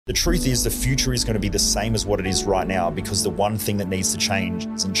The truth is the future is going to be the same as what it is right now because the one thing that needs to change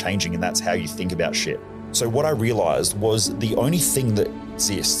isn't changing, and that's how you think about shit. So what I realized was the only thing that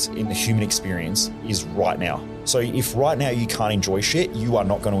exists in the human experience is right now. So if right now you can't enjoy shit, you are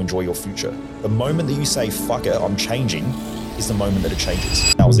not going to enjoy your future. The moment that you say, fuck it, I'm changing, is the moment that it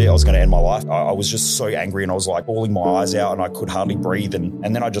changes. That was it. I was going to end my life. I was just so angry and I was like bawling my eyes out and I could hardly breathe. And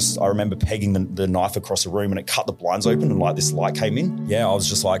then I remember pegging the knife across the room and it cut the blinds open and like this light came in. Yeah, I was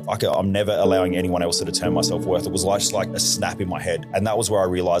just like, I'm never allowing anyone else to determine my self-worth. It was like just like a snap in my head. And that was where I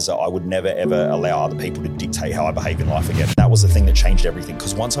realized that I would never, ever allow other people to dictate how I behave in life again. That was the thing that changed everything.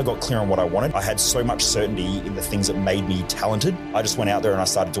 Because once I got clear on what I wanted, I had so much certainty in the things that made me talented. I just went out there and I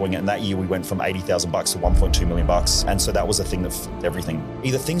started doing it. And that year we went from $80,000 to $1.2 million. And so that was the thing that flipped everything.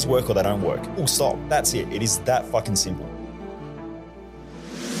 Either things work or they don't work. Full stop. That's it. It is that fucking simple.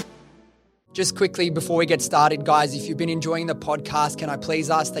 Just quickly before we get started, guys, if you've been enjoying the podcast, can I please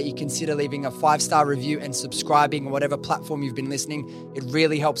ask that you consider leaving a 5-star review and subscribing on whatever platform you've been listening? It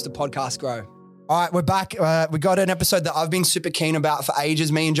really helps the podcast grow. All right, we're back. We got an episode that I've been super keen about for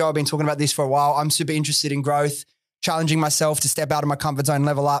ages. Me and Joe have been talking about this for a while. I'm super interested in growth, challenging myself to step out of my comfort zone,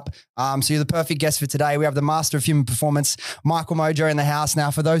 level up. So you're the perfect guest for today. We have the master of human performance, Michael Mojo, in the house.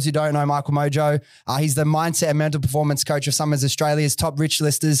 Now, for those who don't know Michael Mojo, he's the mindset and mental performance coach of some of Australia's top rich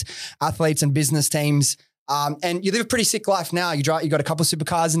listers, athletes and business teams. And you live a pretty sick life now. You got a couple of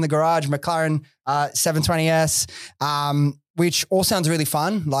supercars in the garage, McLaren 720S, which all sounds really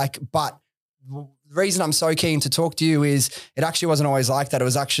fun. But the reason I'm so keen to talk to you is it actually wasn't always like that. It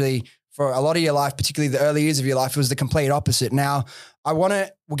was actually, for a lot of your life, particularly the early years of your life, it was the complete opposite. Now, we'll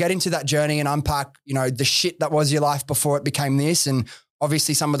get into that journey and unpack, the shit that was your life before it became this. And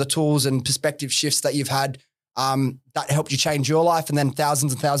obviously some of the tools and perspective shifts that you've had that helped you change your life and then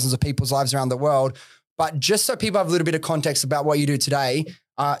thousands and thousands of people's lives around the world. But just so people have a little bit of context about what you do today,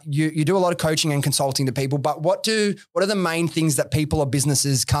 you do a lot of coaching and consulting to people, but what are the main things that people or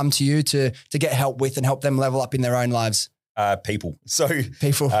businesses come to you to get help with and help them level up in their own lives? People. So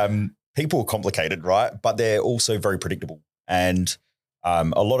people are complicated, right? But they're also very predictable. And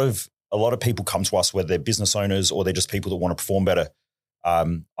a lot of people come to us, whether they're business owners or they're just people that want to perform better.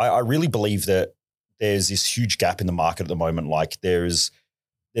 I really believe that there's this huge gap in the market at the moment. Like there's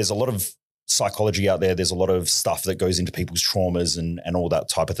a lot of psychology out there. There's a lot of stuff that goes into people's traumas and all that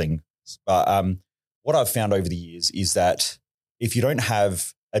type of thing. But what I've found over the years is that if you don't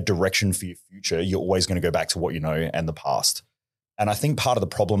have a direction for your future, you're always going to go back to what you know and the past. And I think part of the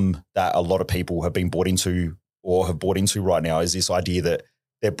problem that a lot of people have been bought into or have bought into right now is this idea that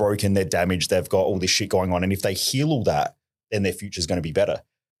they're broken, they're damaged, they've got all this shit going on. And if they heal all that, then their future is going to be better.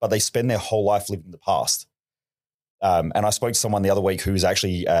 But they spend their whole life living the past. And I spoke to someone the other week who's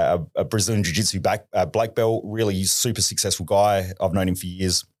actually a Brazilian Jiu-Jitsu black belt, really super successful guy. I've known him for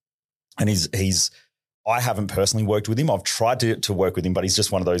years. And I haven't personally worked with him. I've tried to work with him, but he's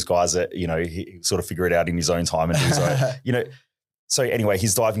just one of those guys that, he sort of figure it out in his own time and do his own, So anyway,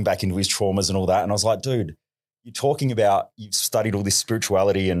 he's diving back into his traumas and all that. And I was like, dude, you're talking about, you've studied all this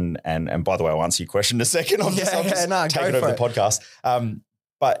spirituality and by the way, I'll answer your question in a second. I'm just taking over the podcast.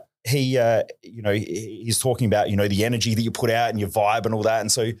 But he, he's talking about, the energy that you put out and your vibe and all that.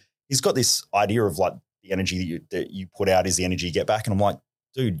 And so he's got this idea of like the energy that you put out is the energy you get back. And I'm like,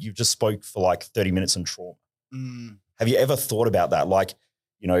 dude, you've just spoke for like 30 minutes on trauma. Have you ever thought about that? Like,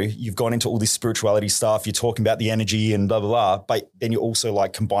 you've gone into all this spirituality stuff. You're talking about the energy and blah, blah, blah. But then you're also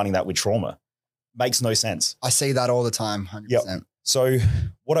like combining that with trauma. Makes no sense. I see that all the time, 100%. Yep. So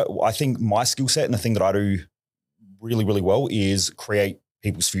what I think my skill set and the thing that I do really, really well is create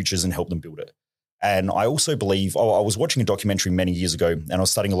people's futures and help them build it. And I also believe, I was watching a documentary many years ago and I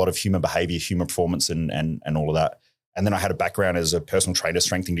was studying a lot of human behavior, human performance and all of that. And then I had a background as a personal trainer,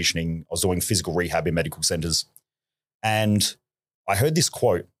 strength and conditioning. I was doing physical rehab in medical centers. And I heard this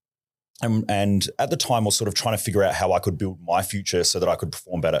quote and at the time I was sort of trying to figure out how I could build my future so that I could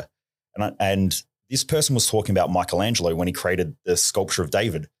perform better. And this person was talking about Michelangelo when he created the sculpture of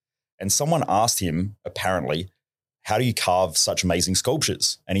David. And someone asked him, apparently, how do you carve such amazing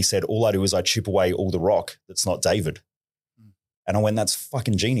sculptures? And he said, all I do is I chip away all the rock that's not David. And I went, that's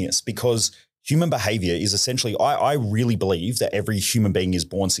fucking genius, because human behavior is essentially, I really believe that every human being is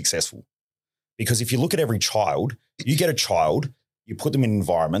born successful. Because if you look at every child, you get a child, you put them in an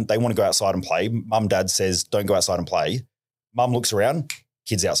environment, they want to go outside and play. Mum, dad says, don't go outside and play. Mum looks around,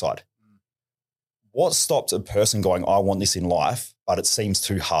 kids outside. What stopped a person going, I want this in life, but it seems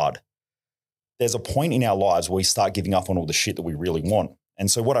too hard? There's a point in our lives where we start giving up on all the shit that we really want. And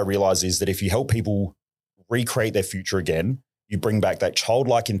so what I realize is that if you help people recreate their future again, you bring back that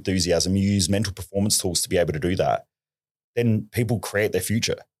childlike enthusiasm, you use mental performance tools to be able to do that, then people create their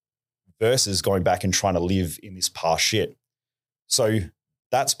future. versus going back and trying to live in this past shit. So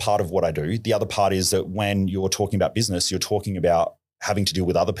that's part of what I do. The other part is that when you're talking about business, you're talking about having to deal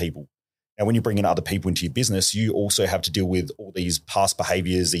with other people. And when you bring in other people into your business, you also have to deal with all these past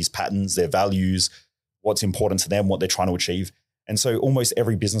behaviors, these patterns, their values, what's important to them, what they're trying to achieve. And so almost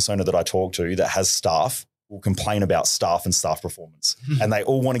every business owner that I talk to that has staff will complain about staff and staff performance. And they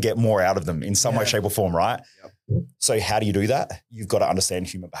all want to get more out of them in some way, shape or form, right? Yep. So how do you do that? You've got to understand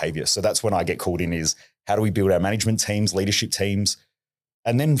human behavior. So that's when I get called in is how do we build our management teams, leadership teams?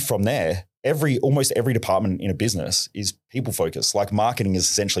 And then from there, almost every department in a business is people focused. Like marketing is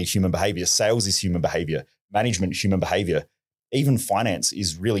essentially human behavior. Sales is human behavior. Management, human behavior. Even finance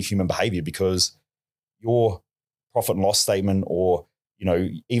is really human behavior because your profit and loss statement or,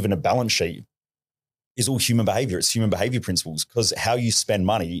 even a balance sheet is all human behavior. It's human behavior principles because how you spend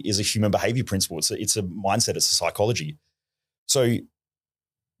money is a human behavior principle. It's a mindset. It's a psychology. So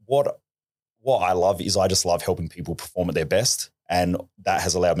what I love is I just love helping people perform at their best. And that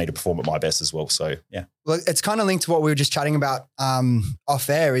has allowed me to perform at my best as well. So, yeah. Well, it's kind of linked to what we were just chatting about off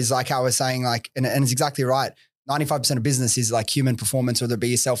air is like how we're saying and it's exactly right. 95% of business is like human performance, whether it be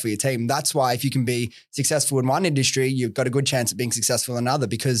yourself or your team. That's why if you can be successful in one industry, you've got a good chance of being successful in another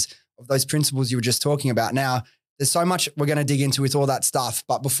because of those principles you were just talking about. Now, there's so much we're going to dig into with all that stuff.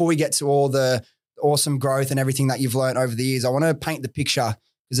 But before we get to all the awesome growth and everything that you've learned over the years, I want to paint the picture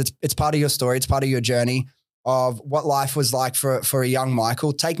because it's part of your story. It's part of your journey of what life was like for a young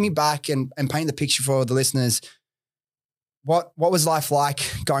Michael. Take me back and paint the picture for the listeners. What was life like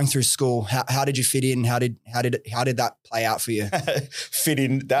going through school? How did you fit in? How did that play out for you? Fit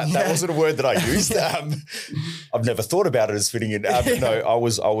in. That wasn't a word that I used. I've never thought about it as fitting in. No, I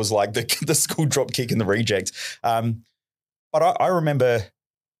was like the school drop kick and the reject. But I remember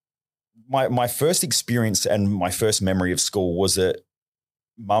my first experience and my first memory of school was that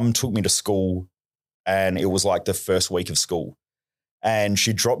Mum took me to school. And it was like the first week of school. And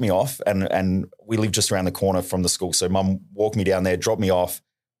she dropped me off and we lived just around the corner from the school. So Mum walked me down there, dropped me off,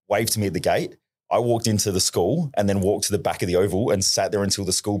 waved to me at the gate. I walked into the school and then walked to the back of the oval and sat there until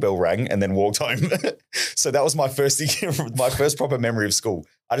the school bell rang and then walked home. So that was my first proper memory of school.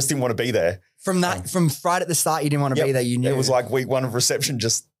 I just didn't want to be there. From right at the start, you didn't want to be there. You knew it was like week one of reception,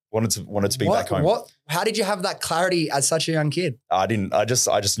 just wanted to be back home. How did you have that clarity as such a young kid? I didn't. I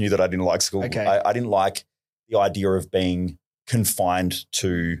just knew that I didn't like school. Okay. I didn't like the idea of being confined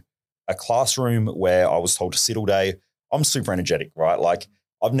to a classroom where I was told to sit all day. I'm super energetic, right? Like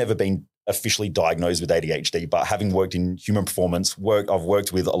I've never been officially diagnosed with ADHD, but having worked in human performance, I've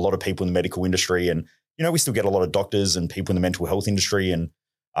worked with a lot of people in the medical industry, and we still get a lot of doctors and people in the mental health industry and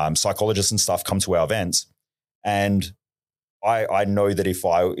psychologists and stuff come to our events, and I know that if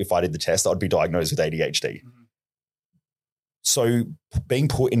I did the test, I'd be diagnosed with ADHD. Mm-hmm. So being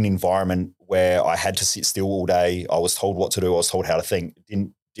put in an environment where I had to sit still all day, I was told what to do, I was told how to think,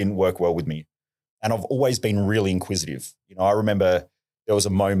 didn't work well with me. And I've always been really inquisitive. I remember there was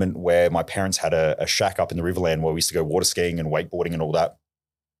a moment where my parents had a shack up in the Riverland where we used to go water skiing and wakeboarding and all that.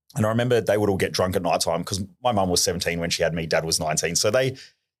 And I remember they would all get drunk at nighttime because my mum was 17 when she had me, dad was 19. So they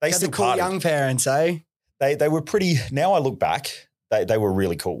still cool partied. Young parents, eh? They were pretty, now I look back, they were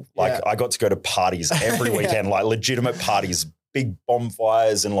really cool. Like I got to go to parties every weekend, like legitimate parties, big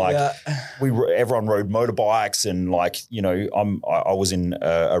bonfires and everyone rode motorbikes and I was in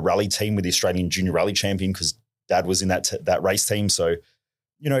a rally team with the Australian junior rally champion because dad was in that race team. So,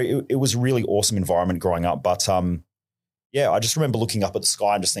 it was a really awesome environment growing up. But I just remember looking up at the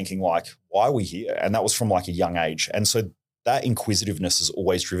sky and just thinking like, why are we here? And that was from like a young age. And so that inquisitiveness has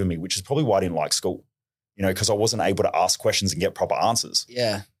always driven me, which is probably why I didn't like school. Because I wasn't able to ask questions and get proper answers.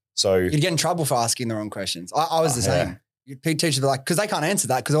 Yeah. So you'd get in trouble for asking the wrong questions. I was the same. Teachers would be like, because they can't answer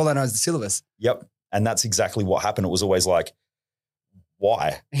that because all they know is the syllabus. Yep. And that's exactly what happened. It was always like,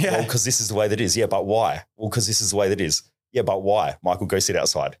 why? Yeah. Well, because this is the way that it is. Yeah, but why? Well, because this is the way that it is. Yeah, but why? Michael, go sit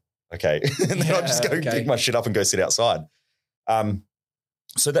outside. Okay. And then I'll just go pick my shit up and go sit outside.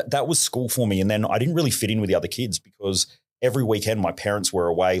 So that was school for me. And then I didn't really fit in with the other kids because every weekend my parents were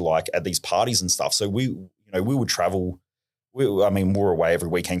away like at these parties and stuff. So we would travel. We were away every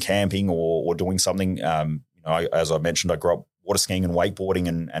weekend camping or doing something. As I mentioned, I grew up water skiing and wakeboarding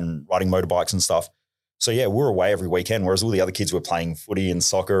and riding motorbikes and stuff. So yeah, we're away every weekend, whereas all the other kids were playing footy and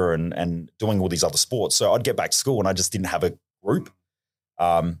soccer and doing all these other sports. So I'd get back to school and I just didn't have a group.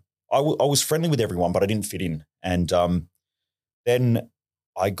 I was friendly with everyone, but I didn't fit in. And then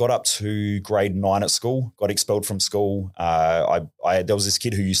I got up to grade 9 at school, got expelled from school. There was this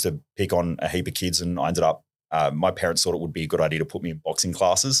kid who used to pick on a heap of kids, and I ended up, my parents thought it would be a good idea to put me in boxing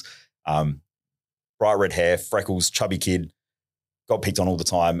classes. Bright red hair, freckles, chubby kid, got picked on all the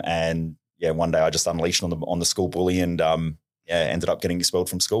time. And one day I just unleashed on the school bully and ended up getting expelled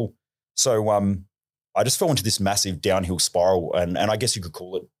from school. So I just fell into this massive downhill spiral, and I guess you could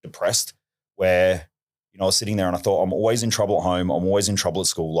call it depressed, where, I was sitting there and I thought, I'm always in trouble at home. I'm always in trouble at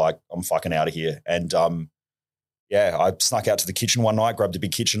school. Like, I'm fucking out of here. And I snuck out to the kitchen one night, grabbed a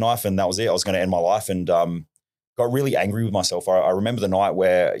big kitchen knife, and that was it. I was going to end my life, and got really angry with myself. I remember the night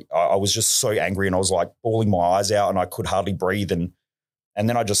where I was just so angry, and I was like bawling my eyes out, and I could hardly breathe. And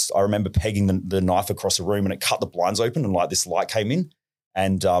then I remember pegging the knife across the room, and it cut the blinds open, and like this light came in.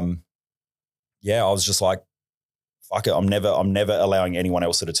 And I was just like, fuck it, I'm never allowing anyone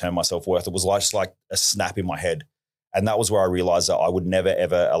else to turn my self-worth. It was just like a snap in my head. And that was where I realized that I would never,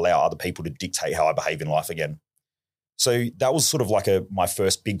 ever allow other people to dictate how I behave in life again. So that was sort of like my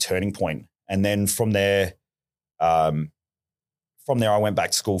first big turning point. And then from there, I went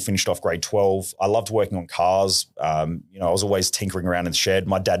back to school, finished off grade 12. I loved working on cars. I was always tinkering around in the shed.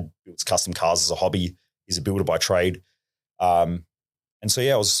 My dad builds custom cars as a hobby. He's a builder by trade. I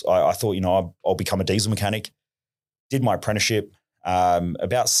thought, I'll become a diesel mechanic. Did my apprenticeship.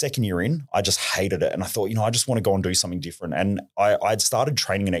 About second year in, I just hated it. And I thought, I just want to go and do something different. And I'd started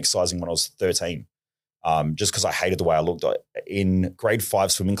training and exercising when I was 13, just because I hated the way I looked. In grade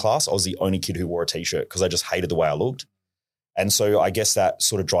 5 swimming class, I was the only kid who wore a T-shirt because I just hated the way I looked. And so I guess that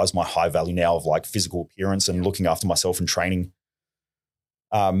sort of drives my high value now of like physical appearance and looking after myself and training.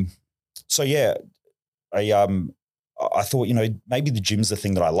 I thought, maybe the gym's the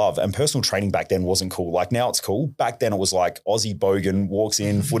thing that I love. And personal training back then wasn't cool. Like now it's cool. Back then it was like Aussie Bogan walks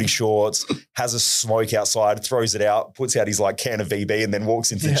in, footy shorts, has a smoke outside, throws it out, puts out his like can of VB and then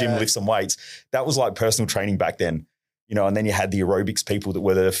walks into the gym, lifts some weights. That was like personal training back then, and then you had the aerobics people that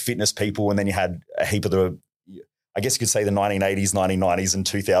were the fitness people. And then you had a heap of I guess you could say the 1980s, 1990s and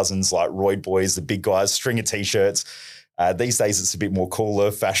 2000s, like roid boys, the big guys, string of T-shirts. These days it's a bit more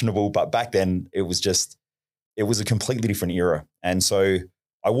cooler, fashionable. But back then it was a completely different era. And so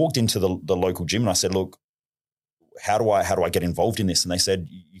I walked into the local gym and I said, look, how do I get involved in this? And they said,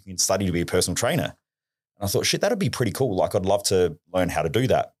 you can study to be a personal trainer. And I thought, shit, that'd be pretty cool. Like I'd love to learn how to do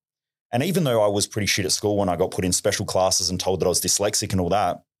that. And even though I was pretty shit at school when I got put in special classes and told that I was dyslexic and all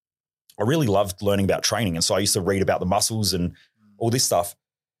that, I really loved learning about training. And so I used to read about the muscles and all this stuff.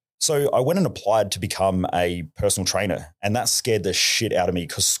 So I went and applied to become a personal trainer. And that scared the shit out of me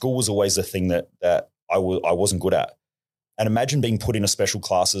because school was always the thing that I wasn't good at. And imagine being put in a special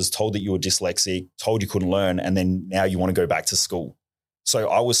classes, told that you were dyslexic, told you couldn't learn, and then now you want to go back to school. So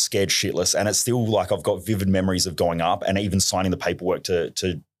I was scared shitless. And it's still like I've got vivid memories of going up and even signing the paperwork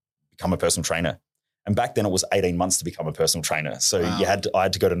to become a personal trainer. And back then it was 18 months to become a personal trainer. So wow. I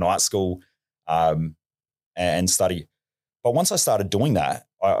had to go to night school and study. But once I started doing that,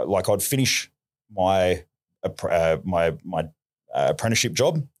 I'd finish my apprenticeship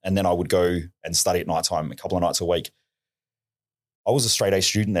job, and then I would go and study at nighttime a couple of nights a week. I was a straight A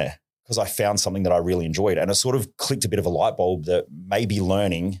student there because I found something that I really enjoyed, and it sort of clicked a bit of a light bulb that maybe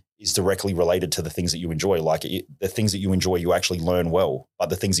learning is directly related to the things that you enjoy. Like the things that you enjoy, you actually learn well, but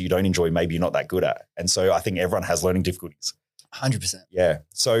the things that you don't enjoy, maybe you're not that good at. And so I think everyone has learning difficulties. 100%. Yeah.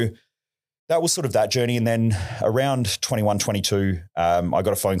 So that was sort of that journey. And then around 21, 22, I got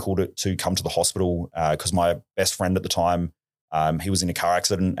a phone call to come to the hospital because my best friend at the time, he was in a car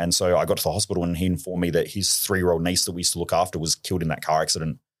accident. And so I got to the hospital and he informed me that his 3-year-old niece that we used to look after was killed in that car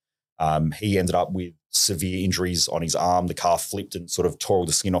accident. He ended up with severe injuries on his arm. The car flipped and sort of tore all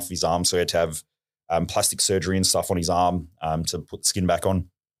the skin off his arm. So he had to have plastic surgery and stuff on his arm to put the skin back on.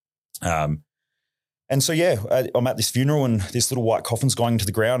 And so, I'm at this funeral and this little white coffin's going into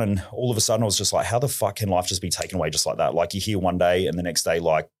the ground. And all of a sudden I was just like, how the fuck can life just be taken away just like that? Like you hear one day and the next day,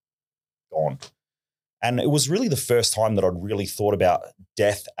 like gone. And it was really the first time that I'd really thought about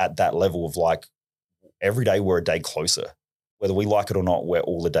death at that level of like every day we're a day closer. Whether we like it or not, we're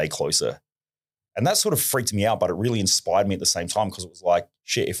all a day closer. And that sort of freaked me out, but it really inspired me at the same time because it was like,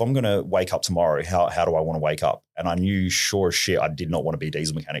 shit, if I'm going to wake up tomorrow, how do I want to wake up? And I knew sure as shit I did not want to be a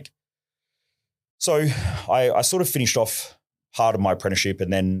diesel mechanic. So I sort of finished off part of my apprenticeship,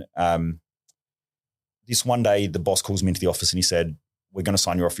 and then this one day the boss calls me into the office and he said, we're going to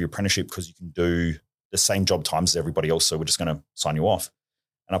sign you off for your apprenticeship because you can do the same job times as everybody else, so we're just going to sign you off.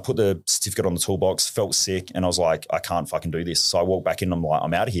 And I put the certificate on the toolbox, felt sick, and I was like, I can't fucking do this. So I walked back in and I'm like,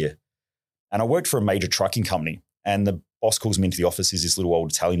 I'm out of here. And I worked for a major trucking company, and the boss calls me into the office. He's this little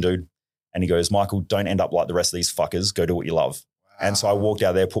old Italian dude. And he goes, Michael, don't end up like the rest of these fuckers. Go do what you love. Wow. And so I walked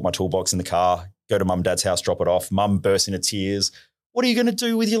out there, put my toolbox in the car, go to mum and dad's house, drop it off. Mum burst into tears. What are you going to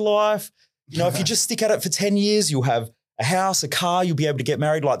do with your life? You know, if you just stick at it for 10 years, you'll have a house, a car, you'll be able to get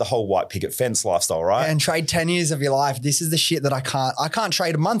married, like the whole white picket fence lifestyle, right? And trade 10 years of your life. This is the shit that I can't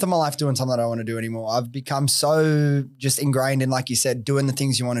trade a month of my life doing something I don't want to do anymore. I've become so just ingrained in, like you said, doing the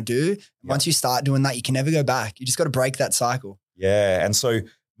things you want to do. Once you start doing that, you can never go back. You just got to break that cycle. Yeah. And so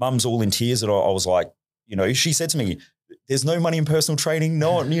mum's all in tears. And I was like, she said to me, there's no money in personal training.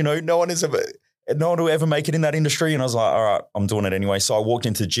 No one, no one will ever make it in that industry. And I was like, all right, I'm doing it anyway. So I walked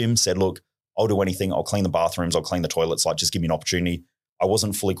into the gym, said, look, I'll do anything. I'll clean the bathrooms. I'll clean the toilets. Like, just give me an opportunity. I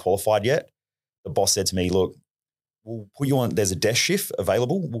wasn't fully qualified yet. The boss said to me, look, we'll put you on, there's a desk shift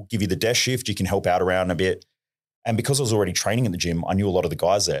available. We'll give you the desk shift. You can help out around a bit. And because I was already training in the gym, I knew a lot of the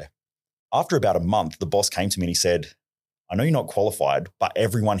guys there. After about a month, the boss came to me and he said, I know you're not qualified, but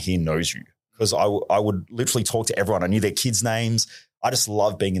everyone here knows you. Because I would literally talk to everyone. I knew their kids' names. I just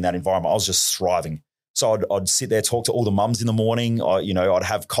loved being in that environment. I was just thriving. So I'd sit there, talk to all the mums in the morning. I'd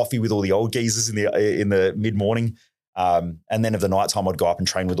have coffee with all the old geezers in the mid-morning. And then at the nighttime, I'd go up and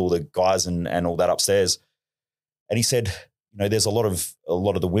train with all the guys and all that upstairs. And he said, there's a lot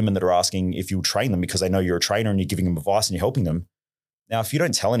of the women that are asking if you'll train them because they know you're a trainer and you're giving them advice and you're helping them. Now, if you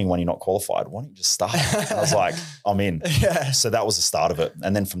don't tell anyone you're not qualified, why don't you just start? And I was like, I'm in. Yeah. So that was the start of it.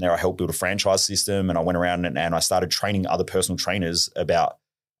 And then from there, I helped build a franchise system and I went around and I started training other personal trainers about,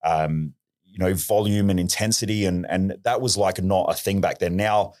 volume and intensity. And that was like not a thing back then.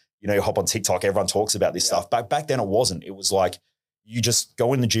 Now, you hop on TikTok, everyone talks about this stuff. Back then it wasn't. It was like you just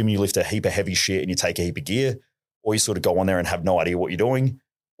go in the gym, you lift a heap of heavy shit and you take a heap of gear, or you sort of go on there and have no idea what you're doing.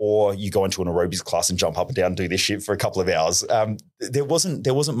 Or you go into an aerobics class and jump up and down and do this shit for a couple of hours. There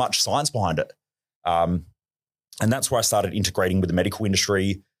wasn't much science behind it. And that's where I started integrating with the medical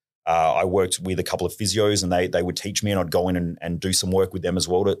industry. I worked with a couple of physios and they would teach me and I'd go in and do some work with them as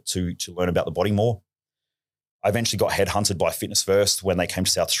well to learn about the body more. I eventually got headhunted by Fitness First when they came to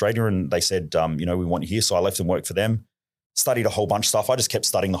South Australia and they said, we want you here. So I left and worked for them, studied a whole bunch of stuff. I just kept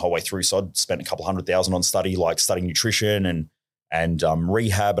studying the whole way through. So I'd spent a couple $100,000 on studying nutrition and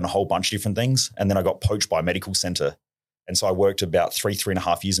rehab and a whole bunch of different things. And then I got poached by a medical center. And so I worked about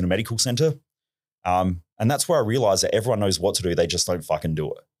 3.5 years in a medical center. And that's where I realized that everyone knows what to do. They just don't fucking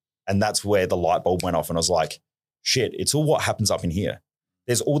do it. And that's where the light bulb went off. And I was like, shit, it's all what happens up in here.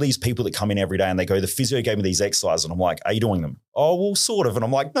 There's all these people that come in every day and they go, the physio gave me these exercises. And I'm like, are you doing them? Oh, well, sort of. And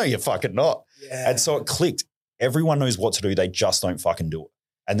I'm like, no, you're fucking not. Yeah. And so it clicked. Everyone knows what to do. They just don't fucking do it.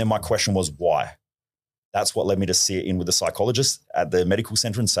 And then my question was, why? That's what led me to sit in with the psychologist at the medical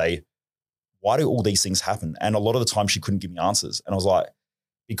center and say, why do all these things happen? And a lot of the time she couldn't give me answers. And I was like,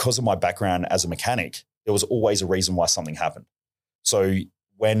 because of my background as a mechanic, there was always a reason why something happened. So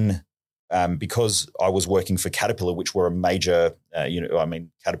because I was working for Caterpillar, which were a major,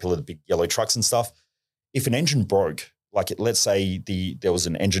 Caterpillar, the big yellow trucks and stuff, if an engine broke, like let's say there was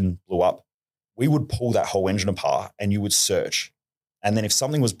an engine blew up, we would pull that whole engine apart and you would search. And then if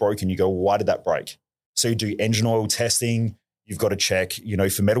something was broken, you go, why did that break? So you do engine oil testing. You've got to check,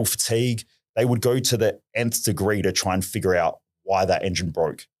 for metal fatigue. They would go to the nth degree to try and figure out why that engine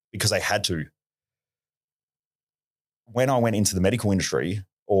broke because they had to. When I went into the medical industry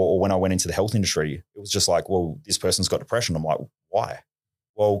or when I went into the health industry, it was just like, well, this person's got depression. I'm like, why?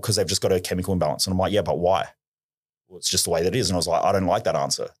 Well, because they've just got a chemical imbalance. And I'm like, yeah, but why? Well, it's just the way that it is. And I was like, I don't like that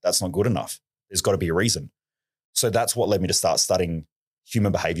answer. That's not good enough. There's got to be a reason. So that's what led me to start studying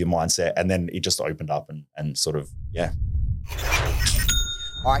human behavior mindset. And then it just opened up and sort of, yeah.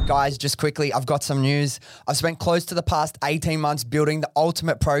 All right, guys, just quickly, I've got some news. I've spent close to the past 18 months building the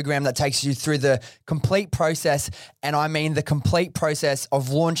ultimate program that takes you through the complete process, and I mean the complete process of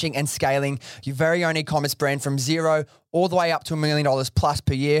launching and scaling your very own e-commerce brand from zero all the way up to $1 million plus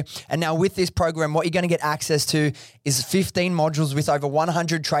per year. And now with this program, what you're going to get access to is 15 modules with over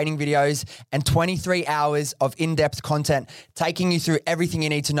 100 training videos and 23 hours of in-depth content, taking you through everything you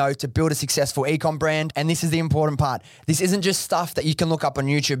need to know to build a successful e-com brand. And this is the important part. This isn't just stuff that you can look up on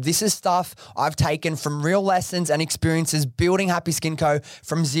YouTube. This is stuff I've taken from real lessons and experiences building Happy Skin Co.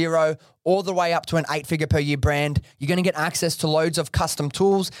 from zero all the way up to an 8-figure per year brand. You're going to get access to loads of custom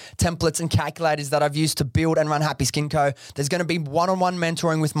tools, templates, and calculators that I've used to build and run Happy Skin Co. There's going to be one-on-one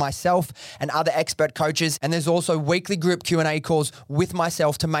mentoring with myself and other expert coaches. And there's also weekly group Q&A calls with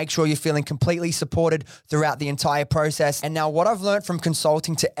myself to make sure you're feeling completely supported throughout the entire process. And now what I've learned from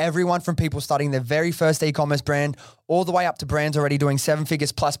consulting to everyone from people starting their very first e-commerce brand all the way up to brands already doing 7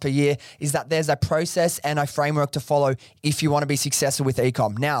 figures plus per year is that there's a process and a framework to follow if you want to be successful with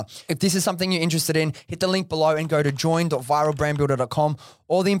e-com. Now, if this is something you're interested in, hit the link below and go to join.viralbrandbuilder.com.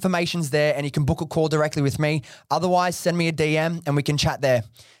 All the information's there and you can book a call directly with me. Otherwise, send me a DM and we can chat there.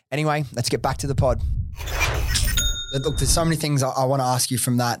 Anyway, let's get back to the pod. Look, there's so many things I want to ask you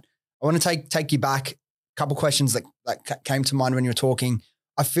from that. I want to take you back couple questions that came to mind when you were talking.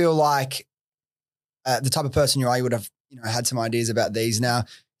 I feel like the type of person you are, you would have had some ideas about these. Now,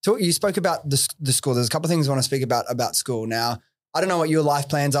 you spoke about the school. There's a couple of things I want to speak about school. Now, I don't know what your life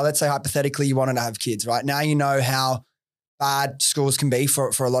plans are. Let's say hypothetically you wanted to have kids, right? Now you know how bad schools can be for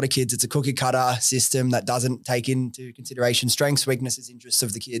a lot of kids. It's a cookie cutter system that doesn't take into consideration strengths, weaknesses, interests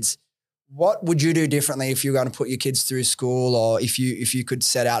of the kids. What would you do differently if you were going to put your kids through school, or if you could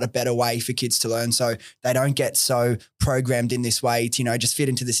set out a better way for kids to learn so they don't get so programmed in this way to, just fit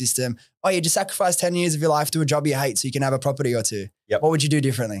into the system? Oh, you just sacrifice 10 years of your life to a job you hate so you can have a property or two. Yep. What would you do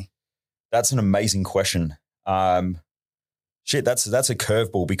differently? That's an amazing question. That's a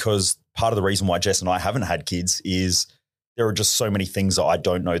curveball, because part of the reason why Jess and I haven't had kids is there are just so many things that I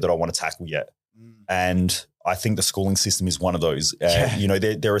don't know that I want to tackle yet. And I think the schooling system is one of those.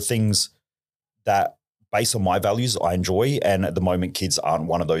 There are things that, based on my values, I enjoy. And at the moment, kids aren't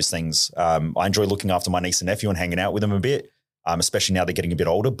one of those things. I enjoy looking after my niece and nephew and hanging out with them a bit, especially now they're getting a bit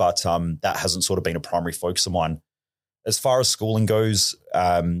older. But that hasn't sort of been a primary focus of mine. As far as schooling goes,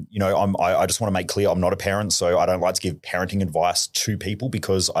 I just want to make clear I'm not a parent, so I don't like to give parenting advice to people,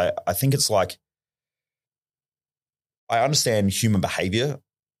 because I think it's like, I understand human behavior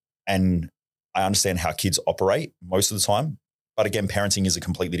and I understand how kids operate most of the time. But again, parenting is a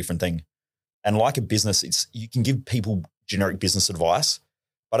completely different thing. And like a business, you can give people generic business advice,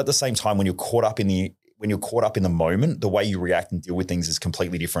 but at the same time, when you're caught up in the moment, the way you react and deal with things is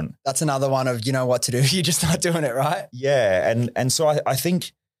completely different. That's another one of, what to do. You're just not doing it, right? Yeah. And so I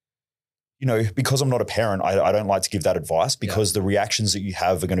think, because I'm not a parent, I don't like to give that advice, because the reactions that you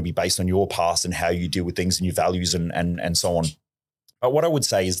have are going to be based on your past and how you deal with things and your values and so on. But what I would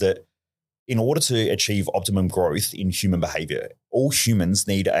say is that in order to achieve optimum growth in human behavior, all humans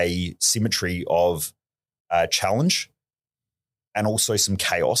need a symmetry of challenge and also some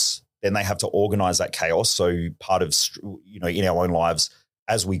chaos. Then they have to organize that chaos. So part of, in our own lives,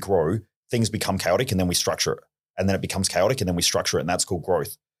 as we grow, things become chaotic and then we structure it. And then it becomes chaotic and then we structure it. And that's called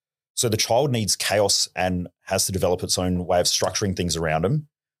growth. So the child needs chaos and has to develop its own way of structuring things around them.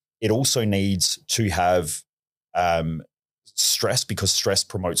 It also needs to have stress, because stress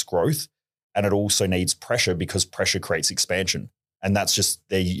promotes growth. And it also needs pressure, because pressure creates expansion. And that's just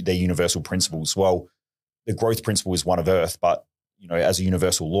their universal principles. Well, the growth principle is one of Earth, but as a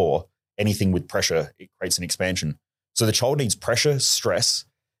universal law, anything with pressure, it creates an expansion. So the child needs pressure, stress,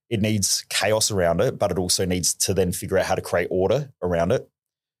 it needs chaos around it, but it also needs to then figure out how to create order around it.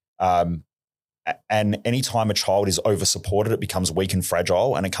 And anytime a child is over-supported, it becomes weak and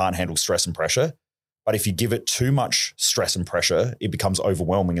fragile and it can't handle stress and pressure. But if you give it too much stress and pressure, it becomes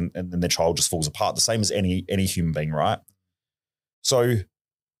overwhelming and then the child just falls apart, the same as any human being, right? So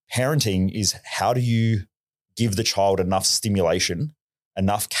parenting is, how do you give the child enough stimulation,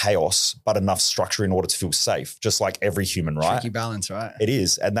 enough chaos, but enough structure in order to feel safe, just like every human, right? Tricky balance, right? It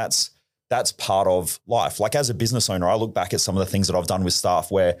is. And that's part of life. Like, as a business owner, I look back at some of the things that I've done with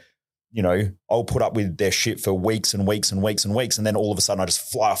staff where, I'll put up with their shit for weeks and weeks and weeks and weeks. And then all of a sudden I just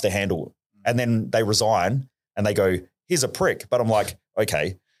fly off the handle. And then they resign and they go, here's a prick. But I'm like,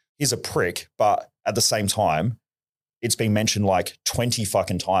 okay, here's a prick. But at the same time, it's been mentioned like 20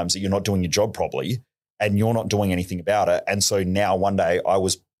 fucking times that you're not doing your job properly and you're not doing anything about it. And so now one day I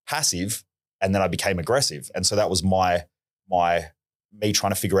was passive and then I became aggressive. And so that was me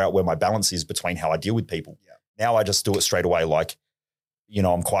trying to figure out where my balance is between how I deal with people. Yeah. Now I just do it straight away. Like,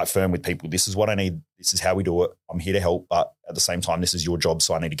 I'm quite firm with people. This is what I need. This is how we do it. I'm here to help. But at the same time, this is your job.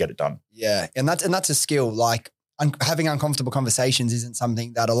 So I need to get it done. Yeah. And that's a skill. Like, having uncomfortable conversations isn't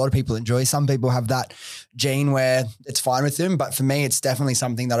something that a lot of people enjoy. Some people have that gene where it's fine with them. But for me, it's definitely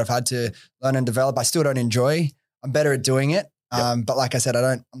something that I've had to learn and develop. I still don't enjoy. I'm better at doing it. Yep. But like I said,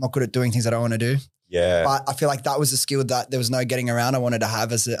 I'm not good at doing things I don't want to do. Yeah. But I feel like that was a skill that there was no getting around. I wanted to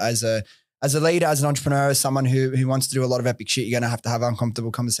have as a leader, as an entrepreneur, as someone who wants to do a lot of epic shit. You're going to have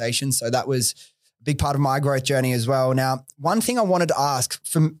uncomfortable conversations. So that was a big part of my growth journey as well. Now, one thing I wanted to ask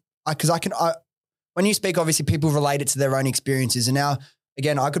because when you speak, obviously people relate it to their own experiences. And now,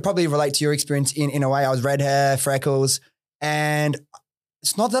 again, I could probably relate to your experience in a way. I was red hair, freckles, and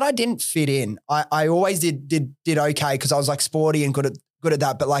it's not that I didn't fit in. I always did okay because I was like sporty and good at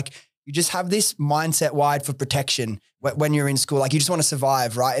that. But like, you just have this mindset wired for protection when you're in school. Like, you just want to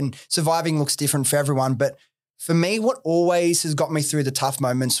survive, right? And surviving looks different for everyone. But for me, what always has got me through the tough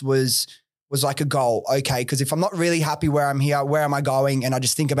moments was like a goal. Okay, because if I'm not really happy where I'm here, where am I going? And I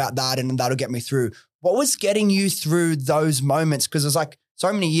just think about that and that'll get me through. What was getting you through those moments? Because it's like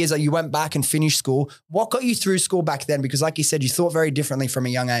so many years that you went back and finished school. What got you through school back then? Because like you said, you thought very differently from a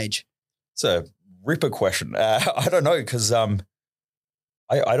young age. It's a ripper question. I don't know, because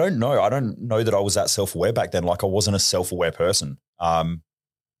I don't know. I don't know that I was that self-aware back then. Like I wasn't a self-aware person. I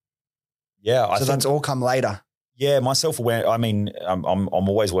think that's all come later. Yeah, my self-aware. I mean, I'm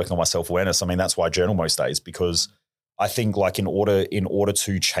always working on my self-awareness. I mean, that's why I journal most days, because I think like in order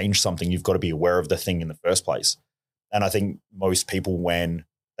to change something, you've got to be aware of the thing in the first place. And I think most people, when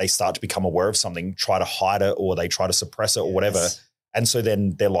they start to become aware of something, try to hide it or they try to suppress it or whatever. And so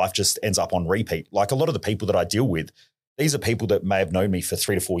then their life just ends up on repeat. Like a lot of the people that I deal with, these are people that may have known me for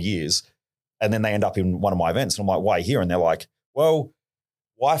 3 to 4 years, and then they end up in one of my events. And I'm like, why are you here? And they're like, well,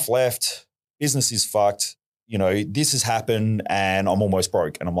 wife left, business is fucked. You know, this has happened and I'm almost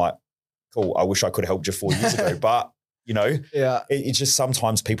broke. And I'm like, cool, I wish I could have helped you 4 years ago. But, you know, it's just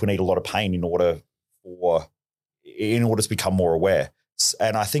sometimes people need a lot of pain in order to become more aware.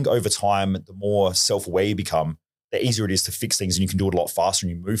 And I think over time, the more self-aware you become, the easier it is to fix things, and you can do it a lot faster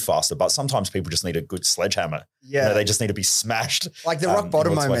and you move faster. But sometimes people just need a good sledgehammer. Yeah. You know, they just need to be smashed. Like the rock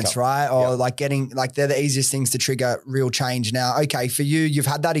bottom moments, right? Or like they're the easiest things to trigger real change. Now, okay, for you, you've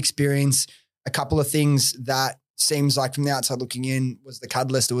had that experience. A couple of things that seems like from the outside looking in was the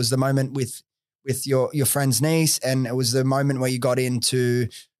catalyst. It was the moment with your friend's niece, and it was the moment where you got into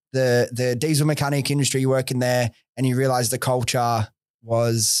the diesel mechanic industry, you work in there, and you realize the culture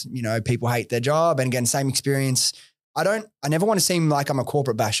was, you know, people hate their job. And again, same experience. I never want to seem like I'm a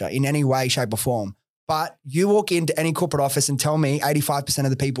corporate basher in any way, shape or form, but you walk into any corporate office and tell me 85%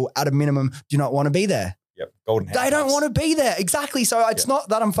 of the people at a minimum do not want to be there. Yep. Golden They don't want to be there. Exactly. So it's not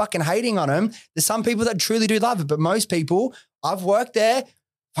that I'm fucking hating on them. There's some people that truly do love it, but most people, I've worked there.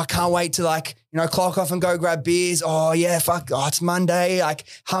 I can't wait to like, you know, clock off and go grab beers. Oh yeah, fuck. Oh, it's Monday, like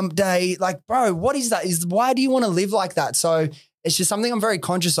hump day. Like, bro, what is that? Why do you want to live like that? So it's just something I'm very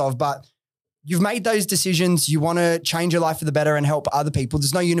conscious of, but you've made those decisions. You want to change your life for the better and help other people.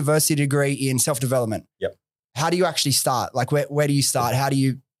 There's no university degree in self-development. Yep. How do you actually start? Like where do you start? How do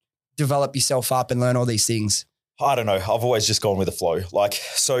you develop yourself up and learn all these things? I don't know. I've always just gone with the flow. Like,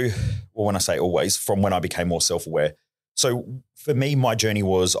 so, well, when I say always, from when I became more self-aware. So for me, my journey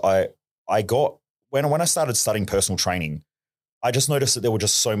was when I started studying personal training, I just noticed that there were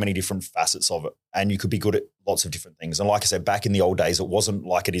just so many different facets of it, and you could be good at lots of different things. And like I said, back in the old days, it wasn't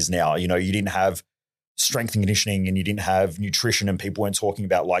like it is now. You know, you didn't have strength and conditioning and you didn't have nutrition, and people weren't talking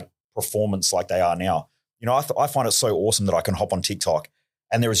about like performance like they are now. You know, I find it so awesome that I can hop on TikTok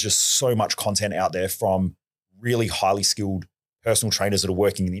and there is just so much content out there from really highly skilled personal trainers that are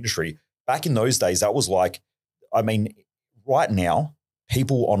working in the industry. Back in those days, that was like, I mean, right now,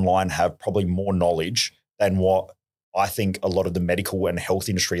 people online have probably more knowledge than what I think a lot of the medical and health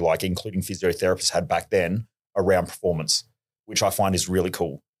industry, like including physiotherapists, had back then around performance, which I find is really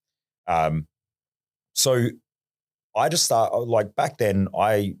cool. So I just start like back then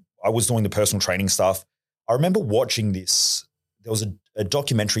I was doing the personal training stuff. I remember watching this. There was a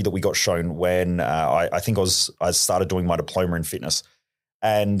documentary that we got shown when I think I started doing my diploma in fitness,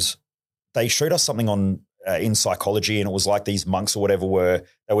 and they showed us something on in psychology, and it was like these monks or whatever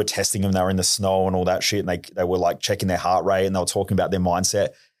they were testing them. They were in the snow and all that shit, and they were like checking their heart rate, and they were talking about their mindset.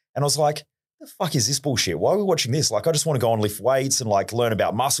 And I was like, the fuck is this bullshit? Why are we watching this? Like, I just want to go and lift weights and like learn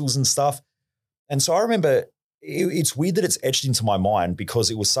about muscles and stuff. And so I remember it's weird that it's etched into my mind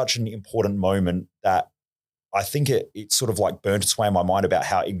because it was such an important moment that I think it sort of like burnt its way in my mind about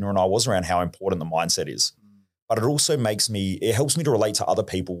how ignorant I was around how important the mindset is. But it also it helps me to relate to other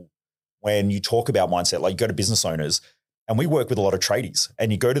people when you talk about mindset. Like you go to business owners, and we work with a lot of tradies,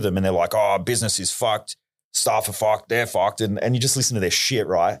 and you go to them and they're like, oh, business is fucked, staff are fucked, they're fucked. And you just listen to their shit,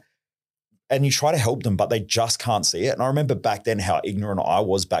 right? And you try to help them, but they just can't see it. And I remember back then how ignorant I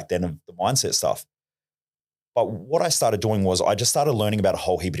was back then of the mindset stuff. But what I started doing was I just started learning about a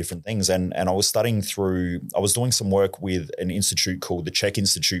whole heap of different things. And I was I was doing some work with an institute called the Czech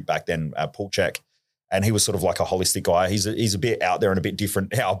Institute back then, Paul Czech. And he was sort of like a holistic guy. He's a bit out there and a bit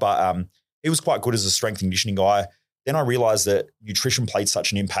different now, but he was quite good as a strength and conditioning guy. Then I realized that nutrition played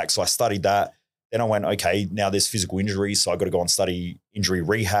such an impact. So I studied that. Then I went, okay, now there's physical injuries. So I got to go and study injury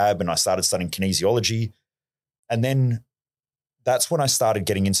rehab. And I started studying kinesiology. And then that's when I started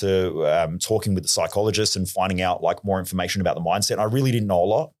getting into talking with the psychologist and finding out like more information about the mindset. And I really didn't know a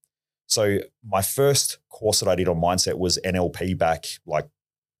lot. So my first course that I did on mindset was NLP back like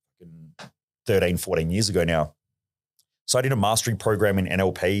 13, 14 years ago now. So I did a mastery program in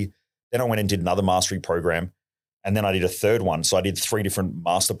NLP. Then I went and did another mastery program. And then I did a third one. So I did 3 different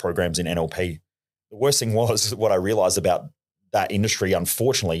master programs in NLP. The worst thing was what I realized about that industry,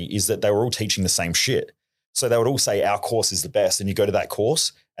 unfortunately, is that they were all teaching the same shit. So they would all say our course is the best. And you go to that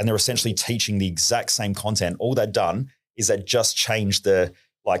course and they're essentially teaching the exact same content. All they've done is they just changed the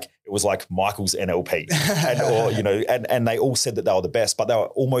Like it was like Michael's NLP and they all said that they were the best, but they were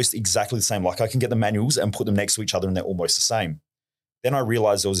almost exactly the same. Like I can get the manuals and put them next to each other and they're almost the same. Then I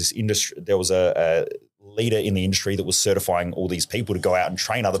realized there was a leader in the industry that was certifying all these people to go out and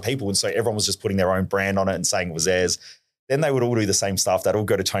train other people. And so everyone was just putting their own brand on it and saying it was theirs. Then they would all do the same stuff. They'd all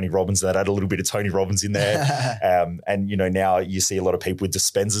go to Tony Robbins. They'd add a little bit of Tony Robbins in there. And, now you see a lot of people with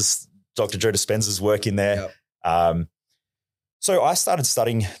Dispenzas, Dr. Joe Dispenza's work in there. Yep. So I started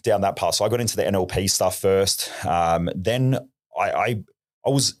studying down that path. So I got into the NLP stuff first. Then I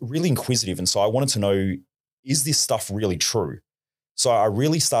was really inquisitive. And so I wanted to know, is this stuff really true? So I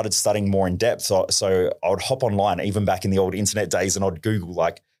really started studying more in depth. So I would hop online, even back in the old internet days, and I'd Google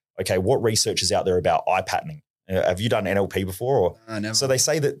like, okay, what research is out there about eye patterning? Have you done NLP before? Never. So they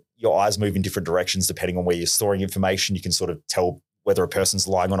say that your eyes move in different directions depending on where you're storing information. You can sort of tell whether a person's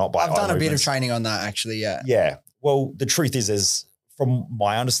lying or not by eye movements. I've done a bit of training on that actually, yeah. Yeah. Well, the truth is from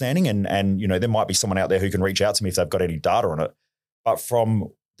my understanding, and there might be someone out there who can reach out to me if they've got any data on it. But from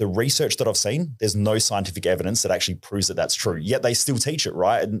the research that I've seen, there's no scientific evidence that actually proves that that's true. Yet they still teach it,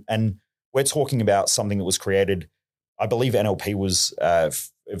 right? And we're talking about something that was created, I believe NLP was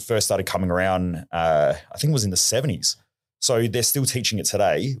it first started coming around, I think it was in the 70s. So they're still teaching it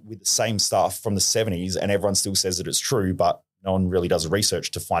today with the same stuff from the 70s, and everyone still says that it's true, but no one really does the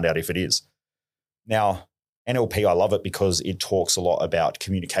research to find out if it is. Now, NLP, I love it because it talks a lot about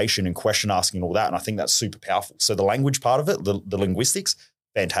communication and question asking and all that, and I think that's super powerful. So the language part of it, the linguistics,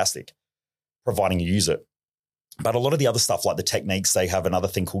 fantastic, providing you use it. But a lot of the other stuff like the techniques, they have another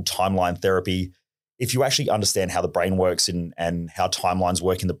thing called timeline therapy. If you actually understand how the brain works and how timelines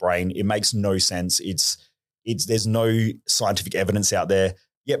work in the brain, it makes no sense. There's no scientific evidence out there,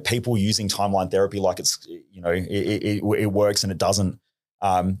 yet people using timeline therapy like it works and it doesn't.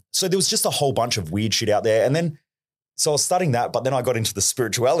 So there was just a whole bunch of weird shit out there. And then, so I was studying that, but then I got into the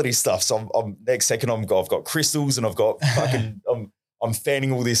spirituality stuff. So I'm next second, I've got crystals and I've got fucking, I'm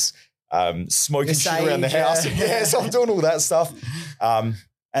fanning all this smoking shit around the house. Yeah, so I'm doing all that stuff.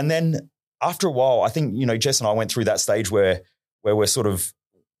 And then after a while, I think, Jess and I went through that stage where we're sort of,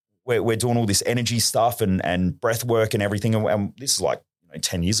 we're doing all this energy stuff and breath work and everything. And this is like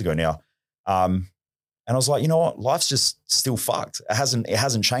 10 years ago now. And I was like, you know what? Life's just still fucked. It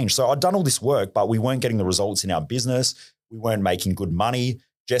hasn't changed. So I'd done all this work, but we weren't getting the results in our business. We weren't making good money.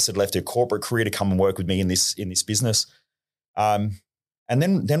 Jess had left her corporate career to come and work with me in this business. And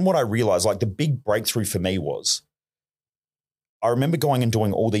then what I realized, like the big breakthrough for me was, I remember going and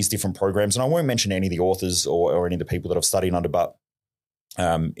doing all these different programs, and I won't mention any of the authors or any of the people that I've studied under, but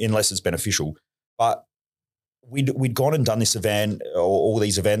unless it's beneficial. But we'd gone and done this event or all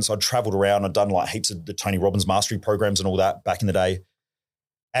these events. I'd traveled around. I'd done like heaps of the Tony Robbins mastery programs and all that back in the day.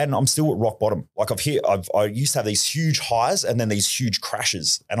 And I'm still at rock bottom. Like I used to have these huge highs and then these huge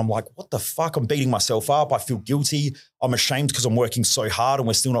crashes. And I'm like, what the fuck? I'm beating myself up. I feel guilty. I'm ashamed because I'm working so hard and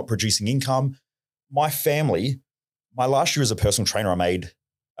we're still not producing income. My family, my last year as a personal trainer, I made,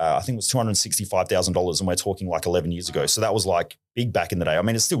 I think it was $265,000, and we're talking like 11 years ago. So that was like big back in the day. I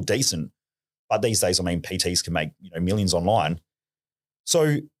mean, it's still decent, but these days, I mean, PTs can make, millions online.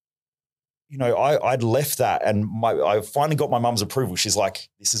 So, I'd left that, and I finally got my mum's approval. She's like,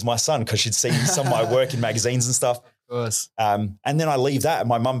 this is my son, because she'd seen some of my work in magazines and stuff. Of course. And then I leave that, and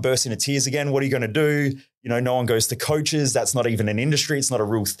my mum bursts into tears again. What are you going to do? No one goes to coaches. That's not even an industry. It's not a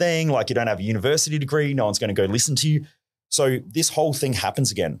real thing. Like, you don't have a university degree. No one's going to go listen to you. So this whole thing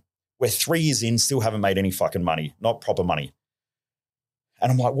happens again. We're 3 years in, still haven't made any fucking money, not proper money.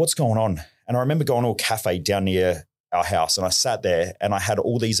 And I'm like, what's going on? And I remember going to a cafe down near our house, and I sat there and I had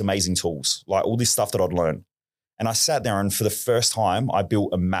all these amazing tools, like all this stuff that I'd learned. And I sat there, and for the first time, I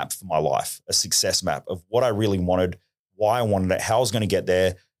built a map for my life, a success map of what I really wanted, why I wanted it, how I was going to get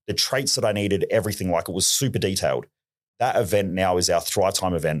there, the traits that I needed, everything. Like, it was super detailed. That event now is our Thrive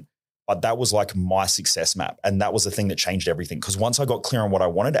Time event, but that was like my success map. And that was the thing that changed everything. Because once I got clear on what I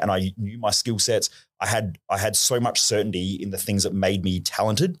wanted and I knew my skill sets, I had so much certainty in the things that made me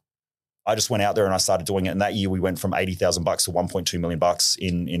talented. I just went out there and I started doing it. And that year we went from $80,000 to $1.2 million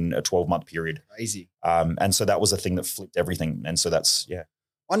in a 12-month period. Crazy. And so that was the thing that flipped everything. And so that's, yeah.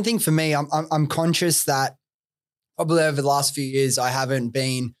 One thing for me, I'm conscious that probably over the last few years, I haven't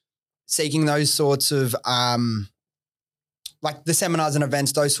been seeking those sorts of, like the seminars and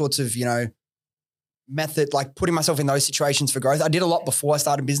events, those sorts of, method, like putting myself in those situations for growth. I did a lot before I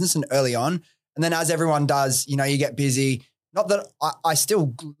started business and early on. And then as everyone does, you get busy. Not that I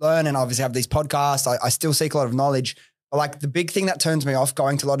still learn and obviously have these podcasts. I still seek a lot of knowledge. But like the big thing that turns me off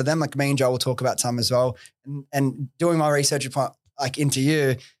going to a lot of them, like me and Joe will talk about some as well, and doing my research into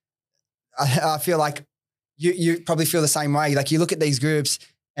you, I feel like you probably feel the same way. Like you look at these groups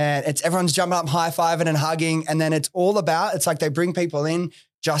and everyone's jumping up, high-fiving and hugging. And then it's like they bring people in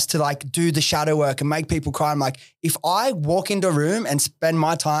just to like do the shadow work and make people cry. I'm like, if I walk into a room and spend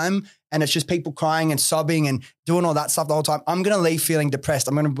my time and it's just people crying and sobbing and doing all that stuff the whole time, I'm going to leave feeling depressed.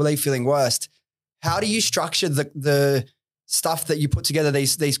 I'm going to leave feeling worse. How do you structure the stuff that you put together,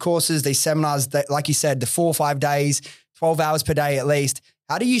 these courses, these seminars that, like you said, the 4 or 5 days, 12 hours per day at least?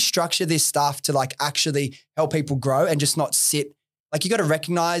 How do you structure this stuff to like actually help people grow and just not sit? Like you got to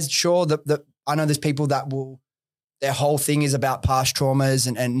recognize, sure, that I know there's people that their whole thing is about past traumas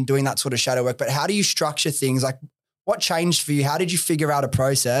and doing that sort of shadow work, but how do you structure things? Like what changed for you? How did you figure out a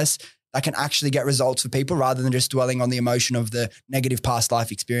process that can actually get results for people rather than just dwelling on the emotion of the negative past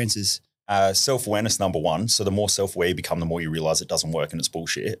life experiences? Self-awareness, number one. So the more self-aware you become, the more you realize it doesn't work and it's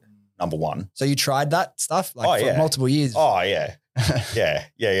bullshit. Number one. So you tried that stuff for multiple years? Oh, yeah.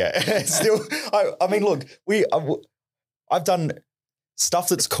 Yeah. Still, I mean, look, I've done stuff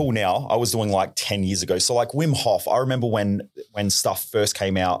that's cool now. I was doing like 10 years ago. So like Wim Hof, I remember when stuff first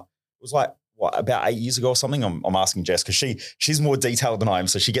came out, it was like, about 8 years ago or something. I'm asking Jess because she's more detailed than I am.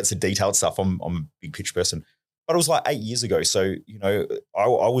 So she gets the detailed stuff. I'm a big picture person. But it was like 8 years ago. So, you know, I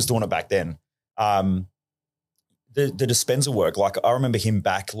was doing it back then. The dispenser work, like I remember him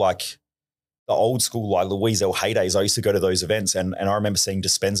back like the old school, like Louise L. heydays. I used to go to those events and I remember seeing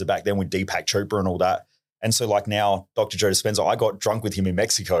Dispenza back then with Deepak Chopra and all that. And so like now, Dr. Joe Dispenza, I got drunk with him in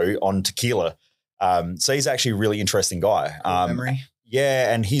Mexico on tequila. So he's actually a really interesting guy. Memory.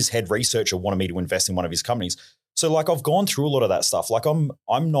 Yeah, and his head researcher wanted me to invest in one of his companies. So like I've gone through a lot of that stuff. Like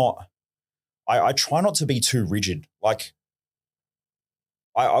I try not to be too rigid. Like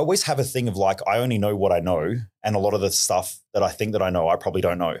I always have a thing of like, I only know what I know. And a lot of the stuff that I think that I know, I probably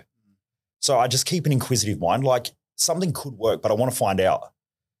don't know. So I just keep an inquisitive mind. Like something could work, but I want to find out.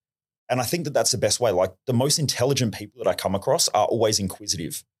 And I think that that's the best way. Like the most intelligent people that I come across are always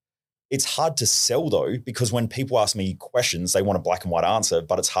inquisitive. It's hard to sell though, because when people ask me questions, they want a black and white answer,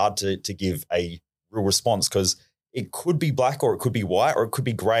 but it's hard to give a real response because it could be black or it could be white or it could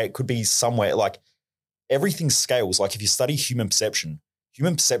be gray. It could be somewhere like everything scales. Like if you study human perception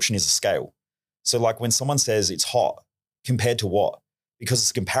is a scale. So like when someone says it's hot compared to what? Because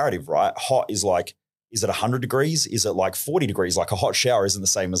it's comparative, right? Hot is like, is it 100 degrees? Is it like 40 degrees? Like a hot shower isn't the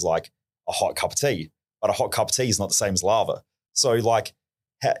same as like a hot cup of tea, but a hot cup of tea is not the same as lava. So like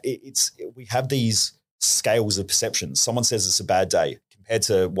we have these scales of perceptions. Someone says it's a bad day compared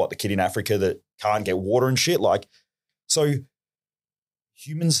to what the kid in Africa that can't get water and shit. Like, so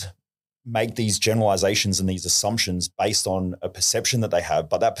humans make these generalizations and these assumptions based on a perception that they have,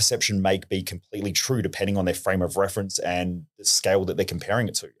 but that perception may be completely true depending on their frame of reference and the scale that they're comparing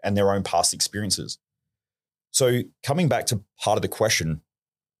it to and their own past experiences. So coming back to part of the question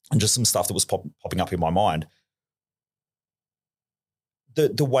and just some stuff that was popping up in my mind,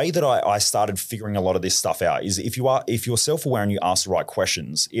 the way that I started figuring a lot of this stuff out is if you're self-aware and you ask the right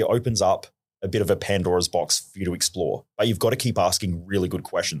questions, it opens up a bit of a Pandora's box for you to explore, but you've got to keep asking really good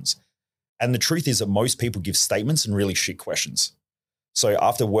questions. And the truth is that most people give statements and really shit questions. So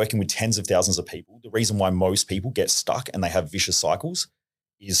after working with tens of thousands of people, the reason why most people get stuck and they have vicious cycles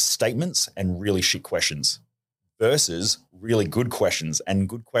is statements and really shit questions versus really good questions. And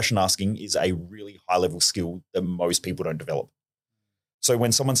good question asking is a really high level skill that most people don't develop. So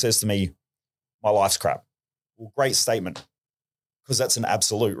when someone says to me, my life's crap, well, great statement, because that's an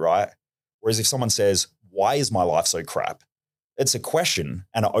absolute, right? Whereas if someone says, why is my life so crap? It's a question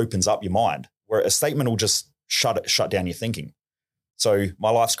and it opens up your mind, where a statement will just shut down your thinking. So my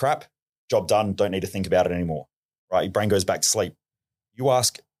life's crap, job done, don't need to think about it anymore, right? Your brain goes back to sleep. You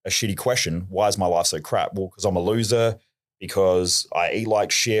ask a shitty question, why is my life so crap? Well, because I'm a loser, because I eat like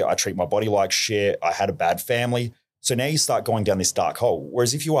shit, I treat my body like shit, I had a bad family. So now you start going down this dark hole.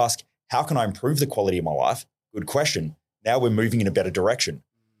 Whereas if you ask, how can I improve the quality of my life? Good question. Now we're moving in a better direction.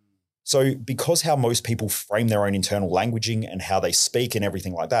 So because how most people frame their own internal languaging and how they speak and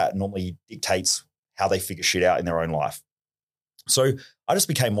everything like that normally dictates how they figure shit out in their own life. So I just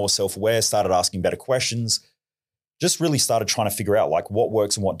became more self-aware, started asking better questions, just really started trying to figure out like what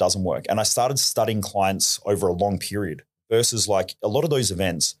works and what doesn't work. And I started studying clients over a long period versus like a lot of those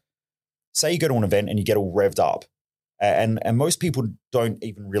events. Say you go to an event and you get all revved up. And most people don't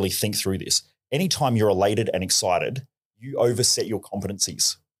even really think through this. Anytime you're elated and excited, you overset your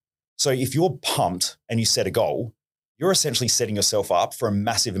competencies. So if you're pumped and you set a goal, you're essentially setting yourself up for a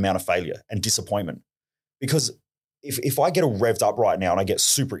massive amount of failure and disappointment. Because if I get all revved up right now and I get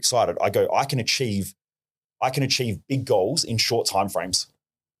super excited, I go, I can achieve big goals in short time frames,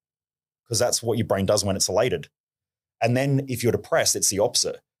 because that's what your brain does when it's elated. And then if you're depressed, it's the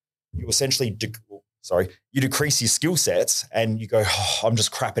opposite. You essentially you decrease your skill sets and you go, oh, I'm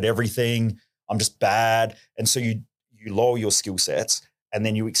just crap at everything. I'm just bad. And so you lower your skill sets and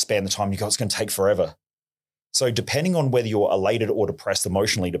then you expand the time. You go, it's going to take forever. So depending on whether you're elated or depressed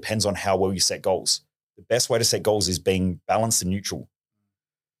emotionally depends on how well you set goals. The best way to set goals is being balanced and neutral.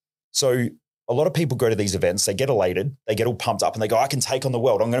 So a lot of people go to these events, they get elated, they get all pumped up and they go, I can take on the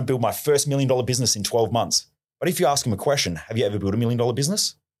world. I'm going to build my first $1 million business in 12 months. But if you ask them a question, have you ever built $1 million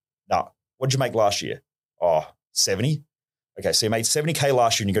business? No. What did you make last year? Oh, 70. Okay, so you made 70K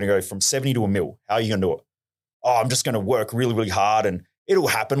last year and you're going to go from 70 to $1 million. How are you going to do it? Oh, I'm just going to work really, really hard and it'll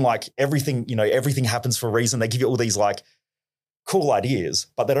happen. Like everything, everything happens for a reason. They give you all these like cool ideas,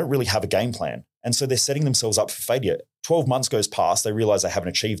 but they don't really have a game plan. And so they're setting themselves up for failure. 12 months goes past, they realize they haven't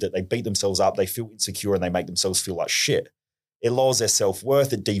achieved it. They beat themselves up, they feel insecure and they make themselves feel like shit. It lowers their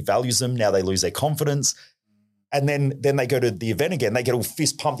self-worth, it devalues them. Now they lose their confidence. And then they go to the event again, they get all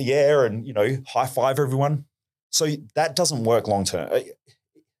fist pump the air and, high five everyone. So that doesn't work long term.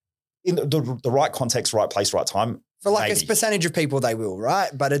 In the right context, right place, right time. For like a percentage of people they will, right?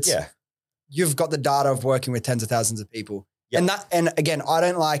 But it's, you've got the data of working with tens of thousands of people. Yep. And again, I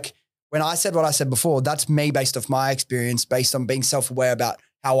don't like, when I said what I said before, that's me based off my experience, based on being self-aware about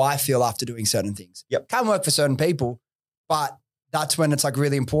how I feel after doing certain things. Yep. Can work for certain people, but that's when it's like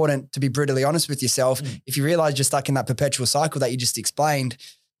really important to be brutally honest with yourself. If you realize you're stuck in that perpetual cycle that you just explained,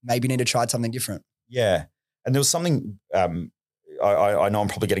 maybe you need to try something different. Yeah. And there was something, I know I'm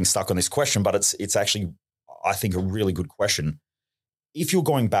probably getting stuck on this question, but it's actually, I think, a really good question. If you're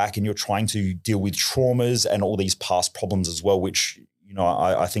going back and you're trying to deal with traumas and all these past problems as well, which,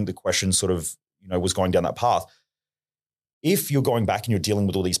 I think the question sort of, was going down that path. If you're going back and you're dealing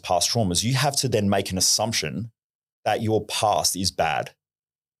with all these past traumas, you have to then make an assumption that your past is bad.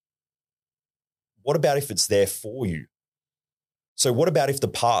 What about if it's there for you? So what about if the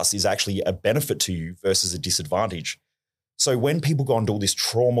past is actually a benefit to you versus a disadvantage? So when people go and do all this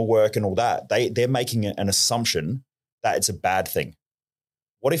trauma work and all that, they're making an assumption that it's a bad thing.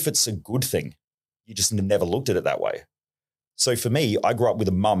 What if it's a good thing? You just never looked at it that way. So for me, I grew up with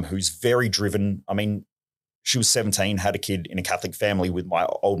a mum who's very driven. I mean, she was 17, had a kid in a Catholic family with my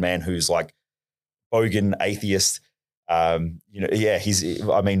old man who's like bogan, atheist. My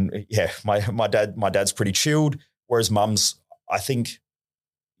dad's pretty chilled. Whereas I think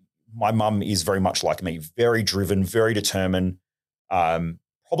my mum is very much like me, very driven, very determined,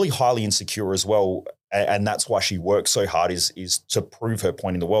 probably highly insecure as well. And that's why she works so hard is to prove her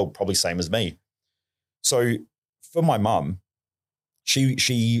point in the world, probably same as me. So for my mum,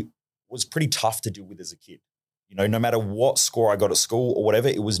 she was pretty tough to deal with as a kid. No matter what score I got at school or whatever,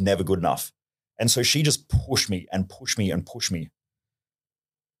 it was never good enough. And so she just pushed me and pushed me and pushed me.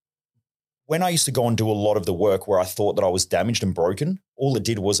 When I used to go and do a lot of the work where I thought that I was damaged and broken, all it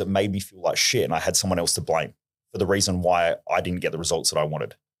did was it made me feel like shit and I had someone else to blame for the reason why I didn't get the results that I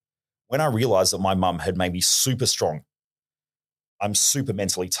wanted. When I realized that my mum had made me super strong, I'm super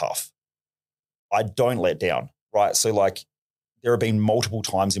mentally tough. I don't let down, right? So like there have been multiple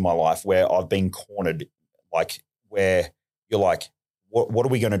times in my life where I've been cornered, like where you're like, what are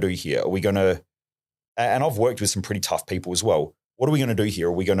we going to do here? Are we going to, and I've worked with some pretty tough people as well. What are we going to do here?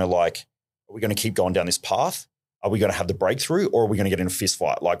 Are we going to keep going down this path? Are we going to have the breakthrough or are we going to get in a fist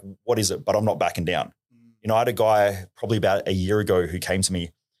fight? Like, what is it? But I'm not backing down. I had a guy probably about a year ago who came to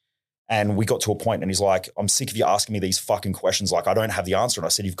me and we got to a point and he's like, I'm sick of you asking me these fucking questions. Like, I don't have the answer. And I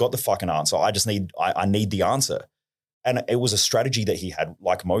said, you've got the fucking answer. I need the answer. And it was a strategy that he had,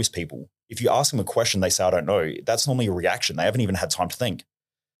 like most people. If you ask them a question, they say, I don't know. That's normally a reaction. They haven't even had time to think.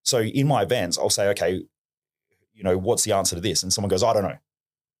 So in my events, I'll say, okay, what's the answer to this? And someone goes, I don't know.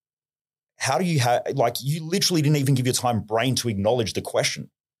 How do you you literally didn't even give your time brain to acknowledge the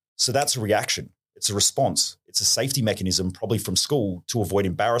question. So that's a reaction. It's a response. It's a safety mechanism, probably from school to avoid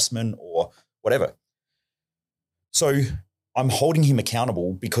embarrassment or whatever. So I'm holding him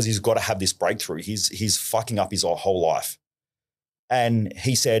accountable because he's got to have this breakthrough. He's fucking up his whole life. And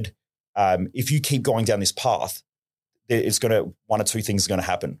he said, if you keep going down this path, one or two things are going to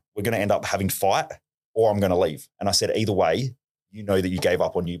happen. We're going to end up having to fight or I'm going to leave. And I said, either way, you know that you gave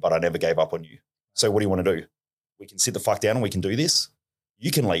up on you, but I never gave up on you. So what do you want to do? We can sit the fuck down and we can do this. You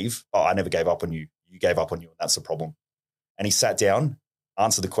can leave, but I never gave up on you. You gave up on you, and that's the problem. And he sat down,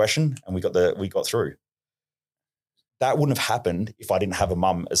 answered the question, and we got through. That wouldn't have happened if I didn't have a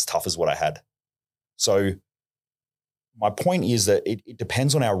mum as tough as what I had. So my point is that it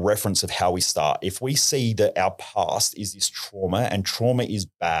depends on our reference of how we start. If we see that our past is this trauma and trauma is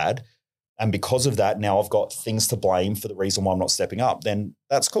bad, and because of that, now I've got things to blame for the reason why I'm not stepping up, then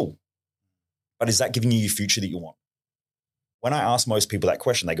that's cool. But is that giving you your future that you want? When I ask most people that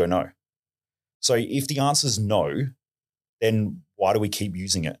question, they go, no. So if the answer is no, then why do we keep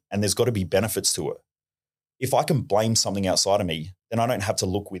using it? And there's got to be benefits to it. If I can blame something outside of me, then I don't have to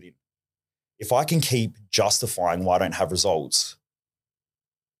look within. If I can keep justifying why I don't have results,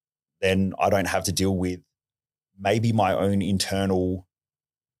 then I don't have to deal with maybe my own internal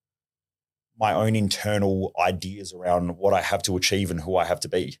ideas around what I have to achieve and who I have to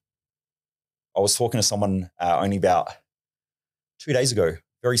be. I was talking to someone only about 2 days ago,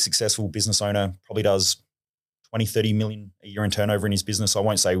 very successful business owner, probably does 20, 30 million a year in turnover in his business. I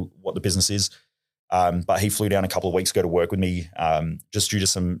won't say what the business is, but he flew down a couple of weeks ago to work with me just due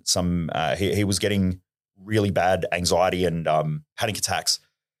to he was getting really bad anxiety and panic attacks.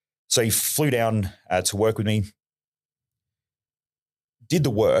 So he flew down to work with me, did the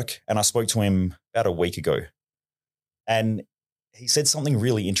work, and I spoke to him about a week ago. And he said something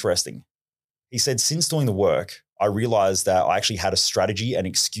really interesting. He said, since doing the work, I realized that I actually had a strategy and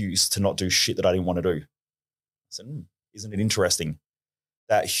excuse to not do shit that I didn't want to do. I said, isn't it interesting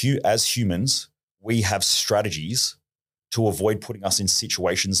that as humans, we have strategies to avoid putting us in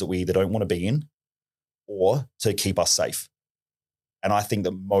situations that we either don't want to be in or to keep us safe. And I think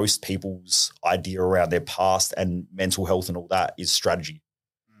that most people's idea around their past and mental health and all that is strategy.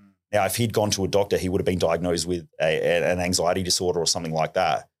 Now, if he'd gone to a doctor, he would have been diagnosed with an anxiety disorder or something like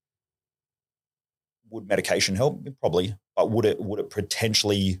that. Would medication help? Probably. But would it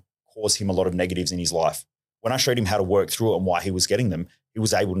potentially cause him a lot of negatives in his life? When I showed him how to work through it and why he was getting them, he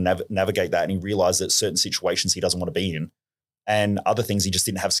was able to navigate that, and he realized that certain situations he doesn't want to be in and other things he just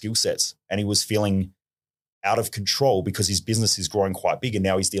didn't have skill sets, and he was feeling out of control because his business is growing quite big, and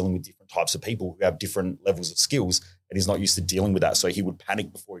now he's dealing with different types of people who have different levels of skills, and he's not used to dealing with that. So he would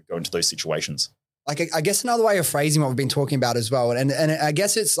panic before he'd go into those situations. Like, I guess another way of phrasing what we've been talking about as well, and I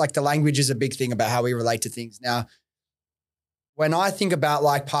guess it's like the language is a big thing about how we relate to things. Now, when I think about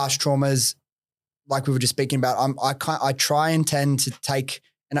like past traumas, like we were just speaking about, I try and tend to take,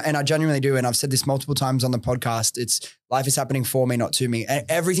 and I genuinely do, and I've said this multiple times on the podcast, it's life is happening for me, not to me. And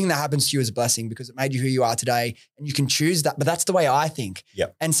everything that happens to you is a blessing because it made you who you are today, and you can choose that. But that's the way I think.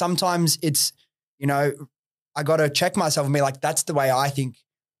 Yep. And sometimes it's, I got to check myself and be like, that's the way I think.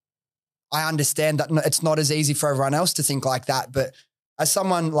 I understand that it's not as easy for everyone else to think like that. But as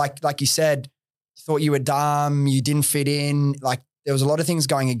someone like you said, thought you were dumb, you didn't fit in, like there was a lot of things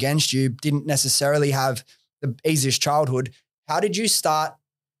going against you, didn't necessarily have the easiest childhood. How did you start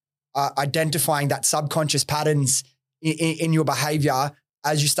identifying that subconscious patterns in your behavior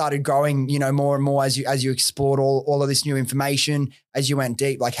as you started growing, more and more as you explored all of this new information, as you went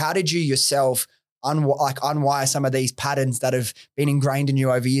deep? Like, how did you yourself unwire some of these patterns that have been ingrained in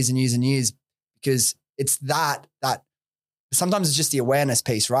you over years and years and years? Because it's that sometimes it's just the awareness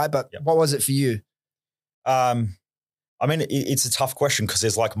piece, right? But yep. What was it for you? I mean, it's a tough question because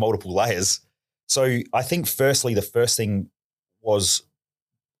there's like multiple layers. So I think firstly, the first thing was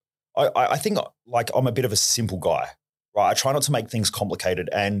I think like I'm a bit of a simple guy, right? I try not to make things complicated.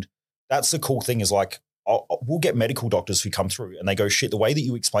 And that's the cool thing is like, we'll get medical doctors who come through and they go, shit, the way that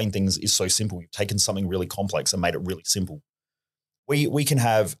you explain things is so simple. You've taken something really complex and made it really simple. We can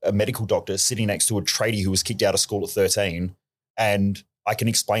have a medical doctor sitting next to a tradie who was kicked out of school at 13 and I can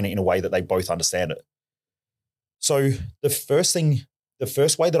explain it in a way that they both understand it. So the first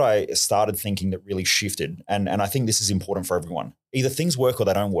way that I started thinking that really shifted, and I think this is important for everyone, either things work or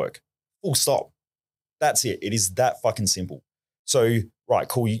they don't work. Full stop. That's it. It is that fucking simple. So, right,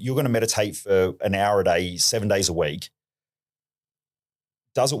 cool. You're going to meditate for an hour a day, 7 days a week.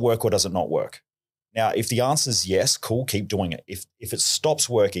 Does it work or does it not work? Now, if the answer is yes, cool, keep doing it. If it stops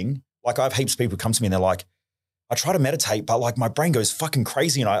working, like I have heaps of people come to me and they're like, I try to meditate, but like my brain goes fucking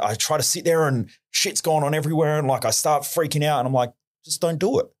crazy and I try to sit there and shit's going on everywhere and like I start freaking out and I'm like, just don't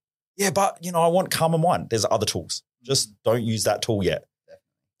do it. Yeah, but I want calm and mind. There's other tools. Just don't use that tool yet.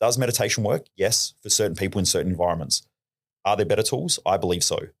 Does meditation work? Yes, for certain people in certain environments. Are there better tools? I believe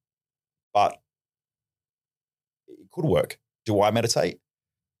so. But it could work. Do I meditate?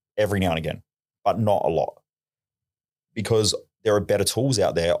 Every now and again, but not a lot. Because there are better tools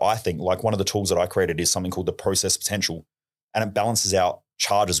out there. I think like one of the tools that I created is something called the process potential, and it balances out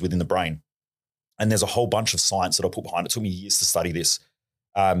charges within the brain. And there's a whole bunch of science that I put behind it. It took me years to study this.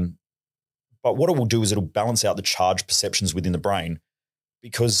 But what it will do is it'll balance out the charge perceptions within the brain,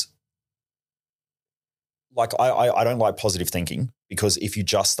 because like I don't like positive thinking, because if you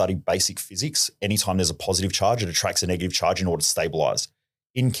just study basic physics, anytime there's a positive charge, it attracts a negative charge in order to stabilize.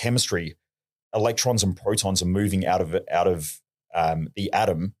 In chemistry, electrons and protons are moving out of the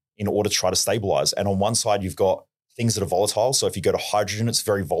atom in order to try to stabilize. And on one side, you've got things that are volatile. So if you go to hydrogen, it's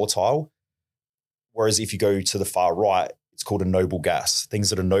very volatile. Whereas if you go to the far right, it's called a noble gas. Things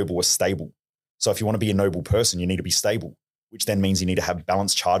that are noble are stable. So if you want to be a noble person, you need to be stable, which then means you need to have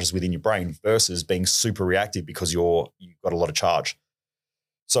balanced charges within your brain versus being super reactive because you've got a lot of charge.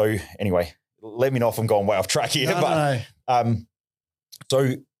 So anyway, let me know if I'm going way off track here.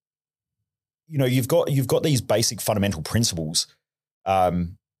 So, you've got these basic fundamental principles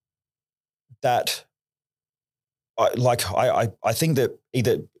that I think that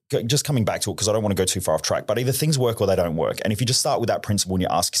either just coming back to it, because I don't want to go too far off track, but either things work or they don't work. And if you just start with that principle and you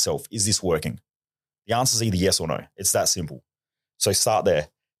ask yourself, is this working? The answer is either yes or no. It's that simple. So start there.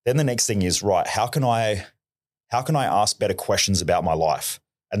 Then the next thing is, right, how can I ask better questions about my life?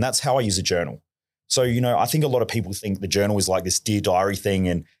 And that's how I use a journal. So, I think a lot of people think the journal is like this Dear Diary thing.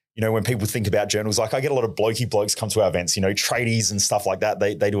 And, when people think about journals, like I get a lot of blokes come to our events, tradies and stuff like that.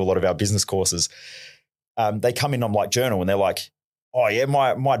 They do a lot of our business courses. They come in on like journal and they're like, oh yeah,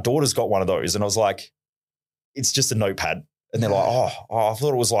 my daughter's got one of those. And I was like, it's just a notepad. And they're like, oh, I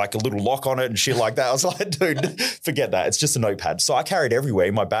thought it was like a little lock on it and shit like that. I was like, dude, forget that. It's just a notepad. So I carry it everywhere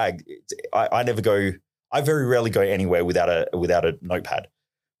in my bag. I very rarely go anywhere without a notepad.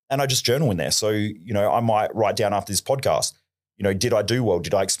 And I just journal in there. So, I might write down after this podcast, did I do well?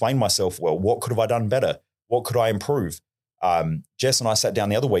 Did I explain myself well? What could have I done better? What could I improve? Jess and I sat down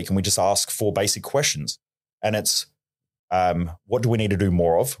the other week and we just asked 4 basic questions. And it's, what do we need to do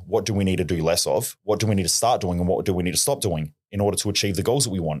more of? What do we need to do less of? What do we need to start doing and what do we need to stop doing in order to achieve the goals that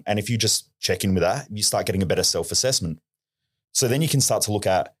we want? And if you just check in with that, you start getting a better self-assessment. So then you can start to look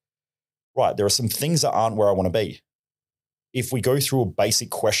at, right, there are some things that aren't where I want to be. If we go through a basic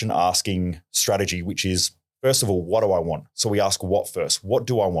question asking strategy, which is, first of all, what do I want? So we ask what first? What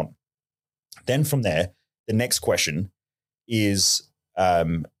do I want? Then from there, the next question is,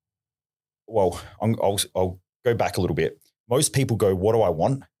 I'll go back a little bit. Most people go, what do I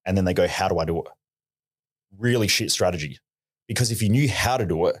want? And then they go, how do I do it? Really shit strategy. Because if you knew how to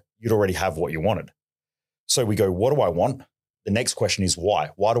do it, you'd already have what you wanted. So we go, what do I want? The next question is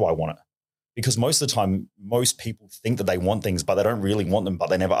why? Why do I want it? Because most of the time, most people think that they want things, but they don't really want them, but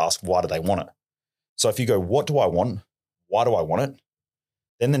they never ask, why do they want it? So if you go, what do I want? Why do I want it?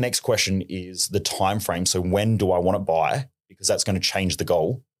 Then the next question is the time frame. So when do I want it by? Because that's going to change the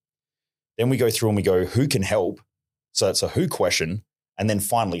goal. Then we go through and we go, who can help? So it's a who question. And then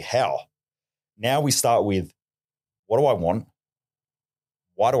finally, how? Now we start with, what do I want?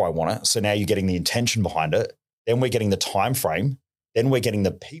 Why do I want it? So now you're getting the intention behind it. Then we're getting the time frame. Then we're getting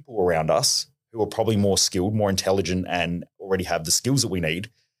the people around us who are probably more skilled, more intelligent, and already have the skills that we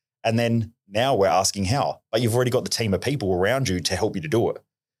need. And then now we're asking how. But you've already got the team of people around you to help you to do it.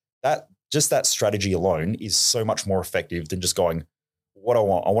 That strategy alone is so much more effective than just going, what do I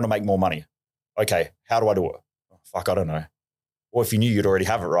want? I want to make more money. Okay, how do I do it? Oh, fuck, I don't know. Well, if you knew, you'd already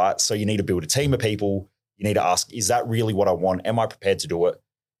have it, right? So you need to build a team of people. You need to ask, is that really what I want? Am I prepared to do it?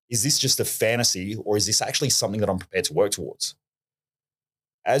 Is this just a fantasy or is this actually something that I'm prepared to work towards?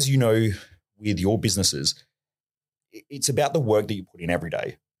 As you know, with your businesses, it's about the work that you put in every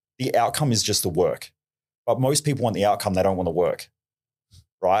day. The outcome is just the work. But most people want the outcome. They don't want the work,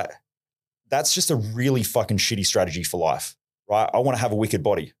 right? That's just a really fucking shitty strategy for life, right? I want to have a wicked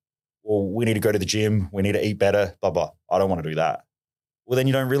body. Well, we need to go to the gym. We need to eat better, blah, blah. I don't want to do that. Well, then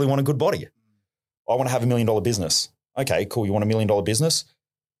you don't really want a good body. I want to have $1 million business. Okay, cool. You want $1 million business?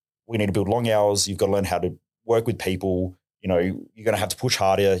 We need to build long hours. You've got to learn how to work with people. You're going to have to push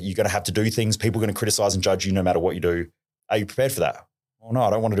harder. You're going to have to do things. People are going to criticize and judge you no matter what you do. Are you prepared for that? Oh, no,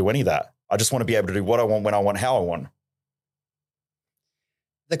 I don't want to do any of that. I just want to be able to do what I want, when I want, how I want.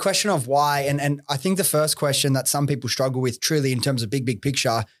 The question of why, and I think the first question that some people struggle with truly in terms of big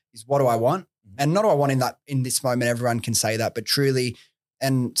picture is what do I want? And not what I want in this moment, everyone can say that, but truly,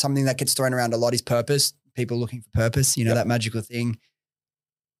 and something that gets thrown around a lot is purpose. People looking for purpose, that magical thing.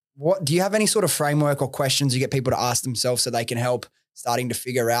 What do you have any sort of framework or questions you get people to ask themselves so they can help starting to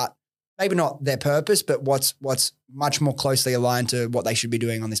figure out maybe not their purpose, but what's much more closely aligned to what they should be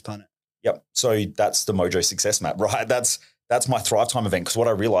doing on this planet? Yep. So that's the Mojo success map, right? That's my Thrive Time event, because what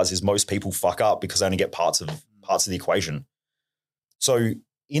I realize is most people fuck up because they only get parts of the equation. So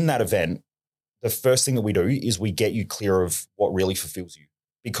in that event, the first thing that we do is we get you clear of what really fulfills you,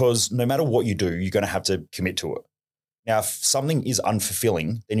 because no matter what you do, you're going to have to commit to it. Now, if something is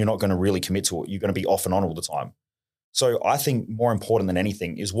unfulfilling, then you're not going to really commit to it. You're going to be off and on all the time. So I think more important than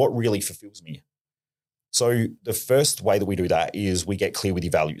anything is what really fulfills me. So the first way that we do that is we get clear with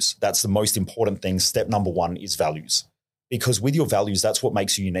your values. That's the most important thing. Step number 1 is values, because with your values, that's what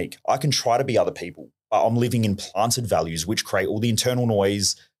makes you unique. I can try to be other people, but I'm living in planted values, which create all the internal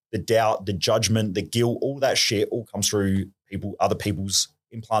noise, the doubt, the judgment, the guilt, all that shit all comes through other people's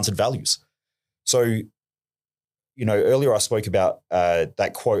implanted values. So, earlier I spoke about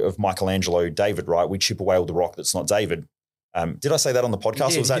that quote of Michelangelo, David, right? We chip away all the rock that's not David. Did I say that on the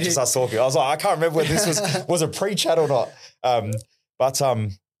podcast, or was that just us talking? I was like, I can't remember whether this was a pre-chat or not.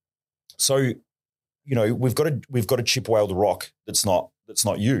 So we've got to chip away all the rock that's not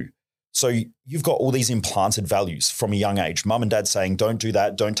you. So you've got all these implanted values from a young age. Mum and dad saying, don't do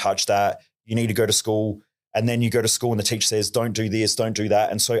that, don't touch that. You need to go to school. And then you go to school and the teacher says, don't do this, don't do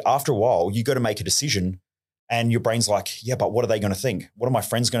that. And so after a while, you got to make a decision and your brain's like, yeah, but what are they going to think? What are my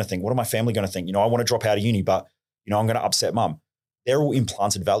friends going to think? What are my family going to think? I want to drop out of uni, but I'm going to upset mum. They're all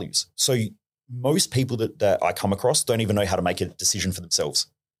implanted values. So most people that I come across don't even know how to make a decision for themselves.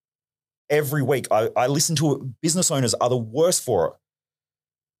 Every week I listen to it. Business owners are the worst for it.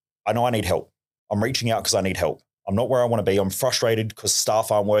 I know I need help. I'm reaching out because I need help. I'm not where I want to be. I'm frustrated because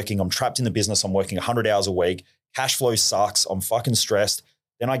staff aren't working. I'm trapped in the business. I'm working 100 hours a week. Cash flow sucks. I'm fucking stressed.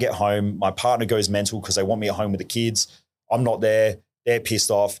 Then I get home. My partner goes mental because they want me at home with the kids. I'm not there. They're pissed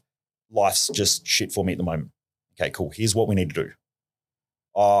off. Life's just shit for me at the moment. Okay, cool. Here's what we need to do.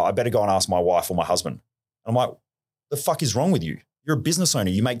 I better go and ask my wife or my husband. And I'm like, the fuck is wrong with you? You're a business owner.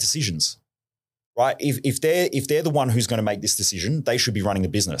 You make decisions, right? If they're the one who's going to make this decision, they should be running the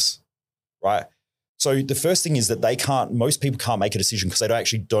business, right? So the first thing is that most people can't make a decision because they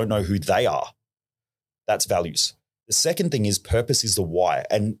actually don't know who they are. That's values. The second thing is purpose is the why.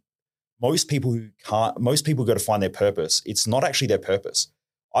 And most people got to find their purpose. It's not actually their purpose.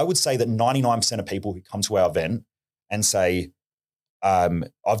 I would say that 99% of people who come to our event and say,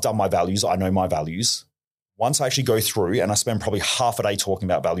 I've done my values, I know my values. Once I actually go through and I spend probably half a day talking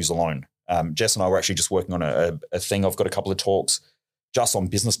about values alone. Jess and I were actually just working on a thing. I've got a couple of talks just on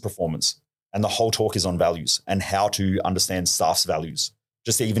business performance. And the whole talk is on values and how to understand staff's values.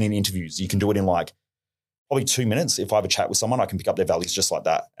 Just even in interviews, you can do it in like probably 2 minutes. If I have a chat with someone, I can pick up their values just like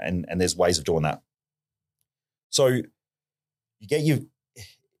that. And there's ways of doing that. So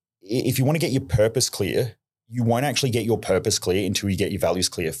if you want to get your purpose clear, you won't actually get your purpose clear until you get your values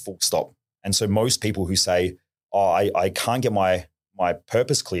clear, full stop. And so most people who say, I can't get my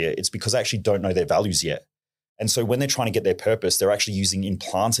purpose clear, it's because I actually don't know their values yet. And so when they're trying to get their purpose, they're actually using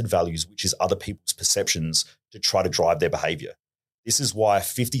implanted values, which is other people's perceptions, to try to drive their behavior. This is why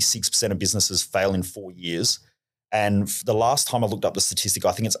 56% of businesses fail in 4 years. And the last time I looked up the statistic,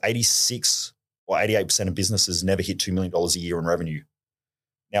 I think it's 86 or 88% of businesses never hit $2 million a year in revenue.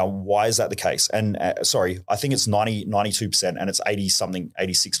 Now, why is that the case? And I think it's 92% and it's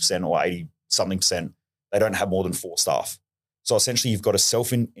 86% or 80-something%. They don't have more than 4 staff. So essentially you've got a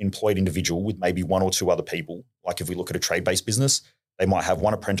self-employed individual with maybe 1 or 2 other people. Like if we look at a trade-based business, they might have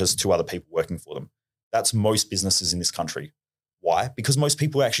 1 apprentice, 2 other people working for them. That's most businesses in this country. Why? Because most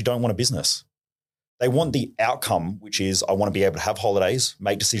people actually don't want a business. They want the outcome, which is I want to be able to have holidays,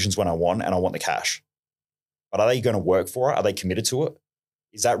 make decisions when I want, and I want the cash. But are they going to work for it? Are they committed to it?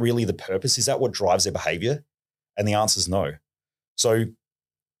 Is that really the purpose? Is that what drives their behavior? And the answer is no. So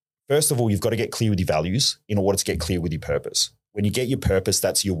first of all, you've got to get clear with your values in order to get clear with your purpose. When you get your purpose,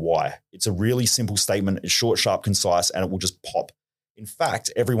 that's your why. It's a really simple statement. It's short, sharp, concise, and it will just pop. In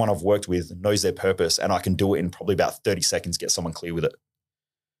fact, everyone I've worked with knows their purpose, and I can do it in probably about 30 seconds, get someone clear with it.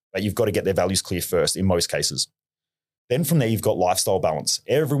 But you've got to get their values clear first in most cases. Then from there, you've got lifestyle balance.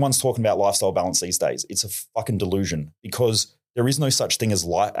 Everyone's talking about lifestyle balance these days. It's a fucking delusion because there is no such thing as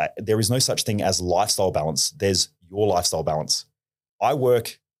lifestyle balance. There's your lifestyle balance. I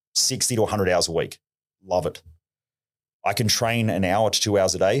work 60 to 100 hours a week. Love it. I can train an hour to 2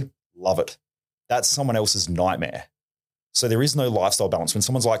 hours a day. Love it. That's someone else's nightmare. So there is no lifestyle balance. When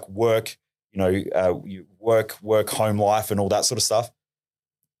someone's like work, you work, home life and all that sort of stuff,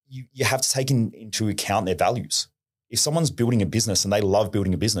 you have to take into account their values. If someone's building a business and they love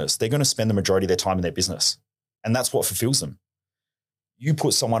building a business, they're going to spend the majority of their time in their business. And that's what fulfills them. You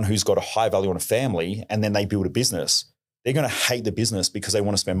put someone who's got a high value on a family and then they build a business, they're going to hate the business because they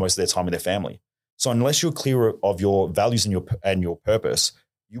want to spend most of their time with their family. So unless you're clear of your values and your purpose,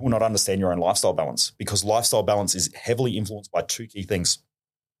 you will not understand your own lifestyle balance, because lifestyle balance is heavily influenced by 2 key things.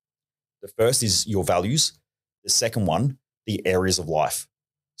 The first is your values. The second one, the areas of life.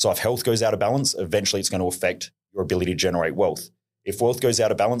 So if health goes out of balance, eventually it's going to affect your ability to generate wealth. If wealth goes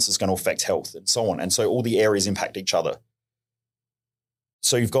out of balance, it's going to affect health and so on. And so all the areas impact each other.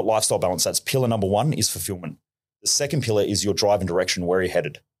 So you've got lifestyle balance. That's pillar number 1 is fulfillment. The second pillar is your drive and direction, where you're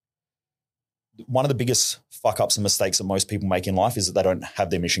headed. One of the biggest fuck-ups and mistakes that most people make in life is that they don't have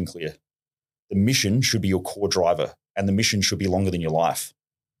their mission clear. The mission should be your core driver, and the mission should be longer than your life.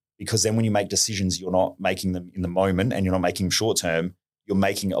 Because then when you make decisions, you're not making them in the moment and you're not making them short-term, you're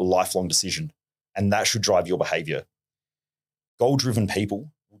making a lifelong decision. And that should drive your behavior. Goal-driven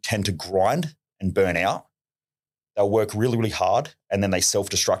people will tend to grind and burn out, they'll work really, really hard and then they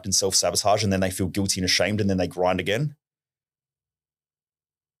self-destruct and self-sabotage and then they feel guilty and ashamed and then they grind again.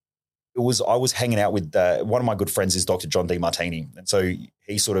 I was hanging out with one of my good friends is Dr. John Demartini. And so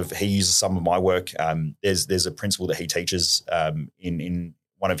he uses some of my work. There's a principle that he teaches in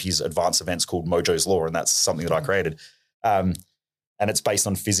one of his advanced events called Mojo's Law. And that's something that I created. And it's based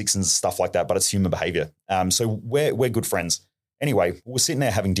on physics and stuff like that, but it's human behavior. So we're good friends. Anyway, we're sitting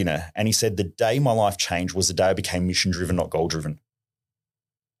there having dinner and he said, the day my life changed was the day I became mission-driven, not goal-driven.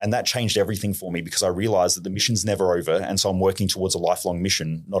 And that changed everything for me because I realized that the mission's never over. And so I'm working towards a lifelong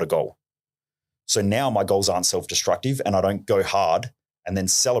mission, not a goal. So now my goals aren't self-destructive and I don't go hard and then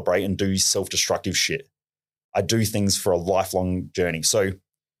celebrate and do self-destructive shit. I do things for a lifelong journey. So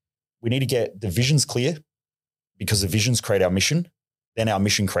we need to get the visions clear because the visions create our mission. Then our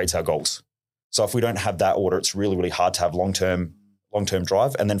mission creates our goals. So if we don't have that order, it's really, really hard to have long-term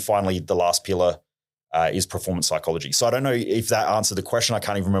drive. And then finally, the last pillar is performance psychology. So I don't know if that answered the question. I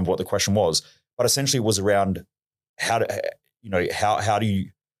can't even remember what the question was, but essentially it was around how do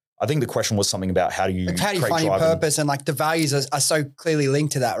you, I think the question was something about how do you find your purpose and like the values are so clearly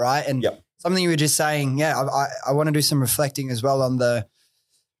linked to that, right? And something you were just saying, I want to do some reflecting as well on the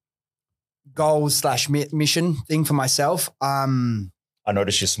goals / mission thing for myself. I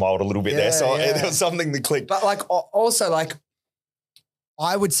noticed you smiled a little bit there, so there was something that clicked. But like also like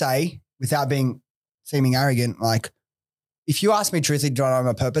I would say, without seeming arrogant, like if you ask me truthfully, do I know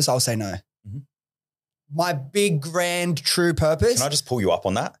my purpose? I'll say no. Mm-hmm. My big, grand, true purpose. Can I just pull you up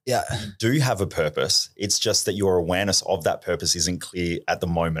on that? Yeah. You do have a purpose. It's just that your awareness of that purpose isn't clear at the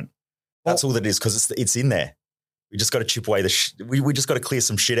moment. That's all that is because it's in there. We just got to chip away we just got to clear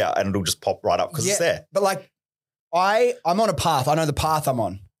some shit out and it'll just pop right up because it's there. But like I'm on a path. I know the path I'm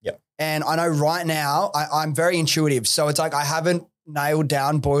on. Yeah. And I know right now I'm very intuitive. So it's like I haven't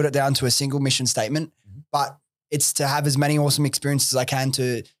boiled it down to a single mission statement, but it's to have as many awesome experiences as I can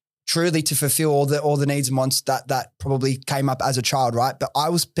to truly to fulfill all the needs and wants that probably came up as a child, right? But I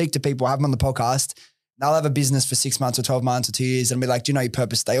will speak to people, have them on the podcast, they'll have a business for 6 months or 12 months or 2 years and be like, do you know your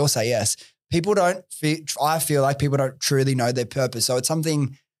purpose? They all say yes. I feel like people don't truly know their purpose. So it's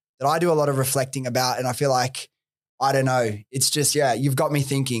something that I do a lot of reflecting about and I feel like, I don't know, it's just, you've got me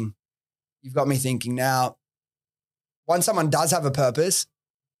thinking. Now, once someone does have a purpose,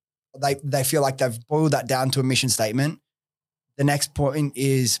 they feel like they've boiled that down to a mission statement. The next point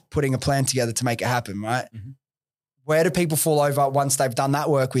is putting a plan together to make it happen, right? Mm-hmm. Where do people fall over once they've done that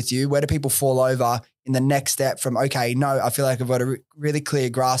work with you? Where do people fall over in the next step from, okay, no, I feel like I've got a really clear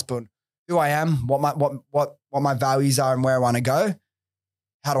grasp on who I am, what my values are and where I want to go.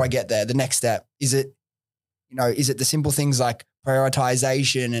 How do I get there? The next step, is it the simple things like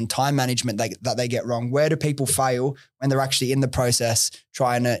prioritization and time management that they get wrong? Where do people fail when they're actually in the process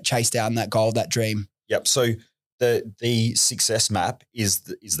trying to chase down that goal, that dream? Yep. So the success map is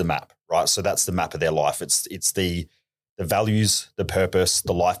the map, right? So that's the map of their life. It's the values, the purpose,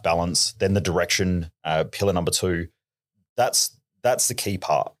 the life balance, then the direction, pillar number 2. That's the key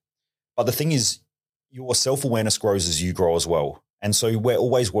part. But the thing is, your self-awareness grows as you grow as well. And so we're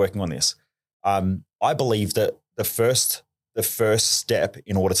always working on this. I believe that the first step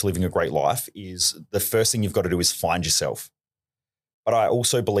in order to living a great life is the first thing you've got to do is find yourself. But I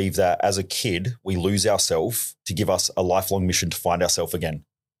also believe that as a kid, we lose ourselves to give us a lifelong mission to find ourselves again.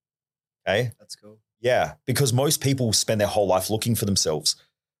 Okay? That's cool. Yeah, because most people spend their whole life looking for themselves.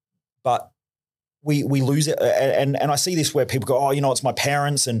 But we lose it. And I see this where people go, oh, it's my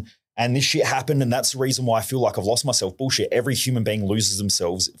parents and this shit happened and that's the reason why I feel like I've lost myself. Bullshit. Every human being loses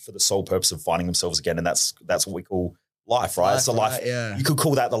themselves for the sole purpose of finding themselves again. And that's what we call life, right? It's a life. Yeah. You could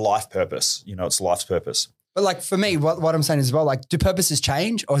call that the life purpose. It's life's purpose. But like for me, what I'm saying is, well, like, do purposes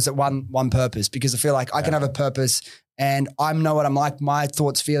change or is it one purpose? Because I feel like I can have a purpose and I know what I'm like. My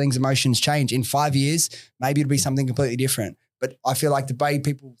thoughts, feelings, emotions change. In 5 years, maybe it'll be something completely different. But I feel like the way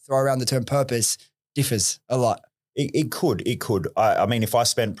people throw around the term purpose differs a lot. It could. I mean, if I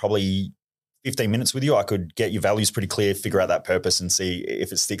spent probably 15 minutes with you, I could get your values pretty clear, figure out that purpose and see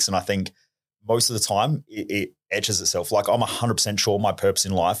if it sticks. And I think most of the time it etches itself. Like I'm 100% sure my purpose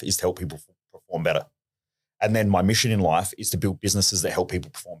in life is to help people perform better. And then my mission in life is to build businesses that help people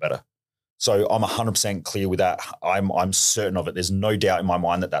perform better. So I'm 100% clear with that. I'm certain of it. There's no doubt in my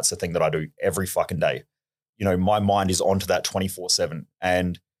mind that that's the thing that I do every fucking day. My mind is onto that 24/7.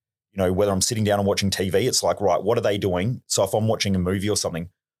 And, whether I'm sitting down and watching TV, it's like, right, what are they doing? So if I'm watching a movie or something,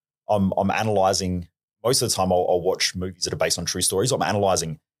 I'm analyzing. Most of the time I'll watch movies that are based on true stories. I'm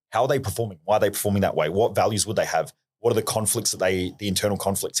analyzing how are they performing? Why are they performing that way? What values would they have? What are the conflicts the internal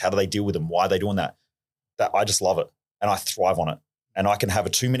conflicts? How do they deal with them? Why are they doing that? That I just love it and I thrive on it. and I can have a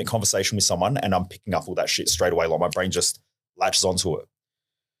 2-minute conversation with someone and I'm picking up all that shit straight away. Like my brain just latches onto it.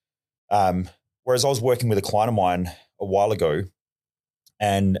 Whereas I was working with a client of mine a while ago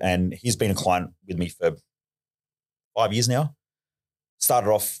and he's been a client with me for 5 years now. Started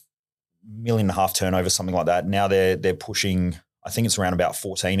off $1.5 million turnover, something like that. Now they're pushing, I think it's around about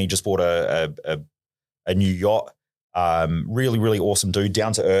 14. He just bought a new yacht. Really, really awesome dude,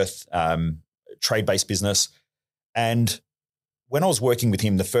 down to earth, trade-based business. And when I was working with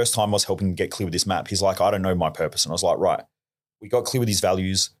him, the first time I was helping him get clear with this map, he's like, I don't know my purpose. And I was like, right, we got clear with these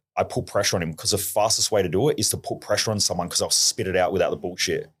values. I put pressure on him because the fastest way to do it is to put pressure on someone because I'll spit it out without the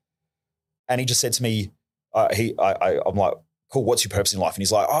bullshit. And he just said to me, I'm like, cool, what's your purpose in life? And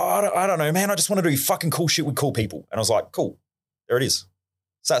he's like, I don't know, man. I just want to do fucking cool shit with cool people. And I was like, cool, there it is.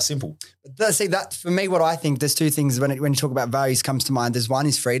 It's that simple. See, that for me, what I think, there's two things when you talk about values comes to mind. There's one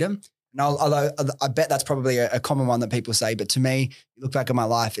is freedom. And although I bet that's probably a common one that people say, but to me, you look back at my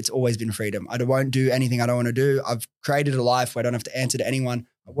life, it's always been freedom. I won't do anything I don't want to do. I've created a life where I don't have to answer to anyone.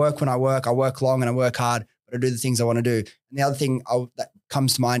 I work when I work long and I work hard, but I do the things I want to do. And the other thing that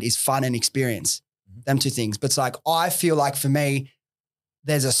comes to mind is fun and experience. Them two things. But it's like, I feel like for me,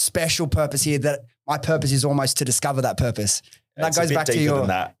 there's a special purpose here that my purpose is almost to discover that purpose. And that goes back to your, than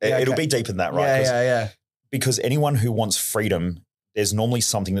that. Yeah, It'll be deeper than that, right? Yeah. Because anyone who wants freedom, there's normally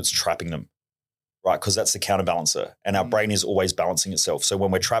something that's trapping them, right? Because that's the counterbalancer. And our brain is always balancing itself. So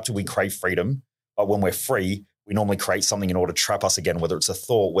when we're trapped, we crave freedom. But when we're free, we normally create something in order to trap us again, whether it's a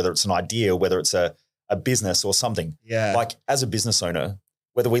thought, whether it's an idea, whether it's a business or something. Yeah. Like as a business owner,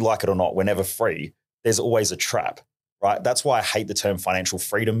 whether we like it or not, we're never free. There's always a trap, right? That's why I hate the term financial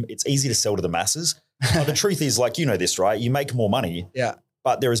freedom. It's easy to sell to the masses. But the truth is, like, you know this, right? You make more money,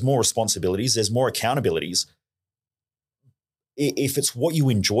 but there is more responsibilities. There's more accountabilities. If it's what you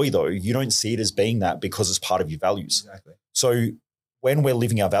enjoy, though, you don't see it as being that because it's part of your values. Exactly. So when we're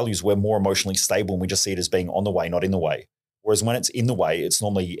living our values, we're more emotionally stable and we just see it as being on the way, not in the way. Whereas when it's in the way, it's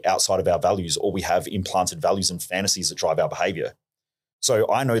normally outside of our values, or we have implanted values and fantasies that drive our behavior. So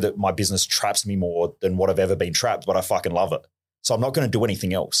I know that my business traps me more than what I've ever been trapped, but I fucking love it. So I'm not going to do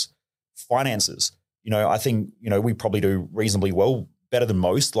anything else. Finances, I think, we probably do reasonably well, better than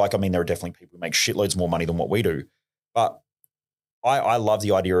most. Like, I mean, there are definitely people who make shitloads more money than what we do. But I love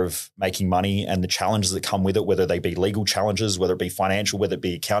the idea of making money and the challenges that come with it, whether they be legal challenges, whether it be financial, whether it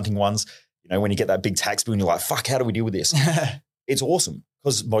be accounting ones. When you get that big tax bill and you're like, fuck, how do we deal with this? It's awesome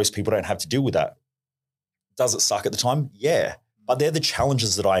because most people don't have to deal with that. Does it suck at the time? Yeah. But they're the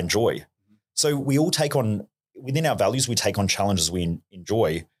challenges that I enjoy. So we all take on, within our values, we take on challenges we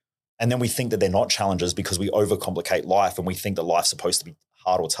enjoy. And then we think that they're not challenges because we overcomplicate life and we think that life's supposed to be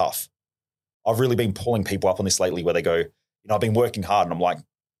hard or tough. I've really been pulling people up on this lately where they go, I've been working hard. And I'm like,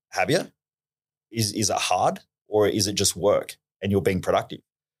 have you? Is it hard or is it just work and you're being productive?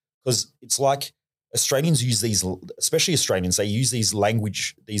 Because it's like Australians use these, especially Australians, they use these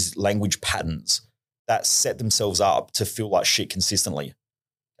language patterns that set themselves up to feel like shit consistently.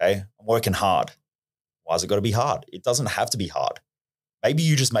 Okay. I'm working hard. Why has it got to be hard? It doesn't have to be hard. Maybe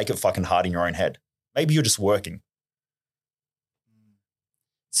you just make it fucking hard in your own head. Maybe you're just working.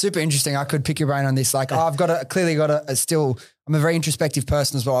 Super interesting. I could pick your brain on this. Like, I'm a very introspective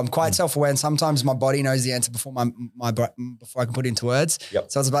person as well. I'm quite self-aware and sometimes my body knows the answer before before I can put it into words. Yep.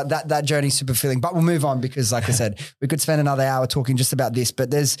 So it's about that journey, super feeling, but we'll move on because like I said, we could spend another hour talking just about this,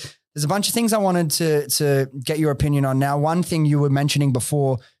 but there's a bunch of things I wanted to get your opinion on. Now, one thing you were mentioning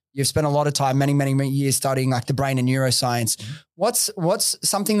before, you've spent a lot of time, many years studying like the brain and neuroscience. Mm-hmm. What's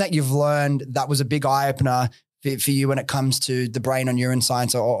something that you've learned that was a big eye-opener for you when it comes to the brain or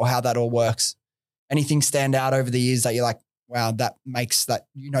neuroscience or how that all works? Anything stand out over the years that you're like, wow, that makes that,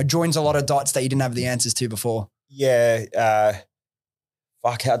 joins a lot of dots that you didn't have the answers to before? Yeah.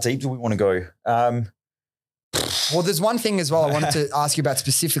 Fuck, how deep do we want to go? Well, there's one thing as well I wanted to ask you about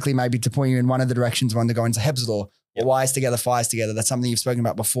specifically, maybe to point you in one of the directions I wanted to go into, Hebb's law, or wires together, fires together. That's something you've spoken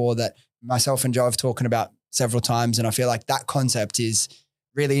about before that myself and Joe have talked about several times. And I feel like that concept is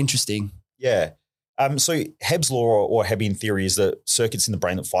really interesting. Yeah. So Hebb's law or Hebbian theory is that circuits in the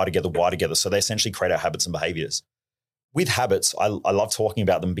brain that fire together, wire together. So they essentially create our habits and behaviors. With habits, I love talking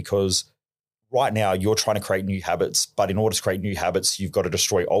about them because right now you're trying to create new habits, but in order to create new habits, you've got to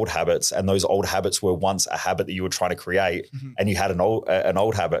destroy old habits. And those old habits were once a habit that you were trying to create and you had an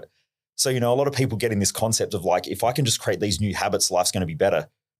old habit. So, a lot of people get in this concept of like, if I can just create these new habits, life's going to be better.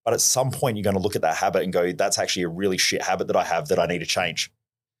 But at some point you're going to look at that habit and go, that's actually a really shit habit that I have that I need to change.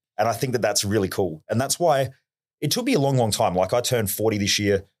 And I think that that's really cool. And that's why it took me a long, long time. Like I turned 40 this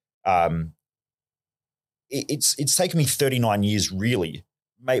year. It's taken me 39 years really,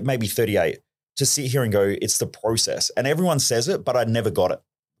 maybe 38 to sit here and go, it's the process. And everyone says it, but I never got it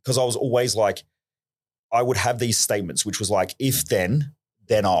because I was always like, I would have these statements, which was like, if then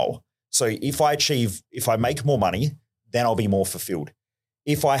I'll. So if I make more money, then I'll be more fulfilled.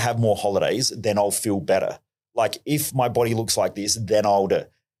 If I have more holidays, then I'll feel better. Like if my body looks like this, then I'll do.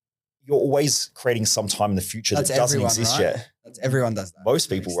 You're always creating some time in the future that doesn't exist yet. Everyone does that. Most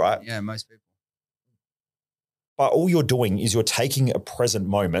people, right? Yeah, most people. But all you're doing is you're taking a present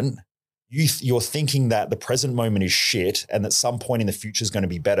moment. You're thinking that the present moment is shit and that some point in the future is going to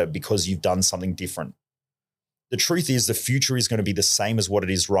be better because you've done something different. The truth is the future is going to be the same as what it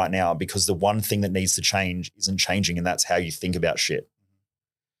is right now because the one thing that needs to change isn't changing, and that's how you think about shit.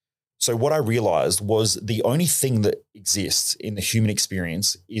 So what I realized was the only thing that exists in the human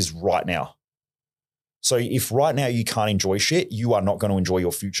experience is right now. So if right now you can't enjoy shit, you are not going to enjoy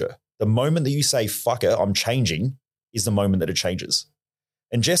your future. The moment that you say, fuck it, I'm changing, is the moment that it changes.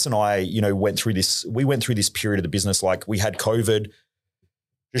 And Jess and I, went through this period of the business. Like we had COVID,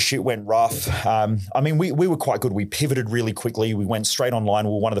 the shit went rough. We were quite good. We pivoted really quickly. We went straight online.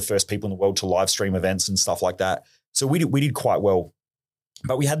 We were one of the first people in the world to live stream events and stuff like that. So we did quite well.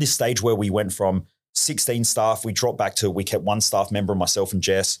 But we had this stage where we went from 16 staff, we dropped back to, we kept one staff member, myself and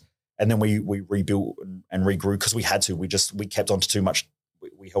Jess, and then we rebuilt and regrew because we had to. We kept on to too much.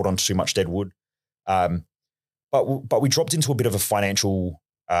 We held on to too much dead wood. But we dropped into a bit of a financial,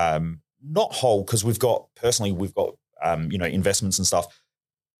 not hole because we've got investments and stuff.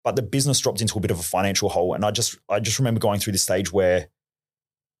 But the business dropped into a bit of a financial hole. And I just remember going through this stage where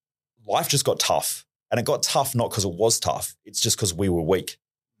life just got tough. And it got tough not because it was tough. It's just because we were weak.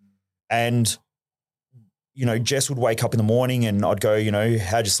 And, Jess would wake up in the morning and I'd go,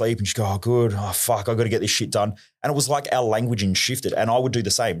 how'd you sleep? And she'd go, oh, good. Oh, fuck, I got to get this shit done. And it was like our languaging shifted. And I would do the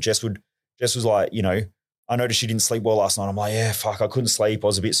same. Jess was like, I noticed she didn't sleep well last night. I'm like, yeah, fuck, I couldn't sleep. I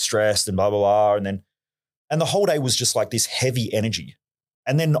was a bit stressed and blah, blah, blah. And the whole day was just like this heavy energy.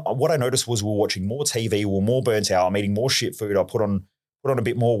 And then what I noticed was we were watching more TV, we were more burnt out, I'm eating more shit food, I put on a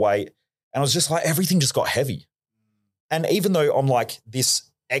bit more weight. And I was just like, everything just got heavy. And even though I'm like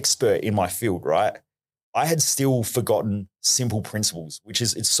this expert in my field, right, I had still forgotten simple principles,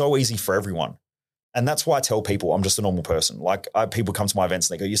 it's so easy for everyone. And that's why I tell people I'm just a normal person. Like people come to my events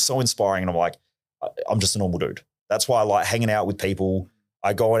and they go, you're so inspiring. And I'm like, I'm just a normal dude. That's why I like hanging out with people.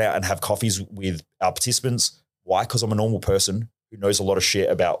 I go out and have coffees with our participants. Why? Because I'm a normal person who knows a lot of shit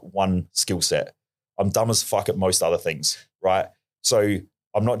about one skill set. I'm dumb as fuck at most other things, right? So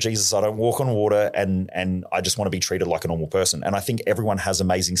I'm not Jesus. I don't walk on water and I just want to be treated like a normal person. And I think everyone has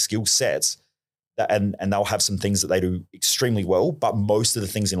amazing skill sets and they'll have some things that they do extremely well, but most of the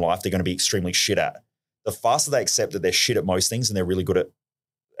things in life they're going to be extremely shit at. The faster they accept that they're shit at most things and they're really good at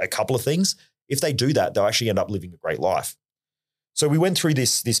a couple of things, if they do that, they'll actually end up living a great life. So we went through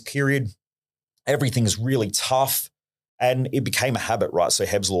this period. Everything's really tough and it became a habit, right? So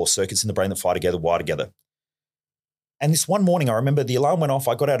Hebb's law, circuits in the brain that fire together, wire together. And this one morning, I remember the alarm went off.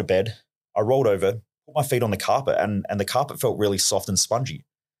 I got out of bed. I rolled over, put my feet on the carpet and the carpet felt really soft and spongy.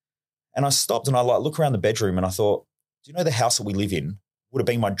 And I stopped and I look around the bedroom and I thought, do you know the house that we live in would have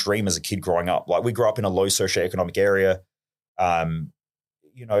been my dream as a kid growing up? Like we grew up in a low socioeconomic area, and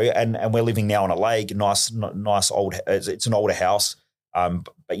we're living now on a lake, nice old, it's an older house,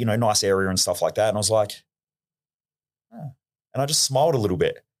 but nice area and stuff like that. And I was like, oh. And I just smiled a little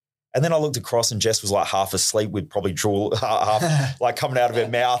bit. And then I looked across and Jess was like half asleep with probably drool half like coming out of her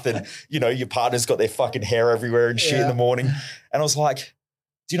mouth. And, your partner's got their fucking hair everywhere and shit in the morning. And I was like,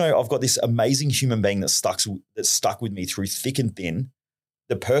 I've got this amazing human being that's stuck with me through thick and thin.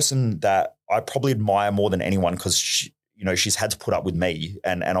 The person that I probably admire more than anyone because she's had to put up with me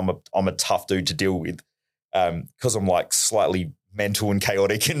and I'm a tough dude to deal with because I'm like slightly mental and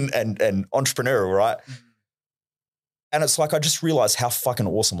chaotic and entrepreneurial, right? And it's like I just realized how fucking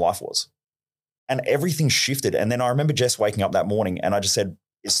awesome life was. And everything shifted. And then I remember Jess waking up that morning and I just said,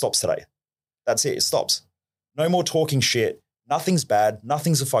 it stops today. That's it. It stops. No more talking shit. Nothing's bad.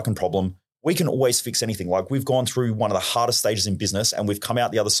 Nothing's a fucking problem. We can always fix anything. Like we've gone through one of the hardest stages in business and we've come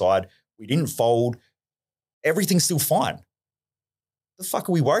out the other side. We didn't fold. Everything's still fine. The fuck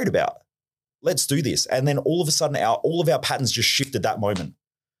are we worried about? Let's do this. And then all of a sudden all of our patterns just shifted that moment.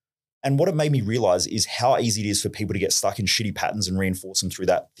 And what it made me realize is how easy it is for people to get stuck in shitty patterns and reinforce them through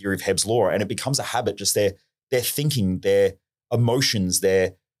that theory of Hebb's law. And it becomes a habit, just their thinking, their emotions,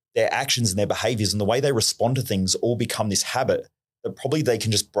 their actions and their behaviors and the way they respond to things all become this habit that probably they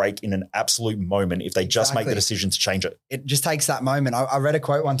can just break in an absolute moment if they just make the decision to change it. It just takes that moment. I read a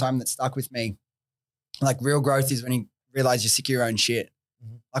quote one time that stuck with me. Like real growth is when you realize you're sick of your own shit.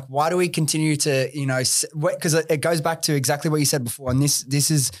 Mm-hmm. Like why do we continue to, because it goes back to exactly what you said before. And this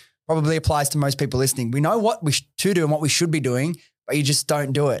is probably applies to most people listening. We know what to do and what we should be doing, but you just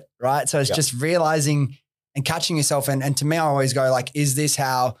don't do it, right? So it's just realizing and catching yourself. And to me, I always go like, is this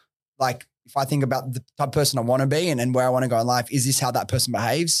how, like, if I think about the type of person I want to be and where I want to go in life, is this how that person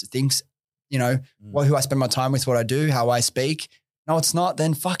behaves, thinks, you know, who I spend my time with, what I do, how I speak? No, it's not.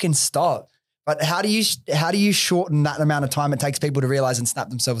 Then fucking stop. But how do you shorten that amount of time it takes people to realize and snap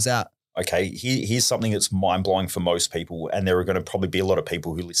themselves out? Okay, here's something that's mind-blowing for most people, and there are going to probably be a lot of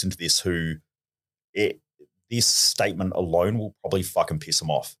people who listen to this this statement alone will probably fucking piss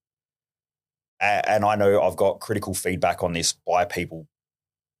them off. And I know I've got critical feedback on this by people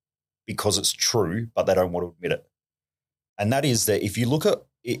because it's true, but they don't want to admit it. And that is that if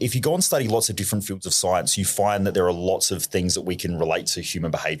you go and study lots of different fields of science, you find that there are lots of things that we can relate to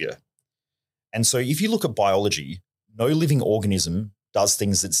human behavior. And so if you look at biology, no living organism does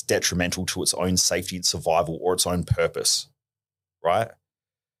things that's detrimental to its own safety and survival or its own purpose, right?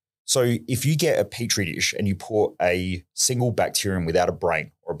 So if you get a petri dish and you put a single bacterium without a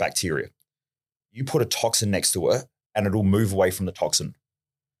brain or a bacteria, you put a toxin next to it and it'll move away from the toxin.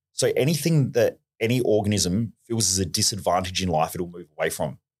 So anything that any organism feels as a disadvantage in life, it'll move away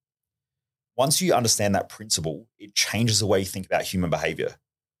from. Once you understand that principle, it changes the way you think about human behavior,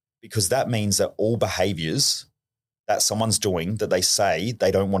 because that means that all behaviors that someone's doing that they say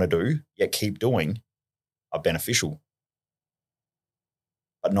they don't want to do, yet keep doing, are beneficial.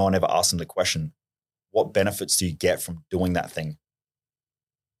 But no one ever asks them the question, what benefits do you get from doing that thing?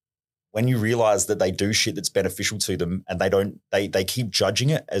 When you realize that they do shit that's beneficial to them and they keep judging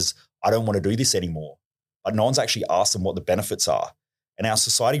it as, I don't want to do this anymore. But no one's actually asked them what the benefits are. And our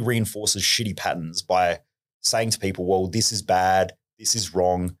society reinforces shitty patterns by saying to people, well, this is bad, this is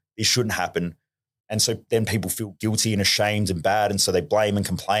wrong, this shouldn't happen. And so then people feel guilty and ashamed and bad. And so they blame and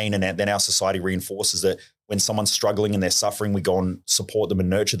complain. And then our society reinforces that when someone's struggling and they're suffering, we go and support them and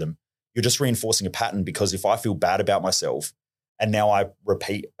nurture them. You're just reinforcing a pattern, because if I feel bad about myself and now I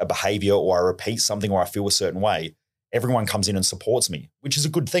repeat a behavior or I repeat something or I feel a certain way, everyone comes in and supports me, which is a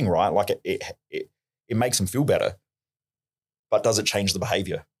good thing, right? Like it makes them feel better. But does it change the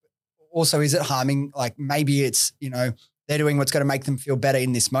behavior? Also, is it harming? Like maybe it's, you know, they're doing what's going to make them feel better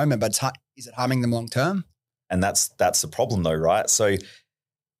in this moment, but is it harming them long term? And that's the problem though, right? So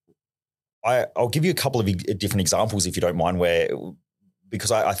I'll give you a couple of different examples if you don't mind,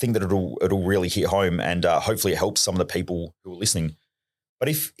 because I think that it'll really hit home, and hopefully it helps some of the people who are listening. But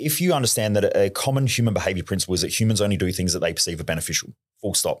if you understand that a common human behavior principle is that humans only do things that they perceive are beneficial,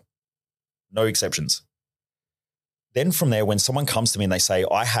 full stop, no exceptions. Then from there, when someone comes to me and they say,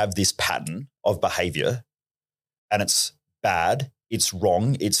 I have this pattern of behavior and it's bad, it's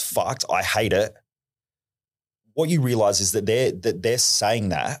wrong, it's fucked, I hate it. What you realize is that they're saying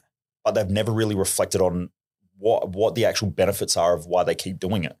that, but they've never really reflected on what the actual benefits are of why they keep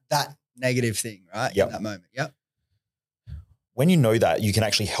doing it. That negative thing, right? Yep. In that moment. Yep. When you know that, you can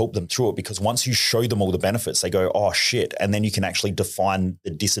actually help them through it, because once you show them all the benefits, they go, oh shit. And then you can actually define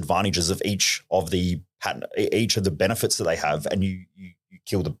the disadvantages of each of the benefits that they have, and you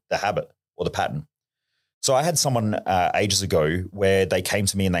kill the habit or the pattern. So I had someone ages ago where they came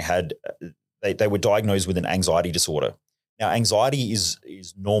to me and they were diagnosed with an anxiety disorder. Now, anxiety is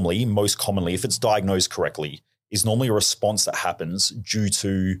normally, most commonly, if it's diagnosed correctly, is normally a response that happens due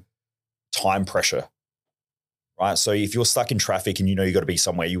to time pressure, right? So if you're stuck in traffic and you know you got to be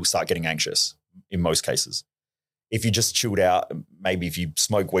somewhere, you'll start getting anxious in most cases. If you just chilled out, maybe if you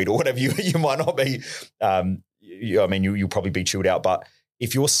smoke weed or whatever, you might not be. You'll probably be chilled out. But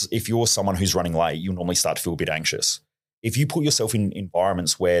if you're someone who's running late, you'll normally start to feel a bit anxious. If you put yourself in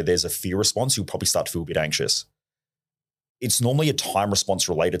environments where there's a fear response, you'll probably start to feel a bit anxious. It's normally a time response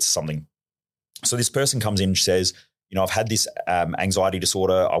related to something. So this person comes in and says, you know, I've had this anxiety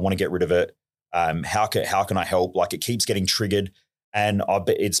disorder. I want to get rid of it. How can I help? Like, it keeps getting triggered, and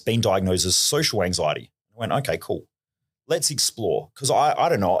it's been diagnosed as social anxiety. I went, okay, cool. Let's explore, because I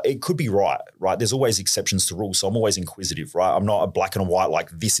don't know. It could be right? There's always exceptions to rules, so I'm always inquisitive, right? I'm not a black and white like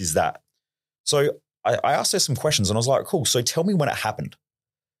this is that. So I asked her some questions, and I was like, cool. So tell me when it happened.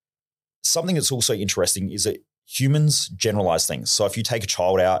 Something that's also interesting is that humans generalize things. So if you take a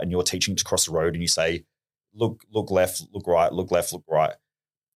child out and you're teaching to cross the road and you say, look left, look right, look left, look right,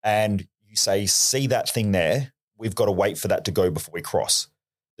 and you say, see that thing there, we've got to wait for that to go before we cross.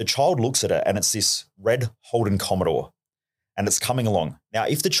 The child looks at it and it's this red Holden Commodore and it's coming along. Now,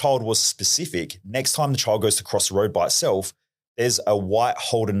 if the child was specific, next time the child goes to cross the road by itself, there's a white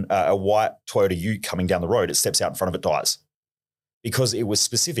Toyota Ute coming down the road. It steps out in front of it, dies. Because it was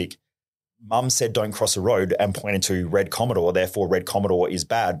specific. Mum said don't cross the road and pointed to red Commodore, therefore red Commodore is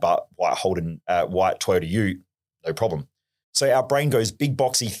bad, but white Toyota Ute, no problem. So our brain goes, big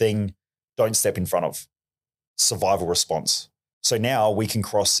boxy thing, don't step in front of. Survival response. So now we can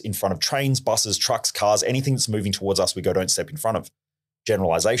cross in front of trains, buses, trucks, cars, anything that's moving towards us, we go, don't step in front of.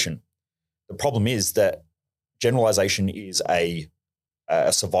 Generalization. The problem is that generalization is a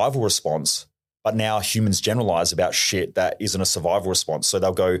survival response, but now humans generalize about shit that isn't a survival response. So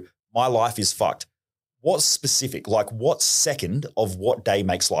they'll go, my life is fucked. What's specific? Like what second of what day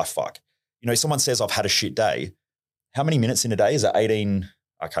makes life fuck? You know, someone says, I've had a shit day. How many minutes in a day? Is it 18?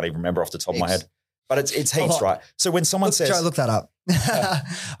 I can't even remember off the top of my head. But it's heaps, right? So when someone says... Joe, look that up.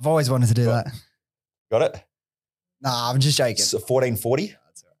 I've always wanted to do that. Got it? Nah, I'm just joking. It's 1440. Yeah,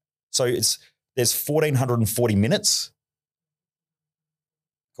 that's right. So there's 1440 minutes.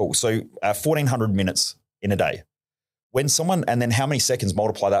 Cool. So 1400 minutes in a day. When someone... And then how many seconds?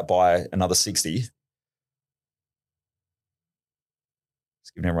 Multiply that by another 60.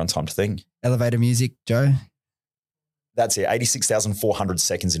 It's giving everyone time to think. Elevator music, Joe. That's it. 86,400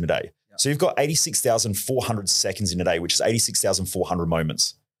 seconds in a day. So you've got 86,400 seconds in a day, which is 86,400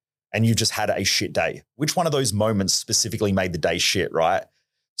 moments. And you've just had a shit day. Which one of those moments specifically made the day shit, right?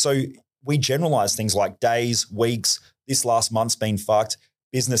 So we generalize things like days, weeks, this last month's been fucked,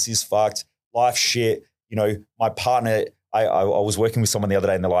 business is fucked, life shit. You know, my partner, I was working with someone the other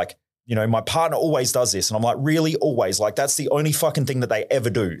day and they're like, you know, my partner always does this. And I'm like, really? Always? Like that's the only fucking thing that they ever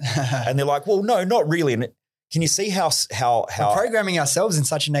do. And they're like, well, no, not really. And can you see how we're programming ourselves in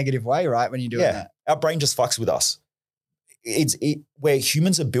such a negative way, right? When you're doing that, our brain just fucks with us. Where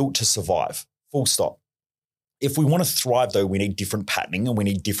humans are built to survive, full stop. If we want to thrive, though, we need different patterning and we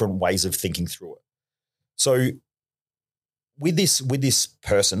need different ways of thinking through it. So, with this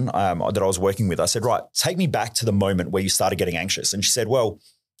person that I was working with, I said, right, take me back to the moment where you started getting anxious. And she said, well,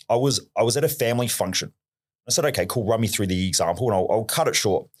 I was at a family function. I said, okay, cool. Run me through the example, and I'll cut it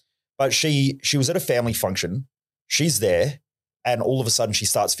short. But she was at a family function. She's there, and all of a sudden she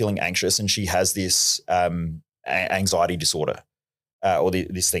starts feeling anxious, and she has this anxiety disorder or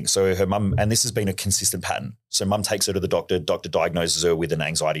this thing. So her mum, and this has been a consistent pattern. So mum takes her to the doctor. Doctor diagnoses her with an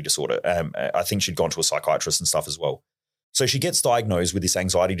anxiety disorder. I think she'd gone to a psychiatrist and stuff as well. So she gets diagnosed with this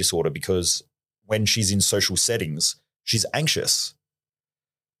anxiety disorder because when she's in social settings, she's anxious.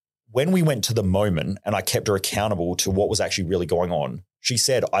 When we went to the moment and I kept her accountable to what was actually really going on, she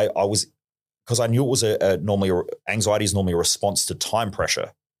said, I was, because I knew it was anxiety is normally a response to time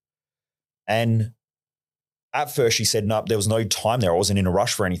pressure. And at first she said, no, there was no time there. I wasn't in a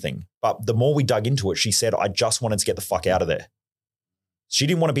rush for anything. But the more we dug into it, she said, I just wanted to get the fuck out of there. She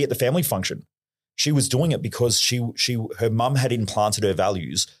didn't want to be at the family function. She was doing it because her mum had implanted her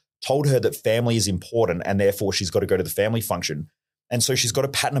values, told her that family is important and therefore she's got to go to the family function. And so she's got a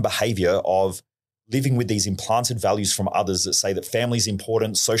pattern of behavior of living with these implanted values from others that say that family is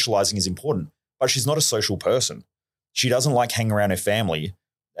important, socializing is important, but she's not a social person. She doesn't like hanging around her family.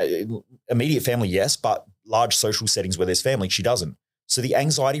 Immediate family, yes, but large social settings where there's family, she doesn't. So the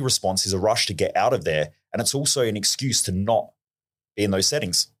anxiety response is a rush to get out of there, and it's also an excuse to not be in those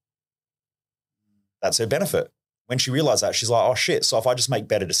settings. That's her benefit. When she realized that, she's like, oh shit, so if I just make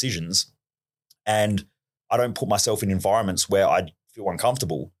better decisions and I don't put myself in environments where I feel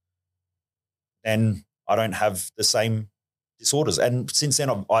uncomfortable, then I don't have the same disorders. And since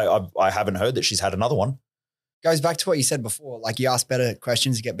then, I haven't heard that she's had another one. Goes back to what you said before. Like you ask better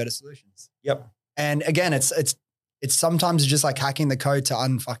questions, you get better solutions. Yep. And again, it's sometimes just like hacking the code to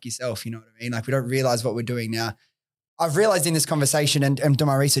unfuck yourself. You know what I mean? Like we don't realize what we're doing now. I've realized in this conversation and doing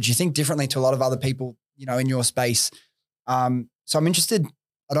my research, you think differently to a lot of other people, you know, in your space. So I'm interested.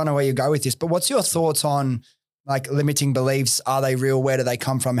 I don't know where you go with this, but what's your thoughts on like limiting beliefs? Are they real? Where do they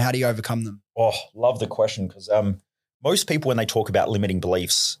come from? How do you overcome them? Oh, love the question because most people, when they talk about limiting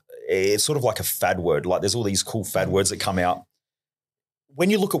beliefs, it's sort of like a fad word. Like there's all these cool fad words that come out. When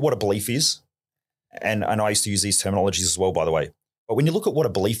you look at what a belief is, and I used to use these terminologies as well, by the way, but when you look at what a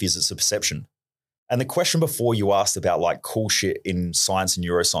belief is, it's a perception. And the question before you asked about like cool shit in science and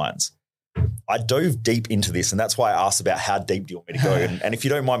neuroscience, I dove deep into this, and that's why I asked about how deep do you want me to go. And if you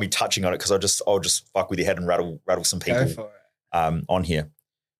don't mind me touching on it, because I'll just fuck with your head and rattle some people on here.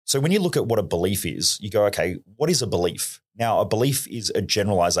 So when you look at what a belief is, you go, okay, what is a belief? Now, a belief is a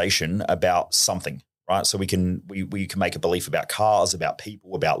generalization about something, right? So we can make a belief about cars, about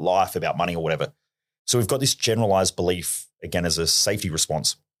people, about life, about money or whatever. So we've got this generalized belief, again, as a safety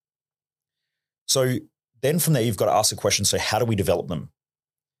response. So then from there, you've got to ask the question, so how do we develop them?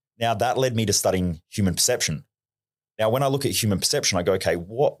 Now, that led me to studying human perception. Now, when I look at human perception, I go, okay,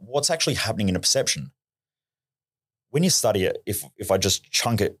 what's actually happening in a perception? When you study it, if I just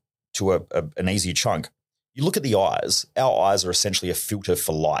chunk it to an easy chunk, you look at the eyes. Our eyes are essentially a filter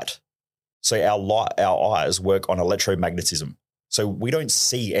for light. So our eyes work on electromagnetism. So we don't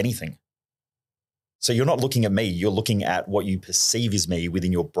see anything. So you're not looking at me. You're looking at what you perceive is me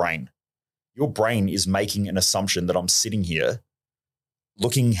within your brain. Your brain is making an assumption that I'm sitting here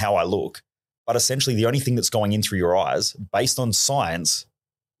looking how I look. But essentially the only thing that's going in through your eyes based on science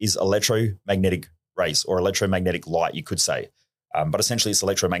is electromagnetic rays or electromagnetic light, you could say. But essentially it's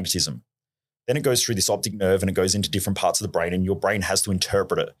electromagnetism. Then it goes through this optic nerve and it goes into different parts of the brain and your brain has to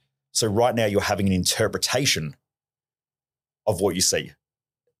interpret it. So right now you're having an interpretation of what you see,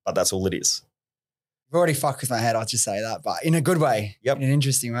 but that's all it is. I've already fucked with my head, I'll just say that, but in a good way. Yep. In an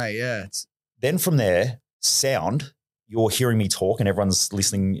interesting way, yeah. Then from there, sound, you're hearing me talk and everyone's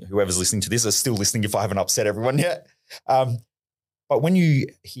listening, whoever's listening to this is still listening if I haven't upset everyone yet. But when you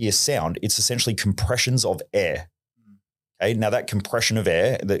hear sound, it's essentially compressions of air. Okay, now that compression of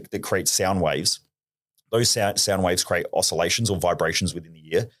air that creates sound waves, those sound waves create oscillations or vibrations within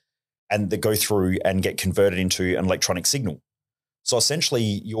the ear and that go through and get converted into an electronic signal. So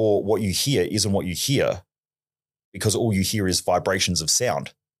essentially what you hear isn't what you hear because all you hear is vibrations of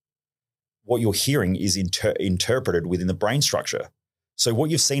sound. What you're hearing is interpreted within the brain structure. So what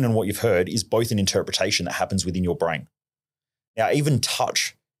you've seen and what you've heard is both an interpretation that happens within your brain. Now, even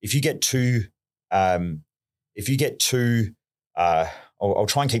touch, if you get two, I'll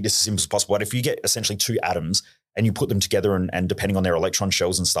try and keep this as simple as possible, but if you get essentially two atoms and you put them together and depending on their electron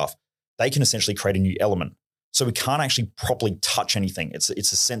shells and stuff, they can essentially create a new element. So we can't actually properly touch anything. It's a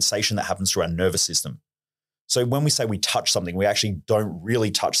sensation that happens through our nervous system. So when we say we touch something, we actually don't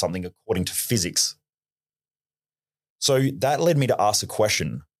really touch something according to physics. So that led me to ask a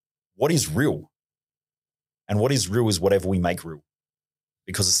question, what is real? And what is real is whatever we make real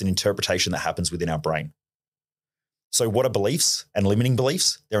because it's an interpretation that happens within our brain. So what are beliefs and limiting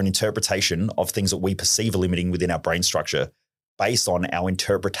beliefs? They're an interpretation of things that we perceive are limiting within our brain structure based on our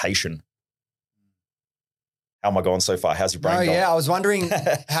interpretation. How am I going so far? How's your brain going? Yeah, I was wondering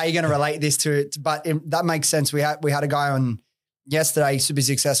how you're going to relate this to it, but that makes sense. We had a guy on yesterday, super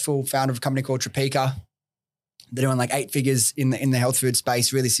successful, founder of a company called Topeka. They're doing like 8 figures in the health food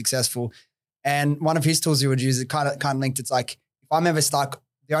space, really successful. And one of his tools he would use, it kind of linked. It's like, if I'm ever stuck,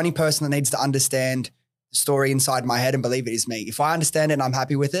 the only person that needs to understand the story inside my head and believe it is me. If I understand it and I'm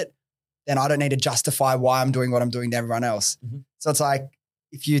happy with it, then I don't need to justify why I'm doing what I'm doing to everyone else. Mm-hmm. So it's like,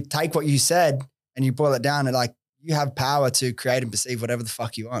 if you take what you said and you boil it down and like, you have power to create and perceive whatever the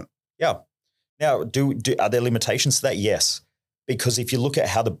fuck you want. Yeah. Now, are there limitations to that? Yes. Because if you look at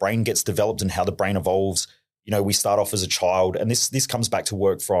how the brain gets developed and how the brain evolves, we start off as a child, and this comes back to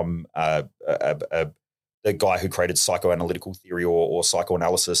work from the guy who created psychoanalytical theory or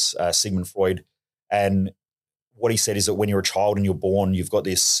psychoanalysis, Sigmund Freud. And what he said is that when you're a child and you're born, you've got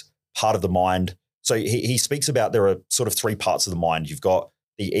this part of the mind. So he speaks about there are sort of 3 parts of the mind. You've got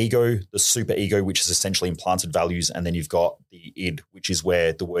the ego, the super ego, which is essentially implanted values. And then you've got the id, which is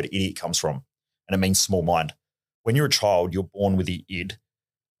where the word idiot comes from. And it means small mind. When you're a child, you're born with the id.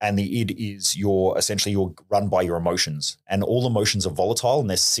 And the id is you're run by your emotions. And all emotions are volatile and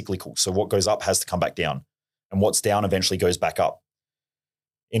they're cyclical. So what goes up has to come back down. And what's down eventually goes back up.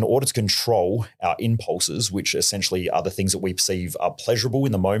 In order to control our impulses, which essentially are the things that we perceive are pleasurable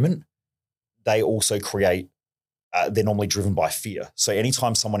in the moment, they also create they're normally driven by fear. So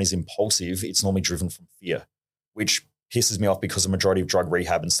anytime someone is impulsive, it's normally driven from fear, which pisses me off because the majority of drug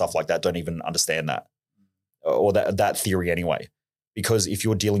rehab and stuff like that don't even understand that or that theory anyway. Because if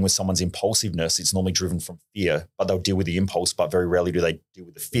you're dealing with someone's impulsiveness, it's normally driven from fear, but they'll deal with the impulse, but very rarely do they deal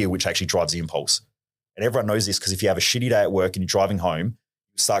with the fear, which actually drives the impulse. And everyone knows this because if you have a shitty day at work and you're driving home,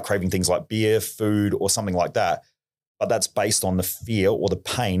 you start craving things like beer, food, or something like that. But that's based on the fear or the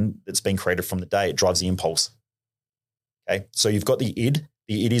pain that's been created from the day. It drives the impulse. Okay, so you've got the id.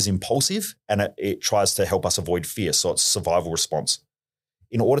 The id is impulsive and it tries to help us avoid fear. So it's survival response.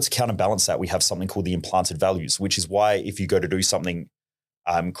 In order to counterbalance that, we have something called the implanted values, which is why if you go to do something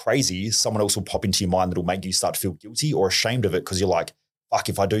crazy, someone else will pop into your mind that'll make you start to feel guilty or ashamed of it because you're like, fuck,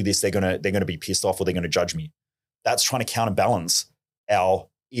 if I do this, they're gonna be pissed off or they're gonna judge me. That's trying to counterbalance our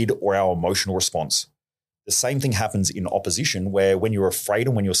id or our emotional response. The same thing happens in opposition where when you're afraid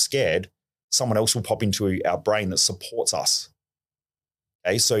and when you're scared, someone else will pop into our brain that supports us.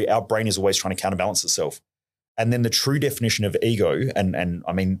 Okay, so our brain is always trying to counterbalance itself. And then the true definition of ego, and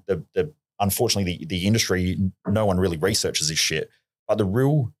I mean, unfortunately, the industry, no one really researches this shit, but the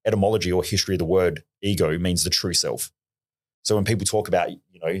real etymology or history of the word ego means the true self. So when people talk about,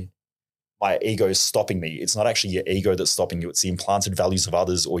 my ego is stopping me, it's not actually your ego that's stopping you. It's the implanted values of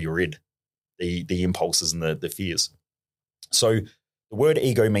others or your id, the impulses and the fears. So the word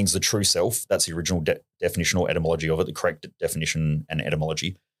ego means the true self. That's the original definition or etymology of it, the correct definition and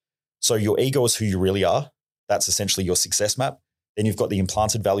etymology. So your ego is who you really are. That's essentially your success map. Then you've got the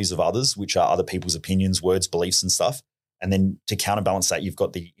implanted values of others, which are other people's opinions, words, beliefs, and stuff. And then to counterbalance that, you've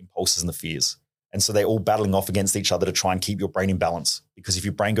got the impulses and the fears. And so they're all battling off against each other to try and keep your brain in balance. Because if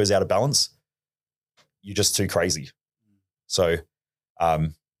your brain goes out of balance, you're just too crazy. So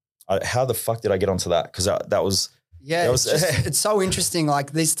how the fuck did I get onto that? Because that was... Yeah, it's so interesting.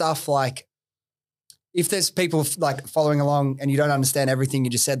 Like this stuff, like if there's people like following along and you don't understand everything you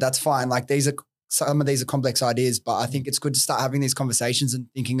just said, that's fine. Like some of these are complex ideas, but I think it's good to start having these conversations and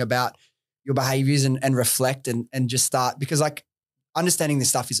thinking about your behaviors and reflect and just start, because like understanding this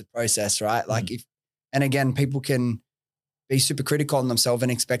stuff is a process, right? Like and again, people can be super critical on themselves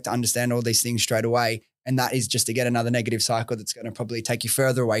and expect to understand all these things straight away. And that is just to get another negative cycle that's going to probably take you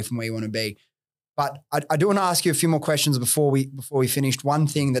further away from where you want to be. But I do want to ask you a few more questions before we finished. One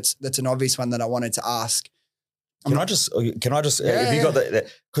thing that's an obvious one that I wanted to ask. Can I just have you got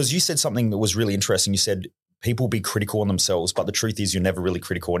that? Because you said something that was really interesting. You said people be critical on themselves, but the truth is you're never really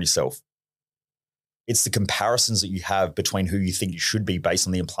critical on yourself. It's the comparisons that you have between who you think you should be based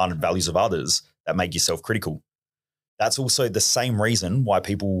on the implanted values of others that make you self-critical. That's also the same reason why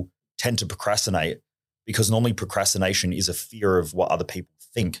people tend to procrastinate, because normally procrastination is a fear of what other people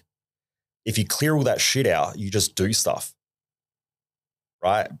think. If you clear all that shit out, you just do stuff,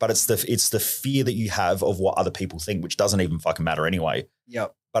 right? But it's the fear that you have of what other people think, which doesn't even fucking matter anyway.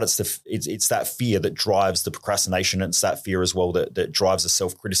 Yep. But it's that fear that drives the procrastination. And it's that fear as well that drives the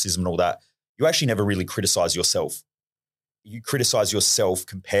self-criticism and all that. You actually never really criticize yourself. You criticize yourself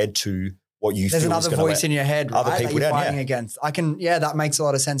compared to what you There's feel another voice in your head, other right, people that you're down, fighting against. That makes a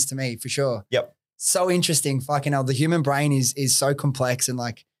lot of sense to me for sure. Yep. So interesting. Fucking hell. The human brain is so complex, and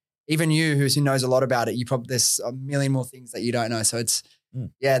like, even you who knows a lot about it, there's a million more things that you don't know. So it's,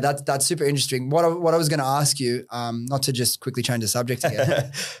 that's super interesting. What I was going to ask you, not to just quickly change the subject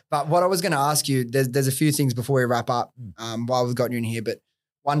again, but what I was going to ask you, there's a few things before we wrap up while we've got you in here. But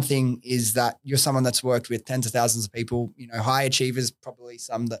one thing is that you're someone that's worked with tens of thousands of people, high achievers, probably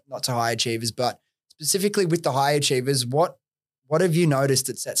some that not so high achievers, but specifically with the high achievers, what have you noticed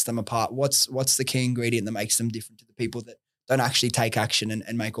that sets them apart? What's the key ingredient that makes them different to the people that don't actually take action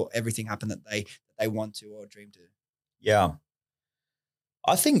and make everything happen that they want to or dream to? Yeah.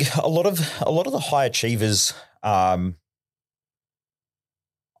 I think a lot of the high achievers, I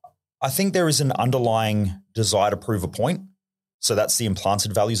think there is an underlying desire to prove a point. So that's the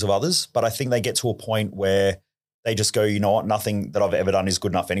implanted values of others. But I think they get to a point where they just go, you know what, nothing that I've ever done is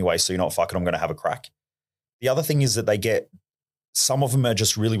good enough anyway. So, you know what, fuck it, I'm going to have a crack. The other thing is that some of them are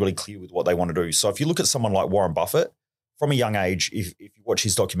just really, really clear with what they want to do. So if you look at someone like Warren Buffett, from a young age, if you watch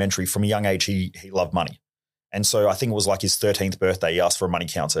his documentary, from a young age, he loved money. And so I think it was like his 13th birthday, he asked for a money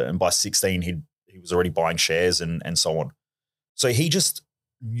counter. And by 16, he was already buying shares and so on. So he just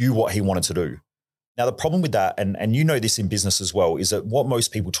knew what he wanted to do. Now, the problem with that, and you know this in business as well, is that what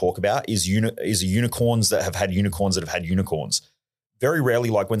most people talk about is unicorns that have had unicorns that have had unicorns. Very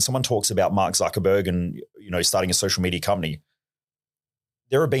rarely, like when someone talks about Mark Zuckerberg and, starting a social media company,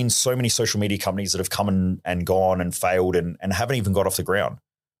 there have been so many social media companies that have come and gone and failed and haven't even got off the ground.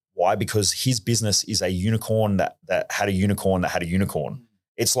 Why? Because his business is a unicorn that had a unicorn that had a unicorn.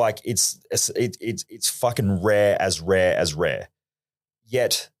 It's like it's fucking rare as rare.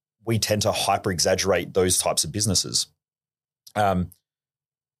 Yet we tend to hyper exaggerate those types of businesses. So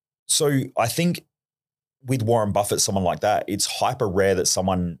I think with Warren Buffett, someone like that, it's hyper rare that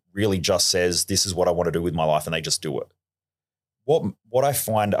someone really just says, this is what I want to do with my life, and they just do it. What I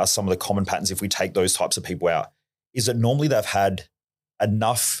find are some of the common patterns, if we take those types of people out, is that normally they've had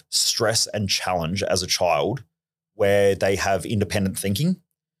enough stress and challenge as a child where they have independent thinking.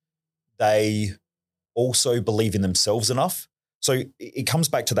 They also believe in themselves enough. So it comes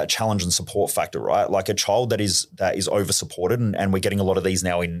back to that challenge and support factor, right? Like a child that is over supported, and we're getting a lot of these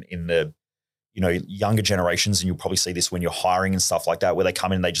now in the younger generations, and you'll probably see this when you're hiring and stuff like that, where they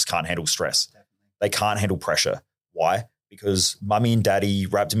come in and they just can't handle stress. Definitely. They can't handle pressure. Why? Because mummy and daddy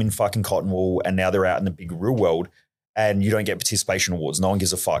wrapped them in fucking cotton wool, and now they're out in the big real world, and you don't get participation awards. No one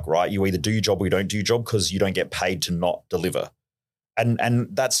gives a fuck, right? You either do your job or you don't do your job because you don't get paid to not deliver. And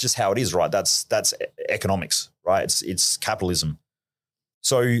that's just how it is, right? That's economics, right? It's capitalism.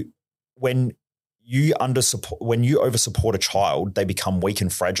 So when you over support a child, they become weak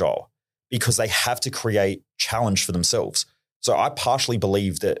and fragile because they have to create challenge for themselves. So I partially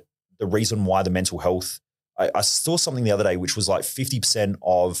believe that the reason why the mental health, I saw something the other day, which was like 50%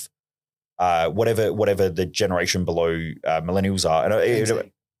 of whatever the generation below millennials are.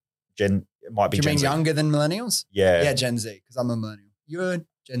 And it might be Do you Gen mean Z. younger than millennials? Yeah. Yeah, Gen Z, because I'm a millennial. You're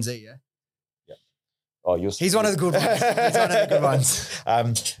Gen Z, yeah? Yeah. Oh, he's one of the good ones. He's one of the good ones.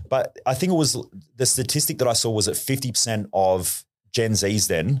 But I think it was the statistic that I saw was that 50% of Gen Zs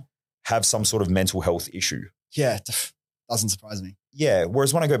then have some sort of mental health issue. Yeah, doesn't surprise me. Yeah.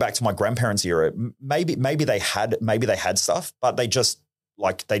 Whereas when I go back to my grandparents' era, maybe they had stuff, but they just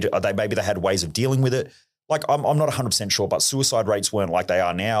like maybe they had ways of dealing with it. Like I'm not 100% sure, but suicide rates weren't like they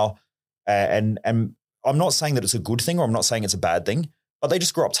are now. And I'm not saying that it's a good thing or I'm not saying it's a bad thing, but they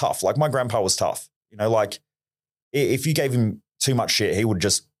just grew up tough. Like my grandpa was tough. You know, like if you gave him too much shit, he would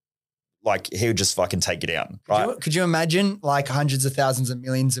just fucking take you down. Right? Could you imagine like hundreds of thousands of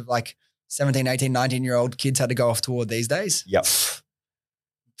millions of like 17, 18, 19-year-old kids had to go off to war these days? Yep.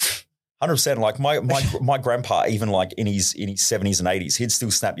 100%. Like my grandpa, even like in his 70s and 80s, he'd still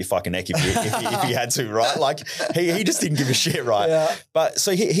snap your fucking neck if he had to, right? Like he just didn't give a shit, right? Yeah. But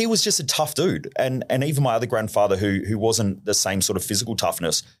so he was just a tough dude. And even my other grandfather who wasn't the same sort of physical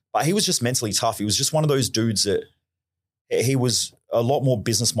toughness, but he was just mentally tough. He was just one of those dudes that he was a lot more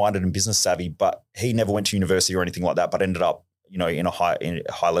business minded and business savvy, but he never went to university or anything like that, but ended up, you know, in a high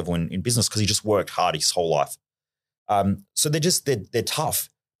level in business because he just worked hard his whole life. So they're tough.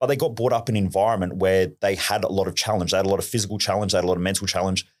 But they got brought up in an environment where they had a lot of challenge. They had a lot of physical challenge. They had a lot of mental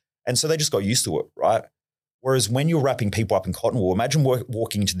challenge. And so they just got used to it, right? Whereas when you're wrapping people up in cotton wool, imagine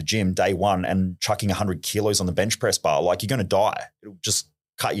walking into the gym day one and chucking 100 kilos on the bench press bar. Like you're going to die. It'll just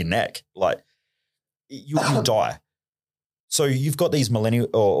cut your neck. Like you'll die. So you've got these millennial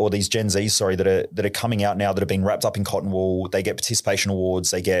or these Gen Zs, sorry, that are coming out now that have been wrapped up in cotton wool. They get participation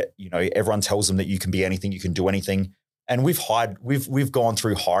awards. They get, you know, everyone tells them that you can be anything, you can do anything. And we've gone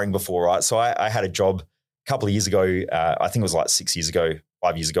through hiring before, right? So I had a job a couple of years ago. I think it was like 5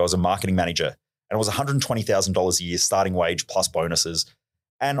 years ago. I was a marketing manager, and it was $120,000 a year starting wage plus bonuses.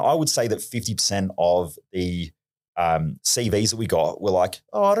 And I would say that 50% of the CVs that we got were like,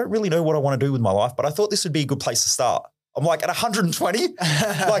 "Oh, I don't really know what I want to do with my life, but I thought this would be a good place to start." I'm like, at 120,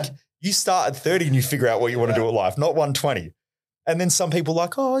 like you start at 30 and you figure out what you want to do with life, not 120. And then some people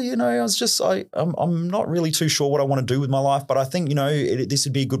like, oh, you know, I'm not really too sure what I want to do with my life, but I think, you know, this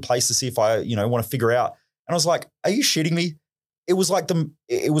would be a good place to see if I, you know, want to figure out. And I was like, are you shitting me? It was like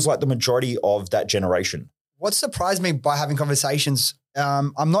the majority of that generation. What surprised me by having conversations,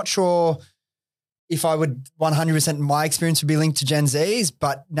 I'm not sure if I would 100% my experience would be linked to Gen Zs,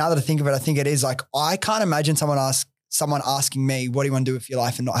 but now that I think of it, I think it is. Like, I can't imagine someone asking me, what do you want to do with your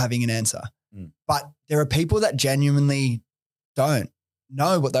life, and not having an answer. But there are people that genuinely don't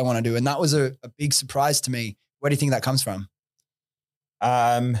know what they want to do. And that was a big surprise to me. Where do you think that comes from?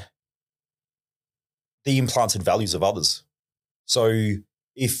 The implanted values of others. So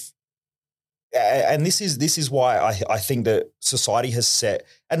and this is why I think that society has set,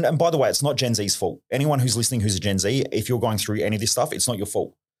 and by the way, it's not Gen Z's fault. Anyone who's listening who's a Gen Z, if you're going through any of this stuff, it's not your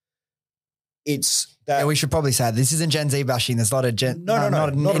fault. It's that. Yeah, we should probably say this isn't Gen Z bashing. There's not a Gen. No,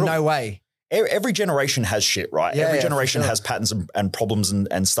 no way. Every generation has shit, right? Yeah, every generation has patterns and problems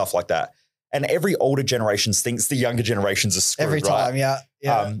and stuff like that. And every older generation thinks the younger generations are screwed, every time, right?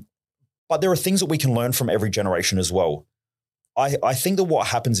 Yeah. But there are things that we can learn from every generation as well. I think that what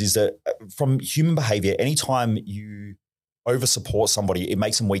happens is that from human behavior, anytime you over support somebody, it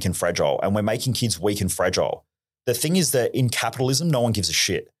makes them weak and fragile. And we're making kids weak and fragile. The thing is that in capitalism, no one gives a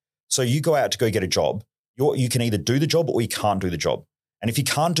shit. So you go out to go get a job. You can either do the job or you can't do the job. And if you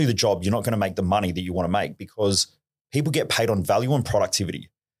can't do the job, you're not going to make the money that you want to make because people get paid on value and productivity.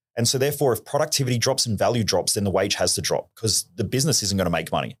 And so therefore, if productivity drops and value drops, then the wage has to drop because the business isn't going to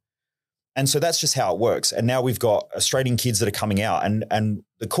make money. And so that's just how it works. And now we've got Australian kids that are coming out. And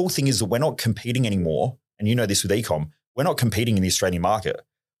the cool thing is that we're not competing anymore. And you know this with e-com. We're not competing in the Australian market.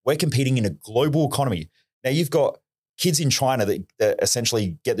 We're competing in a global economy. Now you've got kids in China that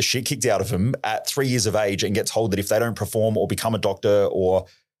essentially get the shit kicked out of them at 3 years of age and get told that if they don't perform or become a doctor or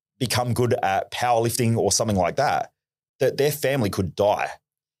become good at powerlifting or something like that, that their family could die,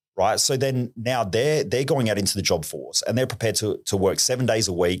 right? So then now they're going out into the job force and they're prepared to work 7 days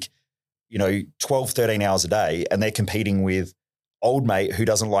a week, 12, 13 hours a day, and they're competing with old mate who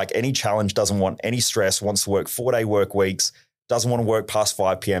doesn't like any challenge, doesn't want any stress, wants to work 4-day work weeks, doesn't want to work past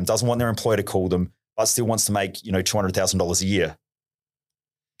 5 p.m., doesn't want their employer to call them, but still wants to make, $200,000 a year.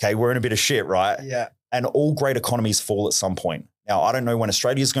 Okay, we're in a bit of shit, right? Yeah. And all great economies fall at some point. Now, I don't know when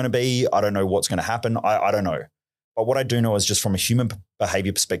Australia's going to be. I don't know what's going to happen. I don't know. But what I do know is just from a human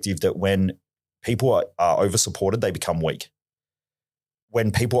behavior perspective that when people are over-supported, they become weak.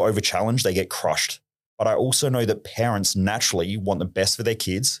 When people are over-challenged, they get crushed. But I also know that parents naturally want the best for their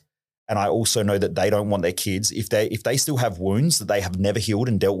kids. And I also know that they don't want their kids, if they still have wounds that they have never healed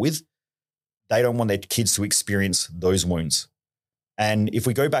and dealt with, they don't want their kids to experience those wounds. And if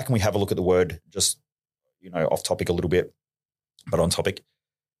we go back and we have a look at the word, just off topic a little bit, but on topic.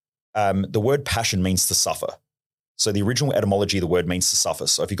 The word passion means to suffer. So the original etymology of the word means to suffer.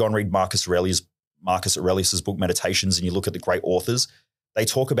 So if you go and read Marcus Aurelius's book Meditations and you look at the great authors, they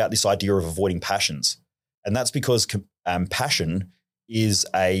talk about this idea of avoiding passions. And that's because passion is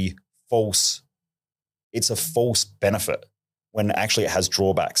a false benefit when actually it has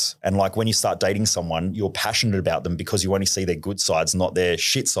drawbacks. And like when you start dating someone, you're passionate about them because you only see their good sides, not their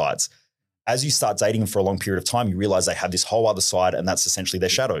shit sides. As you start dating them for a long period of time, you realize they have this whole other side, and that's essentially their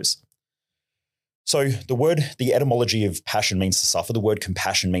shadows. So the etymology of passion means to suffer. The word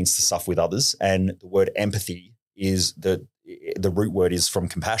compassion means to suffer with others. And the word empathy is the root word is from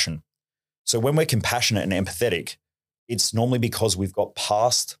compassion. So when we're compassionate and empathetic, it's normally because we've got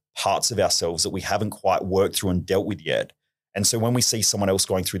past parts of ourselves that we haven't quite worked through and dealt with yet. And so when we see someone else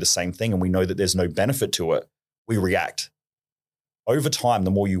going through the same thing and we know that there's no benefit to it, we react. Over time,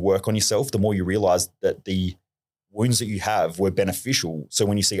 the more you work on yourself, the more you realize that the wounds that you have were beneficial. So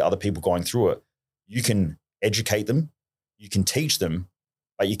when you see other people going through it, you can educate them, you can teach them,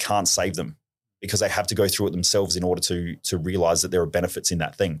 but you can't save them because they have to go through it themselves in order to realize that there are benefits in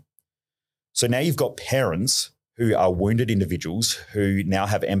that thing. So now you've got parents who are wounded individuals who now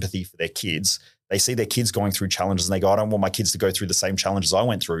have empathy for their kids. They see their kids going through challenges and they go, I don't want my kids to go through the same challenges I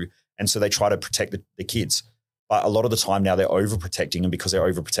went through. And so they try to protect the kids. But a lot of the time now they're overprotecting, and because they're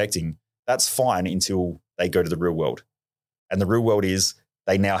overprotecting, that's fine until they go to the real world. And the real world is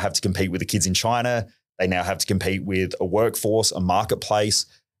they now have to compete with the kids in China. They now have to compete with a workforce, a marketplace,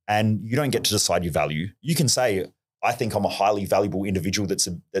 and you don't get to decide your value. You can say, I think I'm a highly valuable individual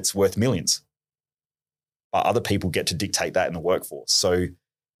that's worth millions. But other people get to dictate that in the workforce. So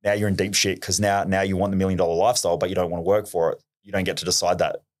now you're in deep shit because now you want the $1 million lifestyle, but you don't want to work for it. You don't get to decide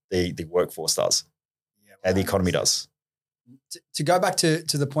that. The workforce does. And the economy does. To go back to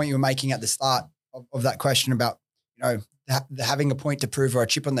the point you were making at the start of that question about, having a point to prove or a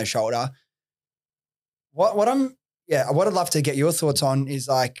chip on their shoulder. What I'd love to get your thoughts on is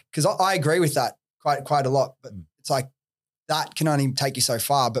like, because I agree with that quite a lot, but it's like that can only take you so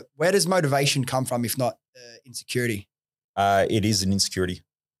far. But where does motivation come from if not insecurity? It is an insecurity.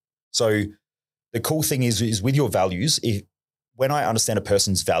 So the cool thing is with your values, when I understand a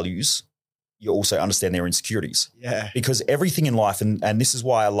person's values, you also understand their insecurities. Yeah. Because everything in life, and this is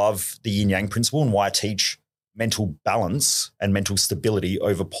why I love the yin yang principle and why I teach mental balance and mental stability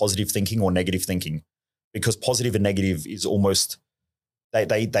over positive thinking or negative thinking, because positive and negative is almost,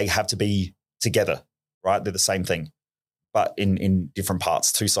 they have to be together, right? They're the same thing, but in different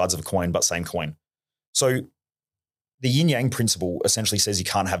parts, two sides of a coin, but same coin. So the yin yang principle essentially says you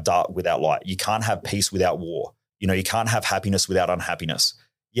can't have dark without light. You can't have peace without war. You can't have happiness without unhappiness.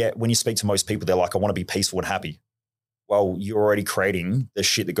 Yet when you speak to most people, they're like, I want to be peaceful and happy. Well, you're already creating the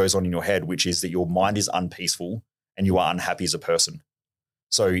shit that goes on in your head, which is that your mind is unpeaceful and you are unhappy as a person.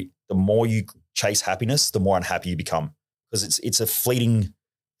 So the more you chase happiness, the more unhappy you become, because it's a fleeting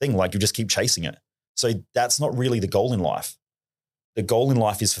thing. Like you just keep chasing it. So that's not really the goal in life. The goal in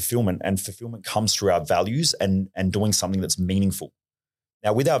life is fulfillment, and fulfillment comes through our values and doing something that's meaningful.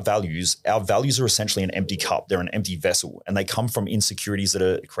 Now, with our values are essentially an empty cup. They're an empty vessel, and they come from insecurities that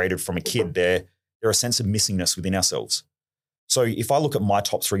are created from a kid. They're a sense of missingness within ourselves. So if I look at my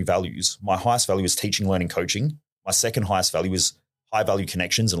top 3 values, my highest value is teaching, learning, coaching. My second highest value is high value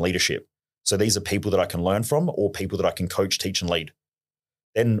connections and leadership. So these are people that I can learn from or people that I can coach, teach, and lead.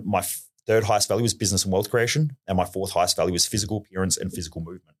 Then my third highest value is business and wealth creation. And my fourth highest value is physical appearance and physical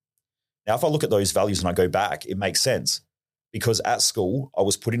movement. Now, if I look at those values and I go back, it makes sense. Because at school, I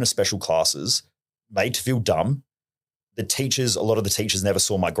was put into special classes, made to feel dumb. A lot of the teachers never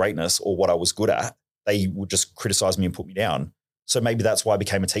saw my greatness or what I was good at. They would just criticize me and put me down. So maybe that's why I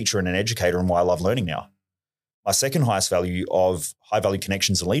became a teacher and an educator and why I love learning now. My second highest value of high value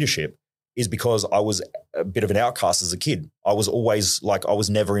connections and leadership is because I was a bit of an outcast as a kid. I was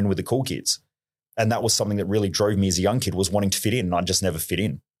never in with the cool kids. And that was something that really drove me as a young kid, was wanting to fit in, and I just never fit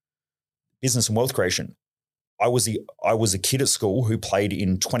in. Business and wealth creation. I was a kid at school who played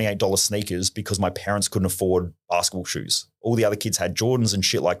in $28 sneakers because my parents couldn't afford basketball shoes. All the other kids had Jordans and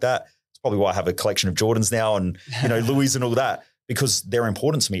shit like that. It's probably why I have a collection of Jordans now and Louis and all that, because they're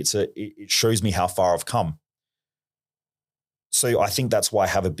important to me. It shows me how far I've come. So I think that's why I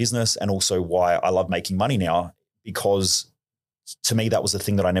have a business, and also why I love making money now, because to me that was the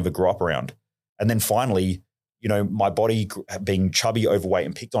thing that I never grew up around. And then finally, my body being chubby, overweight,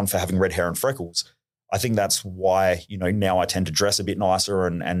 and picked on for having red hair and freckles. I think that's why, now I tend to dress a bit nicer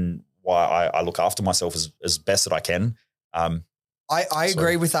and why I look after myself as best that I can. I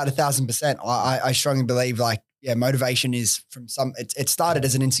agree with that 1,000%. I strongly believe motivation is from it started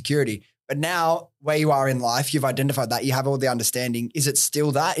as an insecurity, But now where you are in life, you've identified that, you have all the understanding. Is it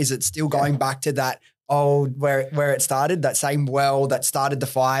still that? Is it still going back to that old where it started, that same well that started the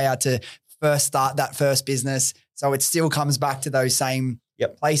fire to first start that first business? So it still comes back to those same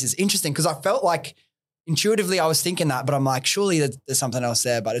places. Interesting, because I felt like intuitively I was thinking that, but I'm like, surely there's something else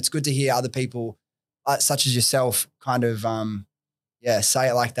there. But it's good to hear other people such as yourself kind of say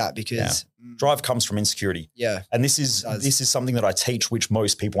it like that, because drive comes from insecurity. Yeah. And this is something that I teach, which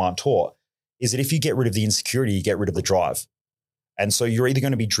most people aren't taught, is that if you get rid of the insecurity, you get rid of the drive. And so you're either going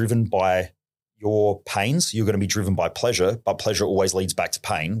to be driven by your pains, you're going to be driven by pleasure, but pleasure always leads back to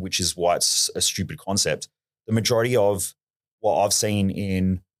pain, which is why it's a stupid concept. The majority of what I've seen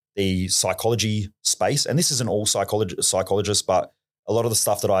in the psychology space, and this isn't all psychologists, but a lot of the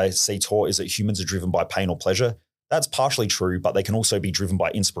stuff that I see taught is that humans are driven by pain or pleasure. That's partially true, but they can also be driven by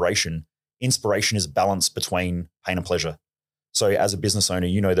inspiration. Inspiration is balance between pain and pleasure. So as a business owner,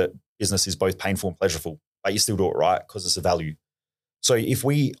 you know that business is both painful and pleasurable, but you still do it right because it's a value. So if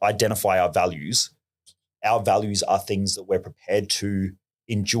we identify our values are things that we're prepared to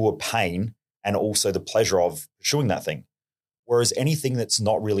endure pain and also the pleasure of pursuing that thing. Whereas anything that's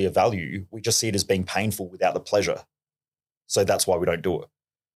not really a value, we just see it as being painful without the pleasure. So that's why we don't do it.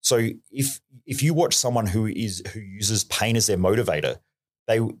 So if you watch someone who uses pain as their motivator,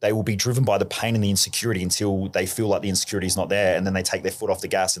 they will be driven by the pain and the insecurity until they feel like the insecurity is not there, and then they take their foot off the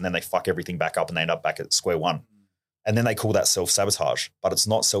gas and then they fuck everything back up and they end up back at square one. And then they call that self-sabotage, but it's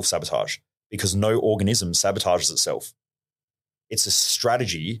not self-sabotage because no organism sabotages itself. It's a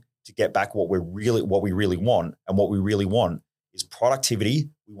strategy to get back what we really want, and what we really want is productivity.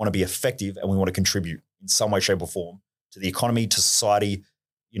 We want to be effective and we want to contribute in some way, shape or form to the economy, to society.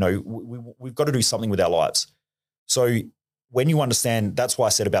 You know, we've got to do something with our lives. So when you understand, that's why I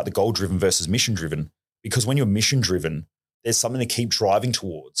said about the goal-driven versus mission-driven, because when you're mission-driven, there's something to keep driving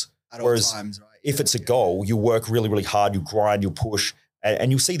towards. At all times, right? If it's a goal, you work really, really hard, you grind, you push,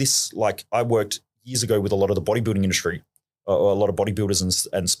 and you'll see this. Like I worked years ago with a lot of the bodybuilding industry, a lot of bodybuilders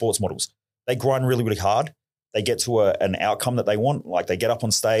and sports models. They grind really, really hard. They get to an outcome that they want. Like they get up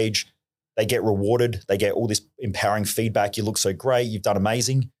on stage, they get rewarded, they get all this empowering feedback. You look so great, you've done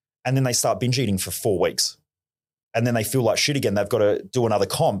amazing. And then they start binge eating for 4 weeks. And then they feel like shit again. They've got to do another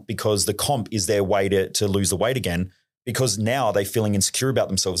comp because the comp is their way to lose the weight again, because now they're feeling insecure about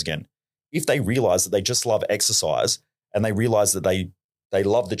themselves again. If they realize that they just love exercise and they realize that they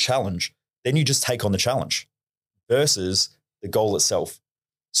love the challenge, then you just take on the challenge versus the goal itself.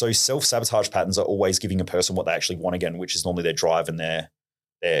 So self-sabotage patterns are always giving a person what they actually want again, which is normally their drive and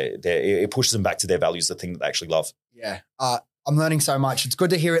it pushes them back to their values, the thing that they actually love. Yeah. I'm learning so much. It's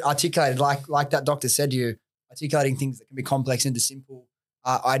good to hear it articulated like that doctor said to you, articulating things that can be complex into simple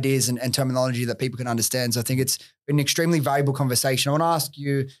ideas and terminology that people can understand. So I think it's been an extremely valuable conversation. I want to ask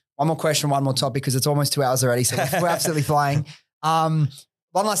you one more question, one more topic, because it's almost 2 hours already. So we're absolutely flying.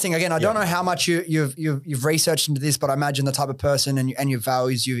 One last thing. Again, I don't know how much you've researched into this, but I imagine the type of person and your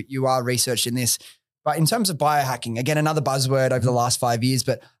values you are researched in this. But in terms of biohacking, again, another buzzword over the last 5 years,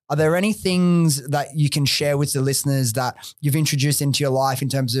 but are there any things that you can share with the listeners that you've introduced into your life in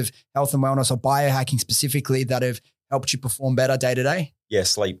terms of health and wellness or biohacking specifically that have helped you perform better day to day? Yeah,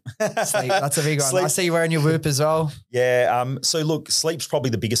 sleep. Sleep, that's a big one. Sleep. I see you wearing your Whoop as well. Yeah. So look, sleep's probably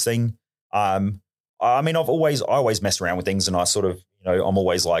the biggest thing. I mean, I always mess around with things, and I sort of, I'm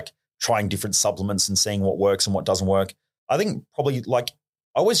always like trying different supplements and seeing what works and what doesn't work. I think probably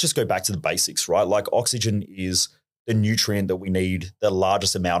I always just go back to the basics, right? Like oxygen is the nutrient that we need the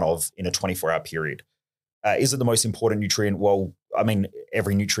largest amount of in a 24-hour period. Is it the most important nutrient? Well, I mean,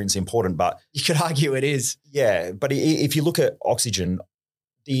 every nutrient's important, but you could argue it is. Yeah. But if you look at oxygen,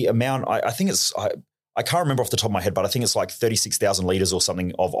 the amount, I think it's, I can't remember off the top of my head, but I think it's like 36,000 liters or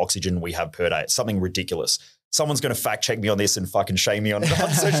something of oxygen we have per day. It's something ridiculous. Someone's going to fact check me on this and fucking shame me on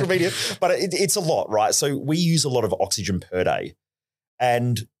social media, but it's a lot, right? So we use a lot of oxygen per day.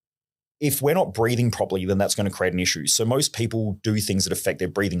 And if we're not breathing properly, then that's going to create an issue. So most people do things that affect their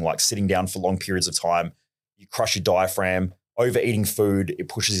breathing, like sitting down for long periods of time. You crush your diaphragm, overeating food, it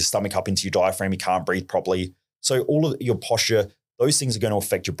pushes your stomach up into your diaphragm. You can't breathe properly. So all of your posture, those things are going to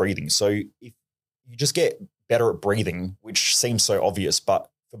affect your breathing. So if you just get better at breathing, which seems so obvious,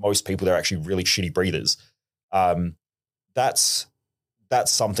 but for most people, they're actually really shitty breathers. That's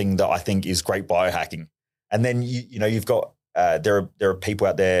something that I think is great biohacking. And then you've got there are people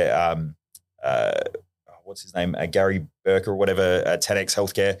out there. What's his name? Gary Burker or whatever. 10X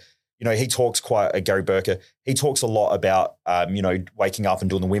Healthcare. He talks Gary Burker. He talks a lot about waking up and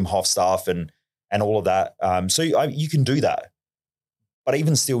doing the Wim Hof stuff and all of that. So you can do that, but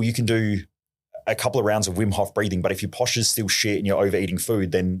even still, you can do a couple of rounds of Wim Hof breathing. But if your posture's still shit and you're overeating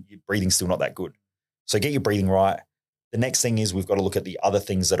food, then your breathing's still not that good. So get your breathing right. The next thing is we've got to look at the other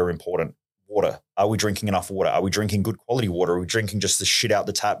things that are important. Water. Are we drinking enough water? Are we drinking good quality water? Are we drinking just the shit out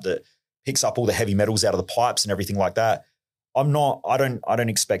the tap that picks up all the heavy metals out of the pipes and everything like that? I don't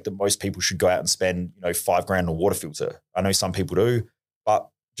expect that most people should go out and spend, $5,000 on a water filter. I know some people do, but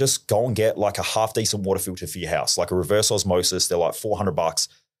just go and get like a half decent water filter for your house, like a reverse osmosis. They're like $400.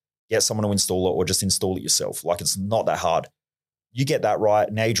 Get someone to install it or just install it yourself. Like it's not that hard. You get that right.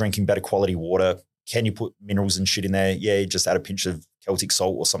 Now you're drinking better quality water. Can you put minerals and shit in there? Yeah, just add a pinch of Celtic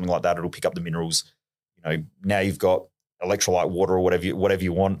salt or something like that. It'll pick up the minerals. Now you've got electrolyte water or whatever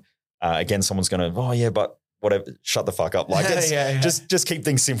you want. Again, someone's going to, but whatever, shut the fuck up. Like just keep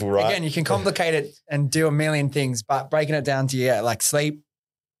things simple, right? Again, you can complicate it and do a million things, but breaking it down to like sleep,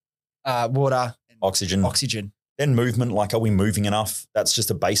 water, and oxygen. Then movement, like are we moving enough? That's just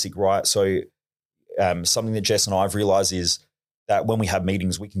a basic, right? So something that Jess and I have realized is that when we have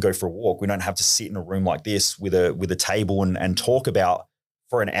meetings, we can go for a walk. We don't have to sit in a room like this with a table and talk about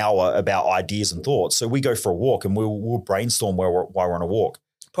for an hour about ideas and thoughts. So we go for a walk and we'll brainstorm while we're on a walk.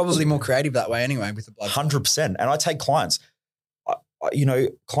 Probably more creative that way anyway with the blood. 100%. And I take clients,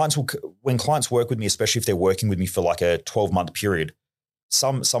 when clients work with me, especially if they're working with me for like a 12-month period,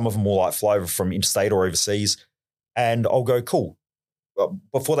 some of them will like fly over from interstate or overseas and I'll go, cool.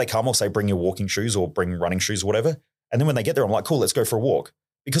 Before they come, I'll say, bring your walking shoes or bring running shoes or whatever. And then when they get there, I'm like, cool, let's go for a walk.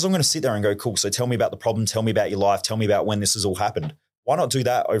 Because I'm going to sit there and go, cool, so tell me about the problem, tell me about your life, tell me about when this has all happened. Why not do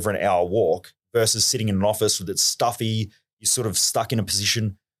that over an hour walk versus sitting in an office that's stuffy, you're sort of stuck in a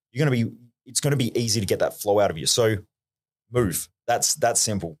position. It's going to be easy to get that flow out of you. So move. That's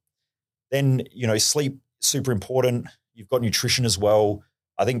simple. Then, sleep, super important. You've got nutrition as well.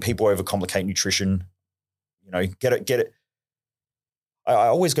 I think people overcomplicate nutrition. Get it. I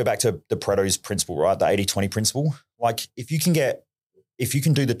always go back to the Pareto's principle, right? The 80-20 principle. Like if you can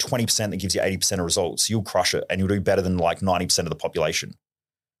do the 20% that gives you 80% of results, you'll crush it and you'll do better than like 90% of the population.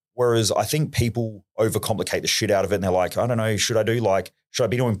 Whereas I think people overcomplicate the shit out of it and they're like, I don't know, should I be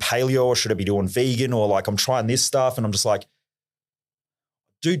doing paleo or should I be doing vegan or like I'm trying this stuff? And I'm just like,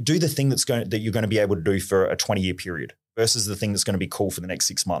 do the thing that you're going to be able to do for a 20-year period versus the thing that's going to be cool for the next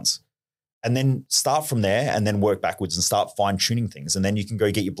 6 months. And then start from there and then work backwards and start fine-tuning things. And then you can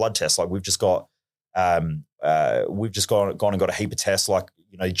go get your blood tests. Like we've just gone and got a heap of tests like,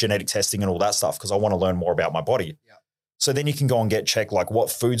 genetic testing and all that stuff because I want to learn more about my body. Yeah. So then you can go and get checked like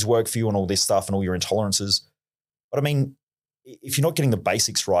what foods work for you and all this stuff and all your intolerances. But I mean, if you're not getting the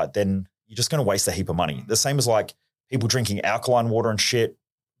basics right, then you're just going to waste a heap of money. The same as like people drinking alkaline water and shit.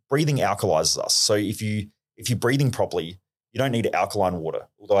 Breathing alkalizes us. So if you're breathing properly, you don't need alkaline water,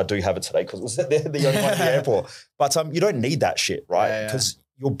 although I do have it today because it was the only one at the airport. But you don't need that shit, right? Because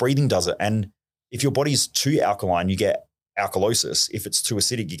your breathing does it. And if your body's too alkaline, you get alkalosis. If it's too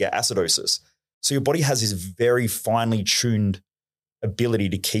acidic, you get acidosis. So your body has this very finely tuned ability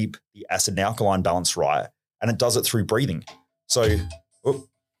to keep the acid and alkaline balance right. And it does it through breathing. So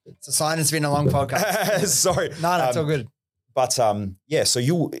it's a sign it's been a long podcast. Sorry. No, it's all good. But so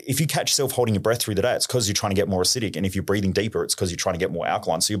if you catch yourself holding your breath through the day, it's because you're trying to get more acidic. And if you're breathing deeper, it's because you're trying to get more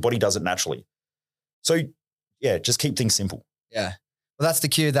alkaline. So your body does it naturally. So yeah, just keep things simple. Yeah. Well, that's the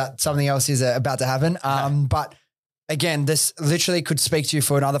cue that something else is about to happen. But again, this literally could speak to you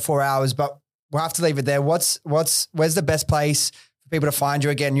for another 4 hours, but we'll have to leave it there. Where's the best place for people to find you?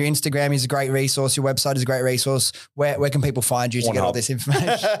 Again, your Instagram is a great resource. Your website is a great resource. Where can people find you to get all this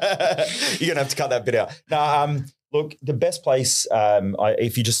information? You're going to have to cut that bit out. No, look, the best place,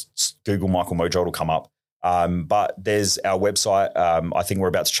 if you just Google Michael Mojo, it'll come up. But there's our website. I think we're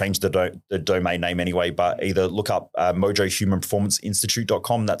about to change the domain name anyway, but either look up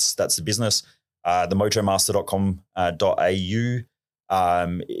mojohumanperformanceinstitute.com. That's the business. The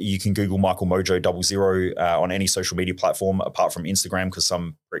mojomaster.com.au. You can Google Michael Mojo 00 on any social media platform apart from Instagram because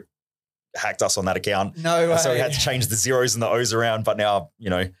some prick hacked us on that account. No way. So we had to change the zeros and the O's around, but now,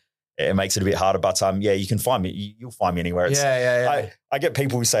 it makes it a bit harder, but you can find me. You'll find me anywhere. I get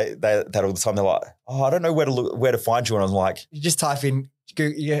people who say that all the time. They're like, "Oh, I don't know where to find you," and I'm like, "You just type in."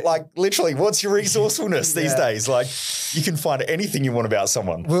 Like literally, what's your resourcefulness these days? Like you can find anything you want about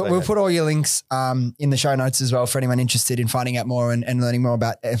someone. We'll put all your links in the show notes as well for anyone interested in finding out more and learning more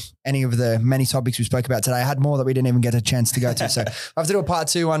about any of the many topics we spoke about today. I had more that we didn't even get a chance to go to. So I'll have to do a part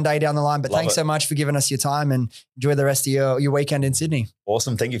 2 one day down the line. But thanks so much for giving us your time and enjoy the rest of your weekend in Sydney.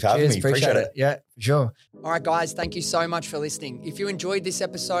 Awesome. Thank you for having me. Appreciate it. Yeah, for sure. All right, guys, thank you so much for listening. If you enjoyed this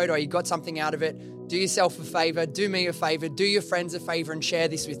episode or you got something out of it, do yourself a favor, do me a favor, do your friends a favor and share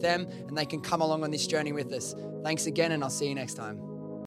this with them and they can come along on this journey with us. Thanks again and I'll see you next time.